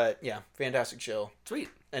 but yeah, fantastic show. Sweet.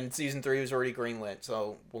 And season 3 was already greenlit,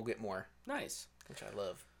 so we'll get more, Nice. which I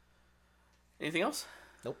love. Anything else?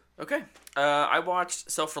 Nope. Okay. I watched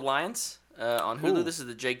Self-Reliance on Hulu. Ooh. This is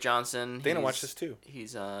the Jake Johnson. Dana watched this too.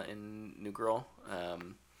 He's in New Girl.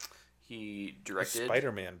 He directed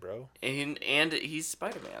Spider-Man, bro. and he's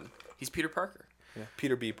Spider-Man. He's Peter Parker. Yeah.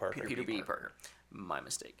 Peter B. Parker. Peter B. Parker. My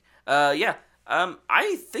mistake. Yeah.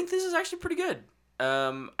 I think this is actually pretty good.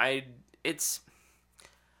 I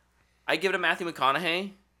give it a Matthew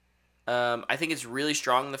McConaughey. I think it's really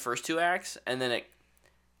strong in the first 2 acts, and then it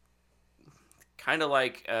kind of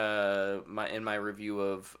like in my review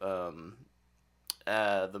of the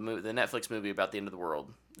Netflix movie about the end of the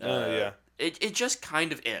world. Yeah. It just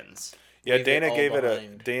kind of ends. Yeah, Leave Dana it all gave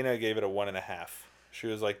behind. it a 1.5. She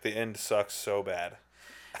was like, the end sucks so bad.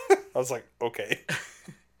 I was like, okay.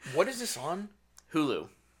 What is this on? Hulu.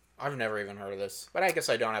 I've never even heard of this, but I guess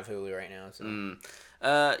I don't have Hulu right now. So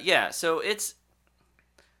Yeah. So it's,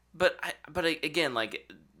 but again, like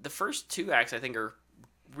the first 2 acts, I think are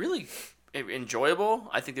really enjoyable.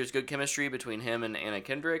 I think there's good chemistry between him and Anna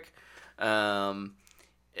Kendrick. I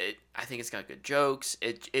think it's got good jokes.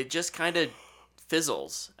 It just kind of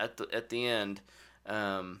fizzles at the end.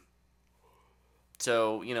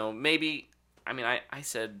 So maybe, I mean, I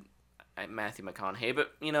said Matthew McConaughey,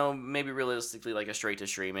 but maybe realistically, like a straight to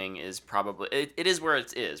streaming is probably it is where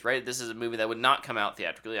it is, right? This is a movie that would not come out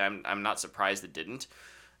theatrically. I'm not surprised it didn't.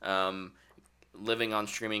 Living on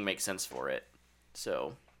streaming makes sense for it.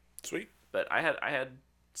 So Sweet. But I had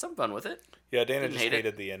some fun with it. Yeah, Dana Didn't just hate it.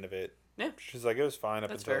 hated the end of it. Yeah. She's like, it was fine up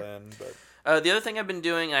That's until fair. then, but The other thing I've been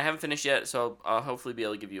doing, I haven't finished yet, so I'll hopefully be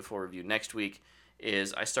able to give you a full review next week,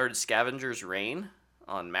 is I started Scavenger's Reign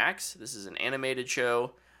on Max. This is an animated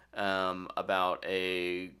show about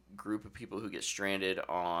a group of people who get stranded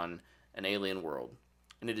on an alien world.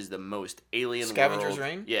 And it is the most alien Scavenger's world.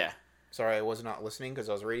 Reign? Yeah. Sorry, I was not listening because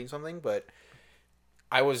I was reading something, but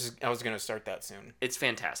I was gonna start that soon. It's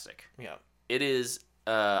fantastic. Yeah. It is.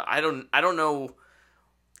 I don't know.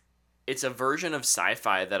 It's a version of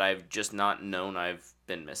sci-fi that I've just not known I've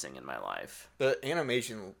been missing in my life. The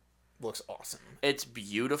animation looks awesome. It's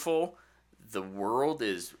beautiful. The world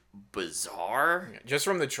is bizarre Yeah, just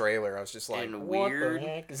from the trailer, I was just like, and what weird. the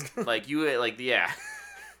heck is Yeah.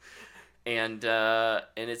 And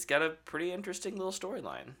it's got a pretty interesting little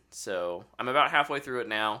storyline. So I'm about halfway through it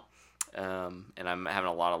now, and I'm having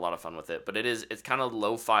a lot of fun with it. But it's kind of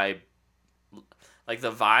lo-fi. Like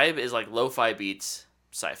the vibe is like lo-fi beats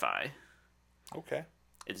sci-fi. okay.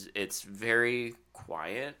 It's very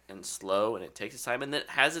quiet and slow, and it takes its time, and it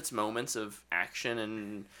has its moments of action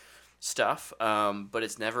and stuff. But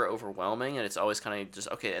it's never overwhelming, and it's always kind of just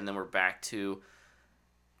okay. And then we're back to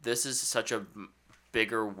this is such a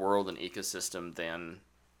bigger world and ecosystem than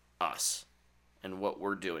us and what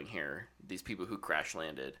we're doing here. These people who crash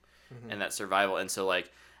landed and that survival, and so like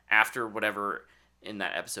after whatever in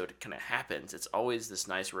that episode kind of happens, it's always this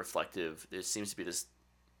nice reflective. There seems to be this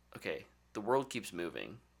okay. The world keeps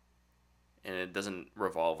moving, and it doesn't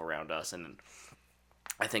revolve around us. And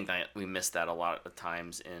I think that we miss that a lot of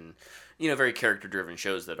times in, very character-driven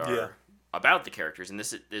shows that are about the characters. And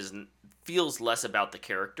this feels less about the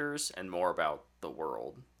characters and more about the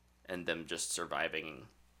world and them just surviving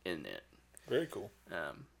in it. Very cool.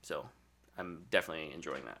 So I'm definitely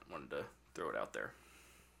enjoying that. Wanted to throw it out there.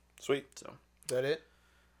 Sweet. So Is that it?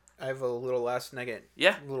 I have a little last nugget.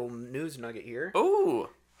 Yeah. Little news nugget here. Ooh.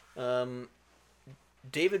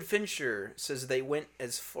 David Fincher says they went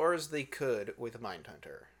as far as they could with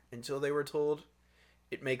Mindhunter until they were told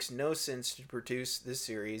it makes no sense to produce this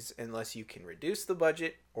series unless you can reduce the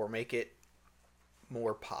budget or make it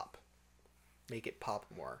more pop. Make it pop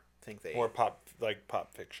more. I think they More pop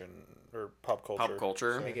fiction or pop culture. Pop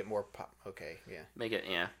culture. make it more pop. Okay, yeah. Make it,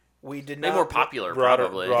 yeah. We did Make not more popular, broader-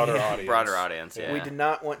 probably. broader audience. Broader audience, yeah. We did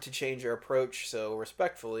not want to change our approach, so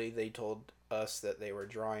respectfully, they told us that they were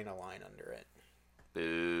drawing a line under it.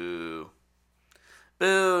 Boo.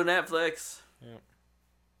 Boo, Netflix.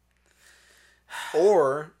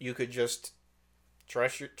 Or you could just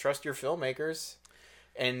trust your filmmakers.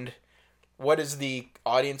 And what has the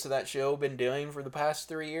audience of that show been doing for the past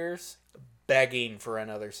 3 years? Begging for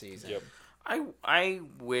another season. Yep. I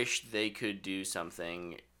wish they could do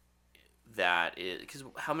something that is... Because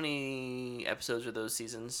how many episodes are those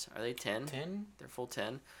seasons? Are they 10? 10? They're full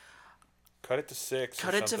 10. Cut it to 6.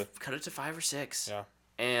 Cut it to 5 or 6. Yeah.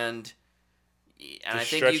 And I Just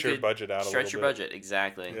think stretch you your could budget out a stretch little your bit. budget,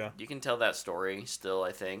 exactly. Yeah. You can tell that story still,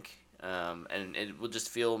 I think. And it will just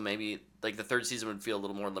feel maybe like the third season would feel a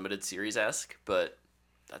little more limited series-esque, but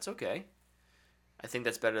that's okay. I think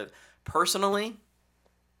that's better. Personally,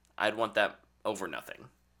 I'd want that over nothing.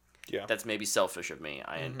 Yeah. That's maybe selfish of me.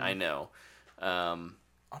 I know. I'm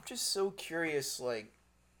just so curious, like,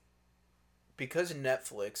 because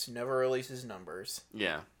Netflix never releases numbers,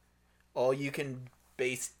 Yeah. all you can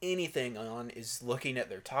base anything on is looking at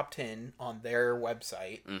their top 10 on their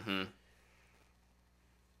website. Mm-hmm.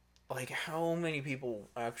 Like, how many people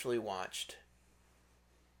actually watched?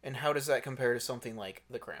 And how does that compare to something like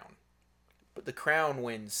The Crown? But The Crown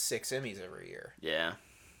wins 6 Emmys every year. Yeah.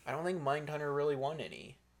 I don't think Mindhunter really won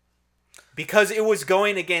any. Because it was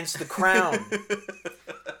going against The Crown.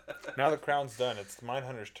 Now the crown's done. It's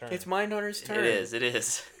Mindhunter's turn. It's Mindhunter's turn. It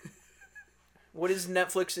is. What is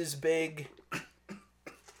Netflix's big...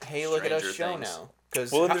 Hey, look at us Stranger show Things. now?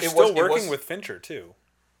 Because Well, and they're still working with Fincher, too.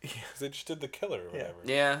 Because they just did The Killer or whatever.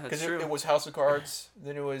 Yeah, that's Because true. it was House of Cards,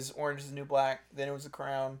 then it was Orange is the New Black, then it was The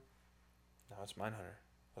Crown. Now it's Mindhunter.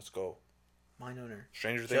 Let's go. Mindhunter.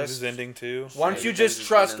 Stranger Things Just- is ending, too. Why don't Stranger you Things just has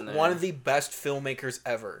trust been in one there. of the best filmmakers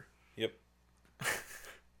ever? Yep.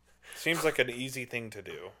 Seems like an easy thing to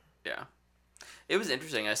do. Yeah. It was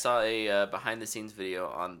interesting. I saw a behind-the-scenes video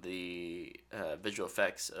on the visual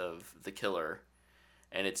effects of The Killer,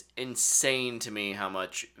 and it's insane to me how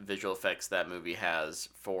much visual effects that movie has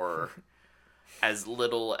for as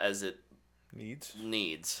little as it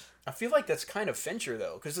Needs. I feel like that's kind of Fincher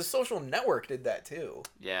though, because The Social Network did that too.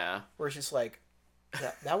 Yeah. Where it's just like,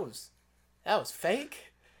 that was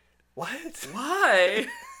fake. What? Why?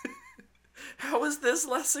 How is this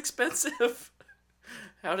less expensive?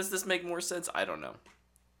 How does this make more sense? I don't know.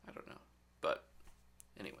 But,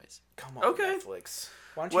 anyways. Come on, Okay. Netflix.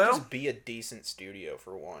 Why don't you just be a decent studio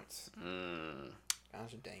for once?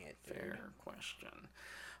 Gosh dang it, dude. Fair question.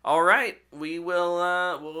 All right, we will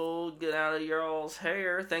we'll get out of your all's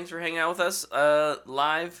hair. Thanks for hanging out with us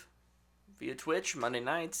live via Twitch Monday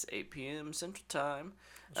nights, 8 p.m. Central Time.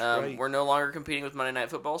 Right. We're no longer competing with Monday Night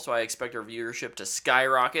Football, so I expect our viewership to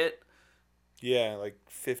skyrocket. Yeah, like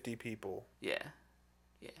 50 people. Yeah,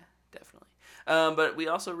 definitely. But we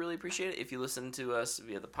also really appreciate it if you listen to us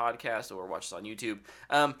via the podcast or watch us on YouTube.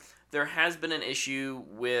 There has been an issue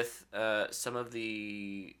with some of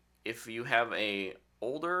the, if you have a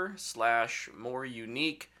older / more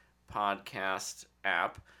unique podcast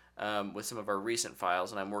app with some of our recent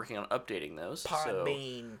files, and I'm working on updating those.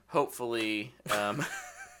 Podbean. So hopefully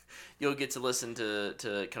you'll get to listen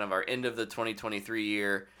to kind of our end of the 2023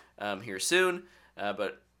 year here soon.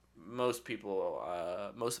 But most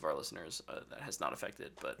of our listeners, that has not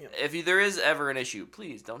affected. But if there is ever an issue,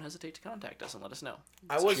 please don't hesitate to contact us and let us know.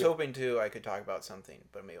 I was hoping I could talk about something,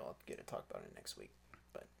 but maybe I'll get to talk about it next week.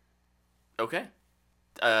 But okay.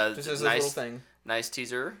 Just as a little thing. Nice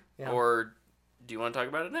teaser. Yeah. Or do you want to talk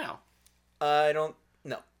about it now? I don't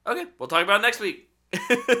know. Okay, we'll talk about it next week.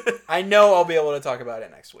 I know I'll be able to talk about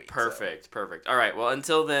it next week. Perfect. All right, well,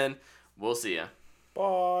 until then, we'll see ya.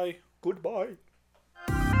 Bye. Goodbye.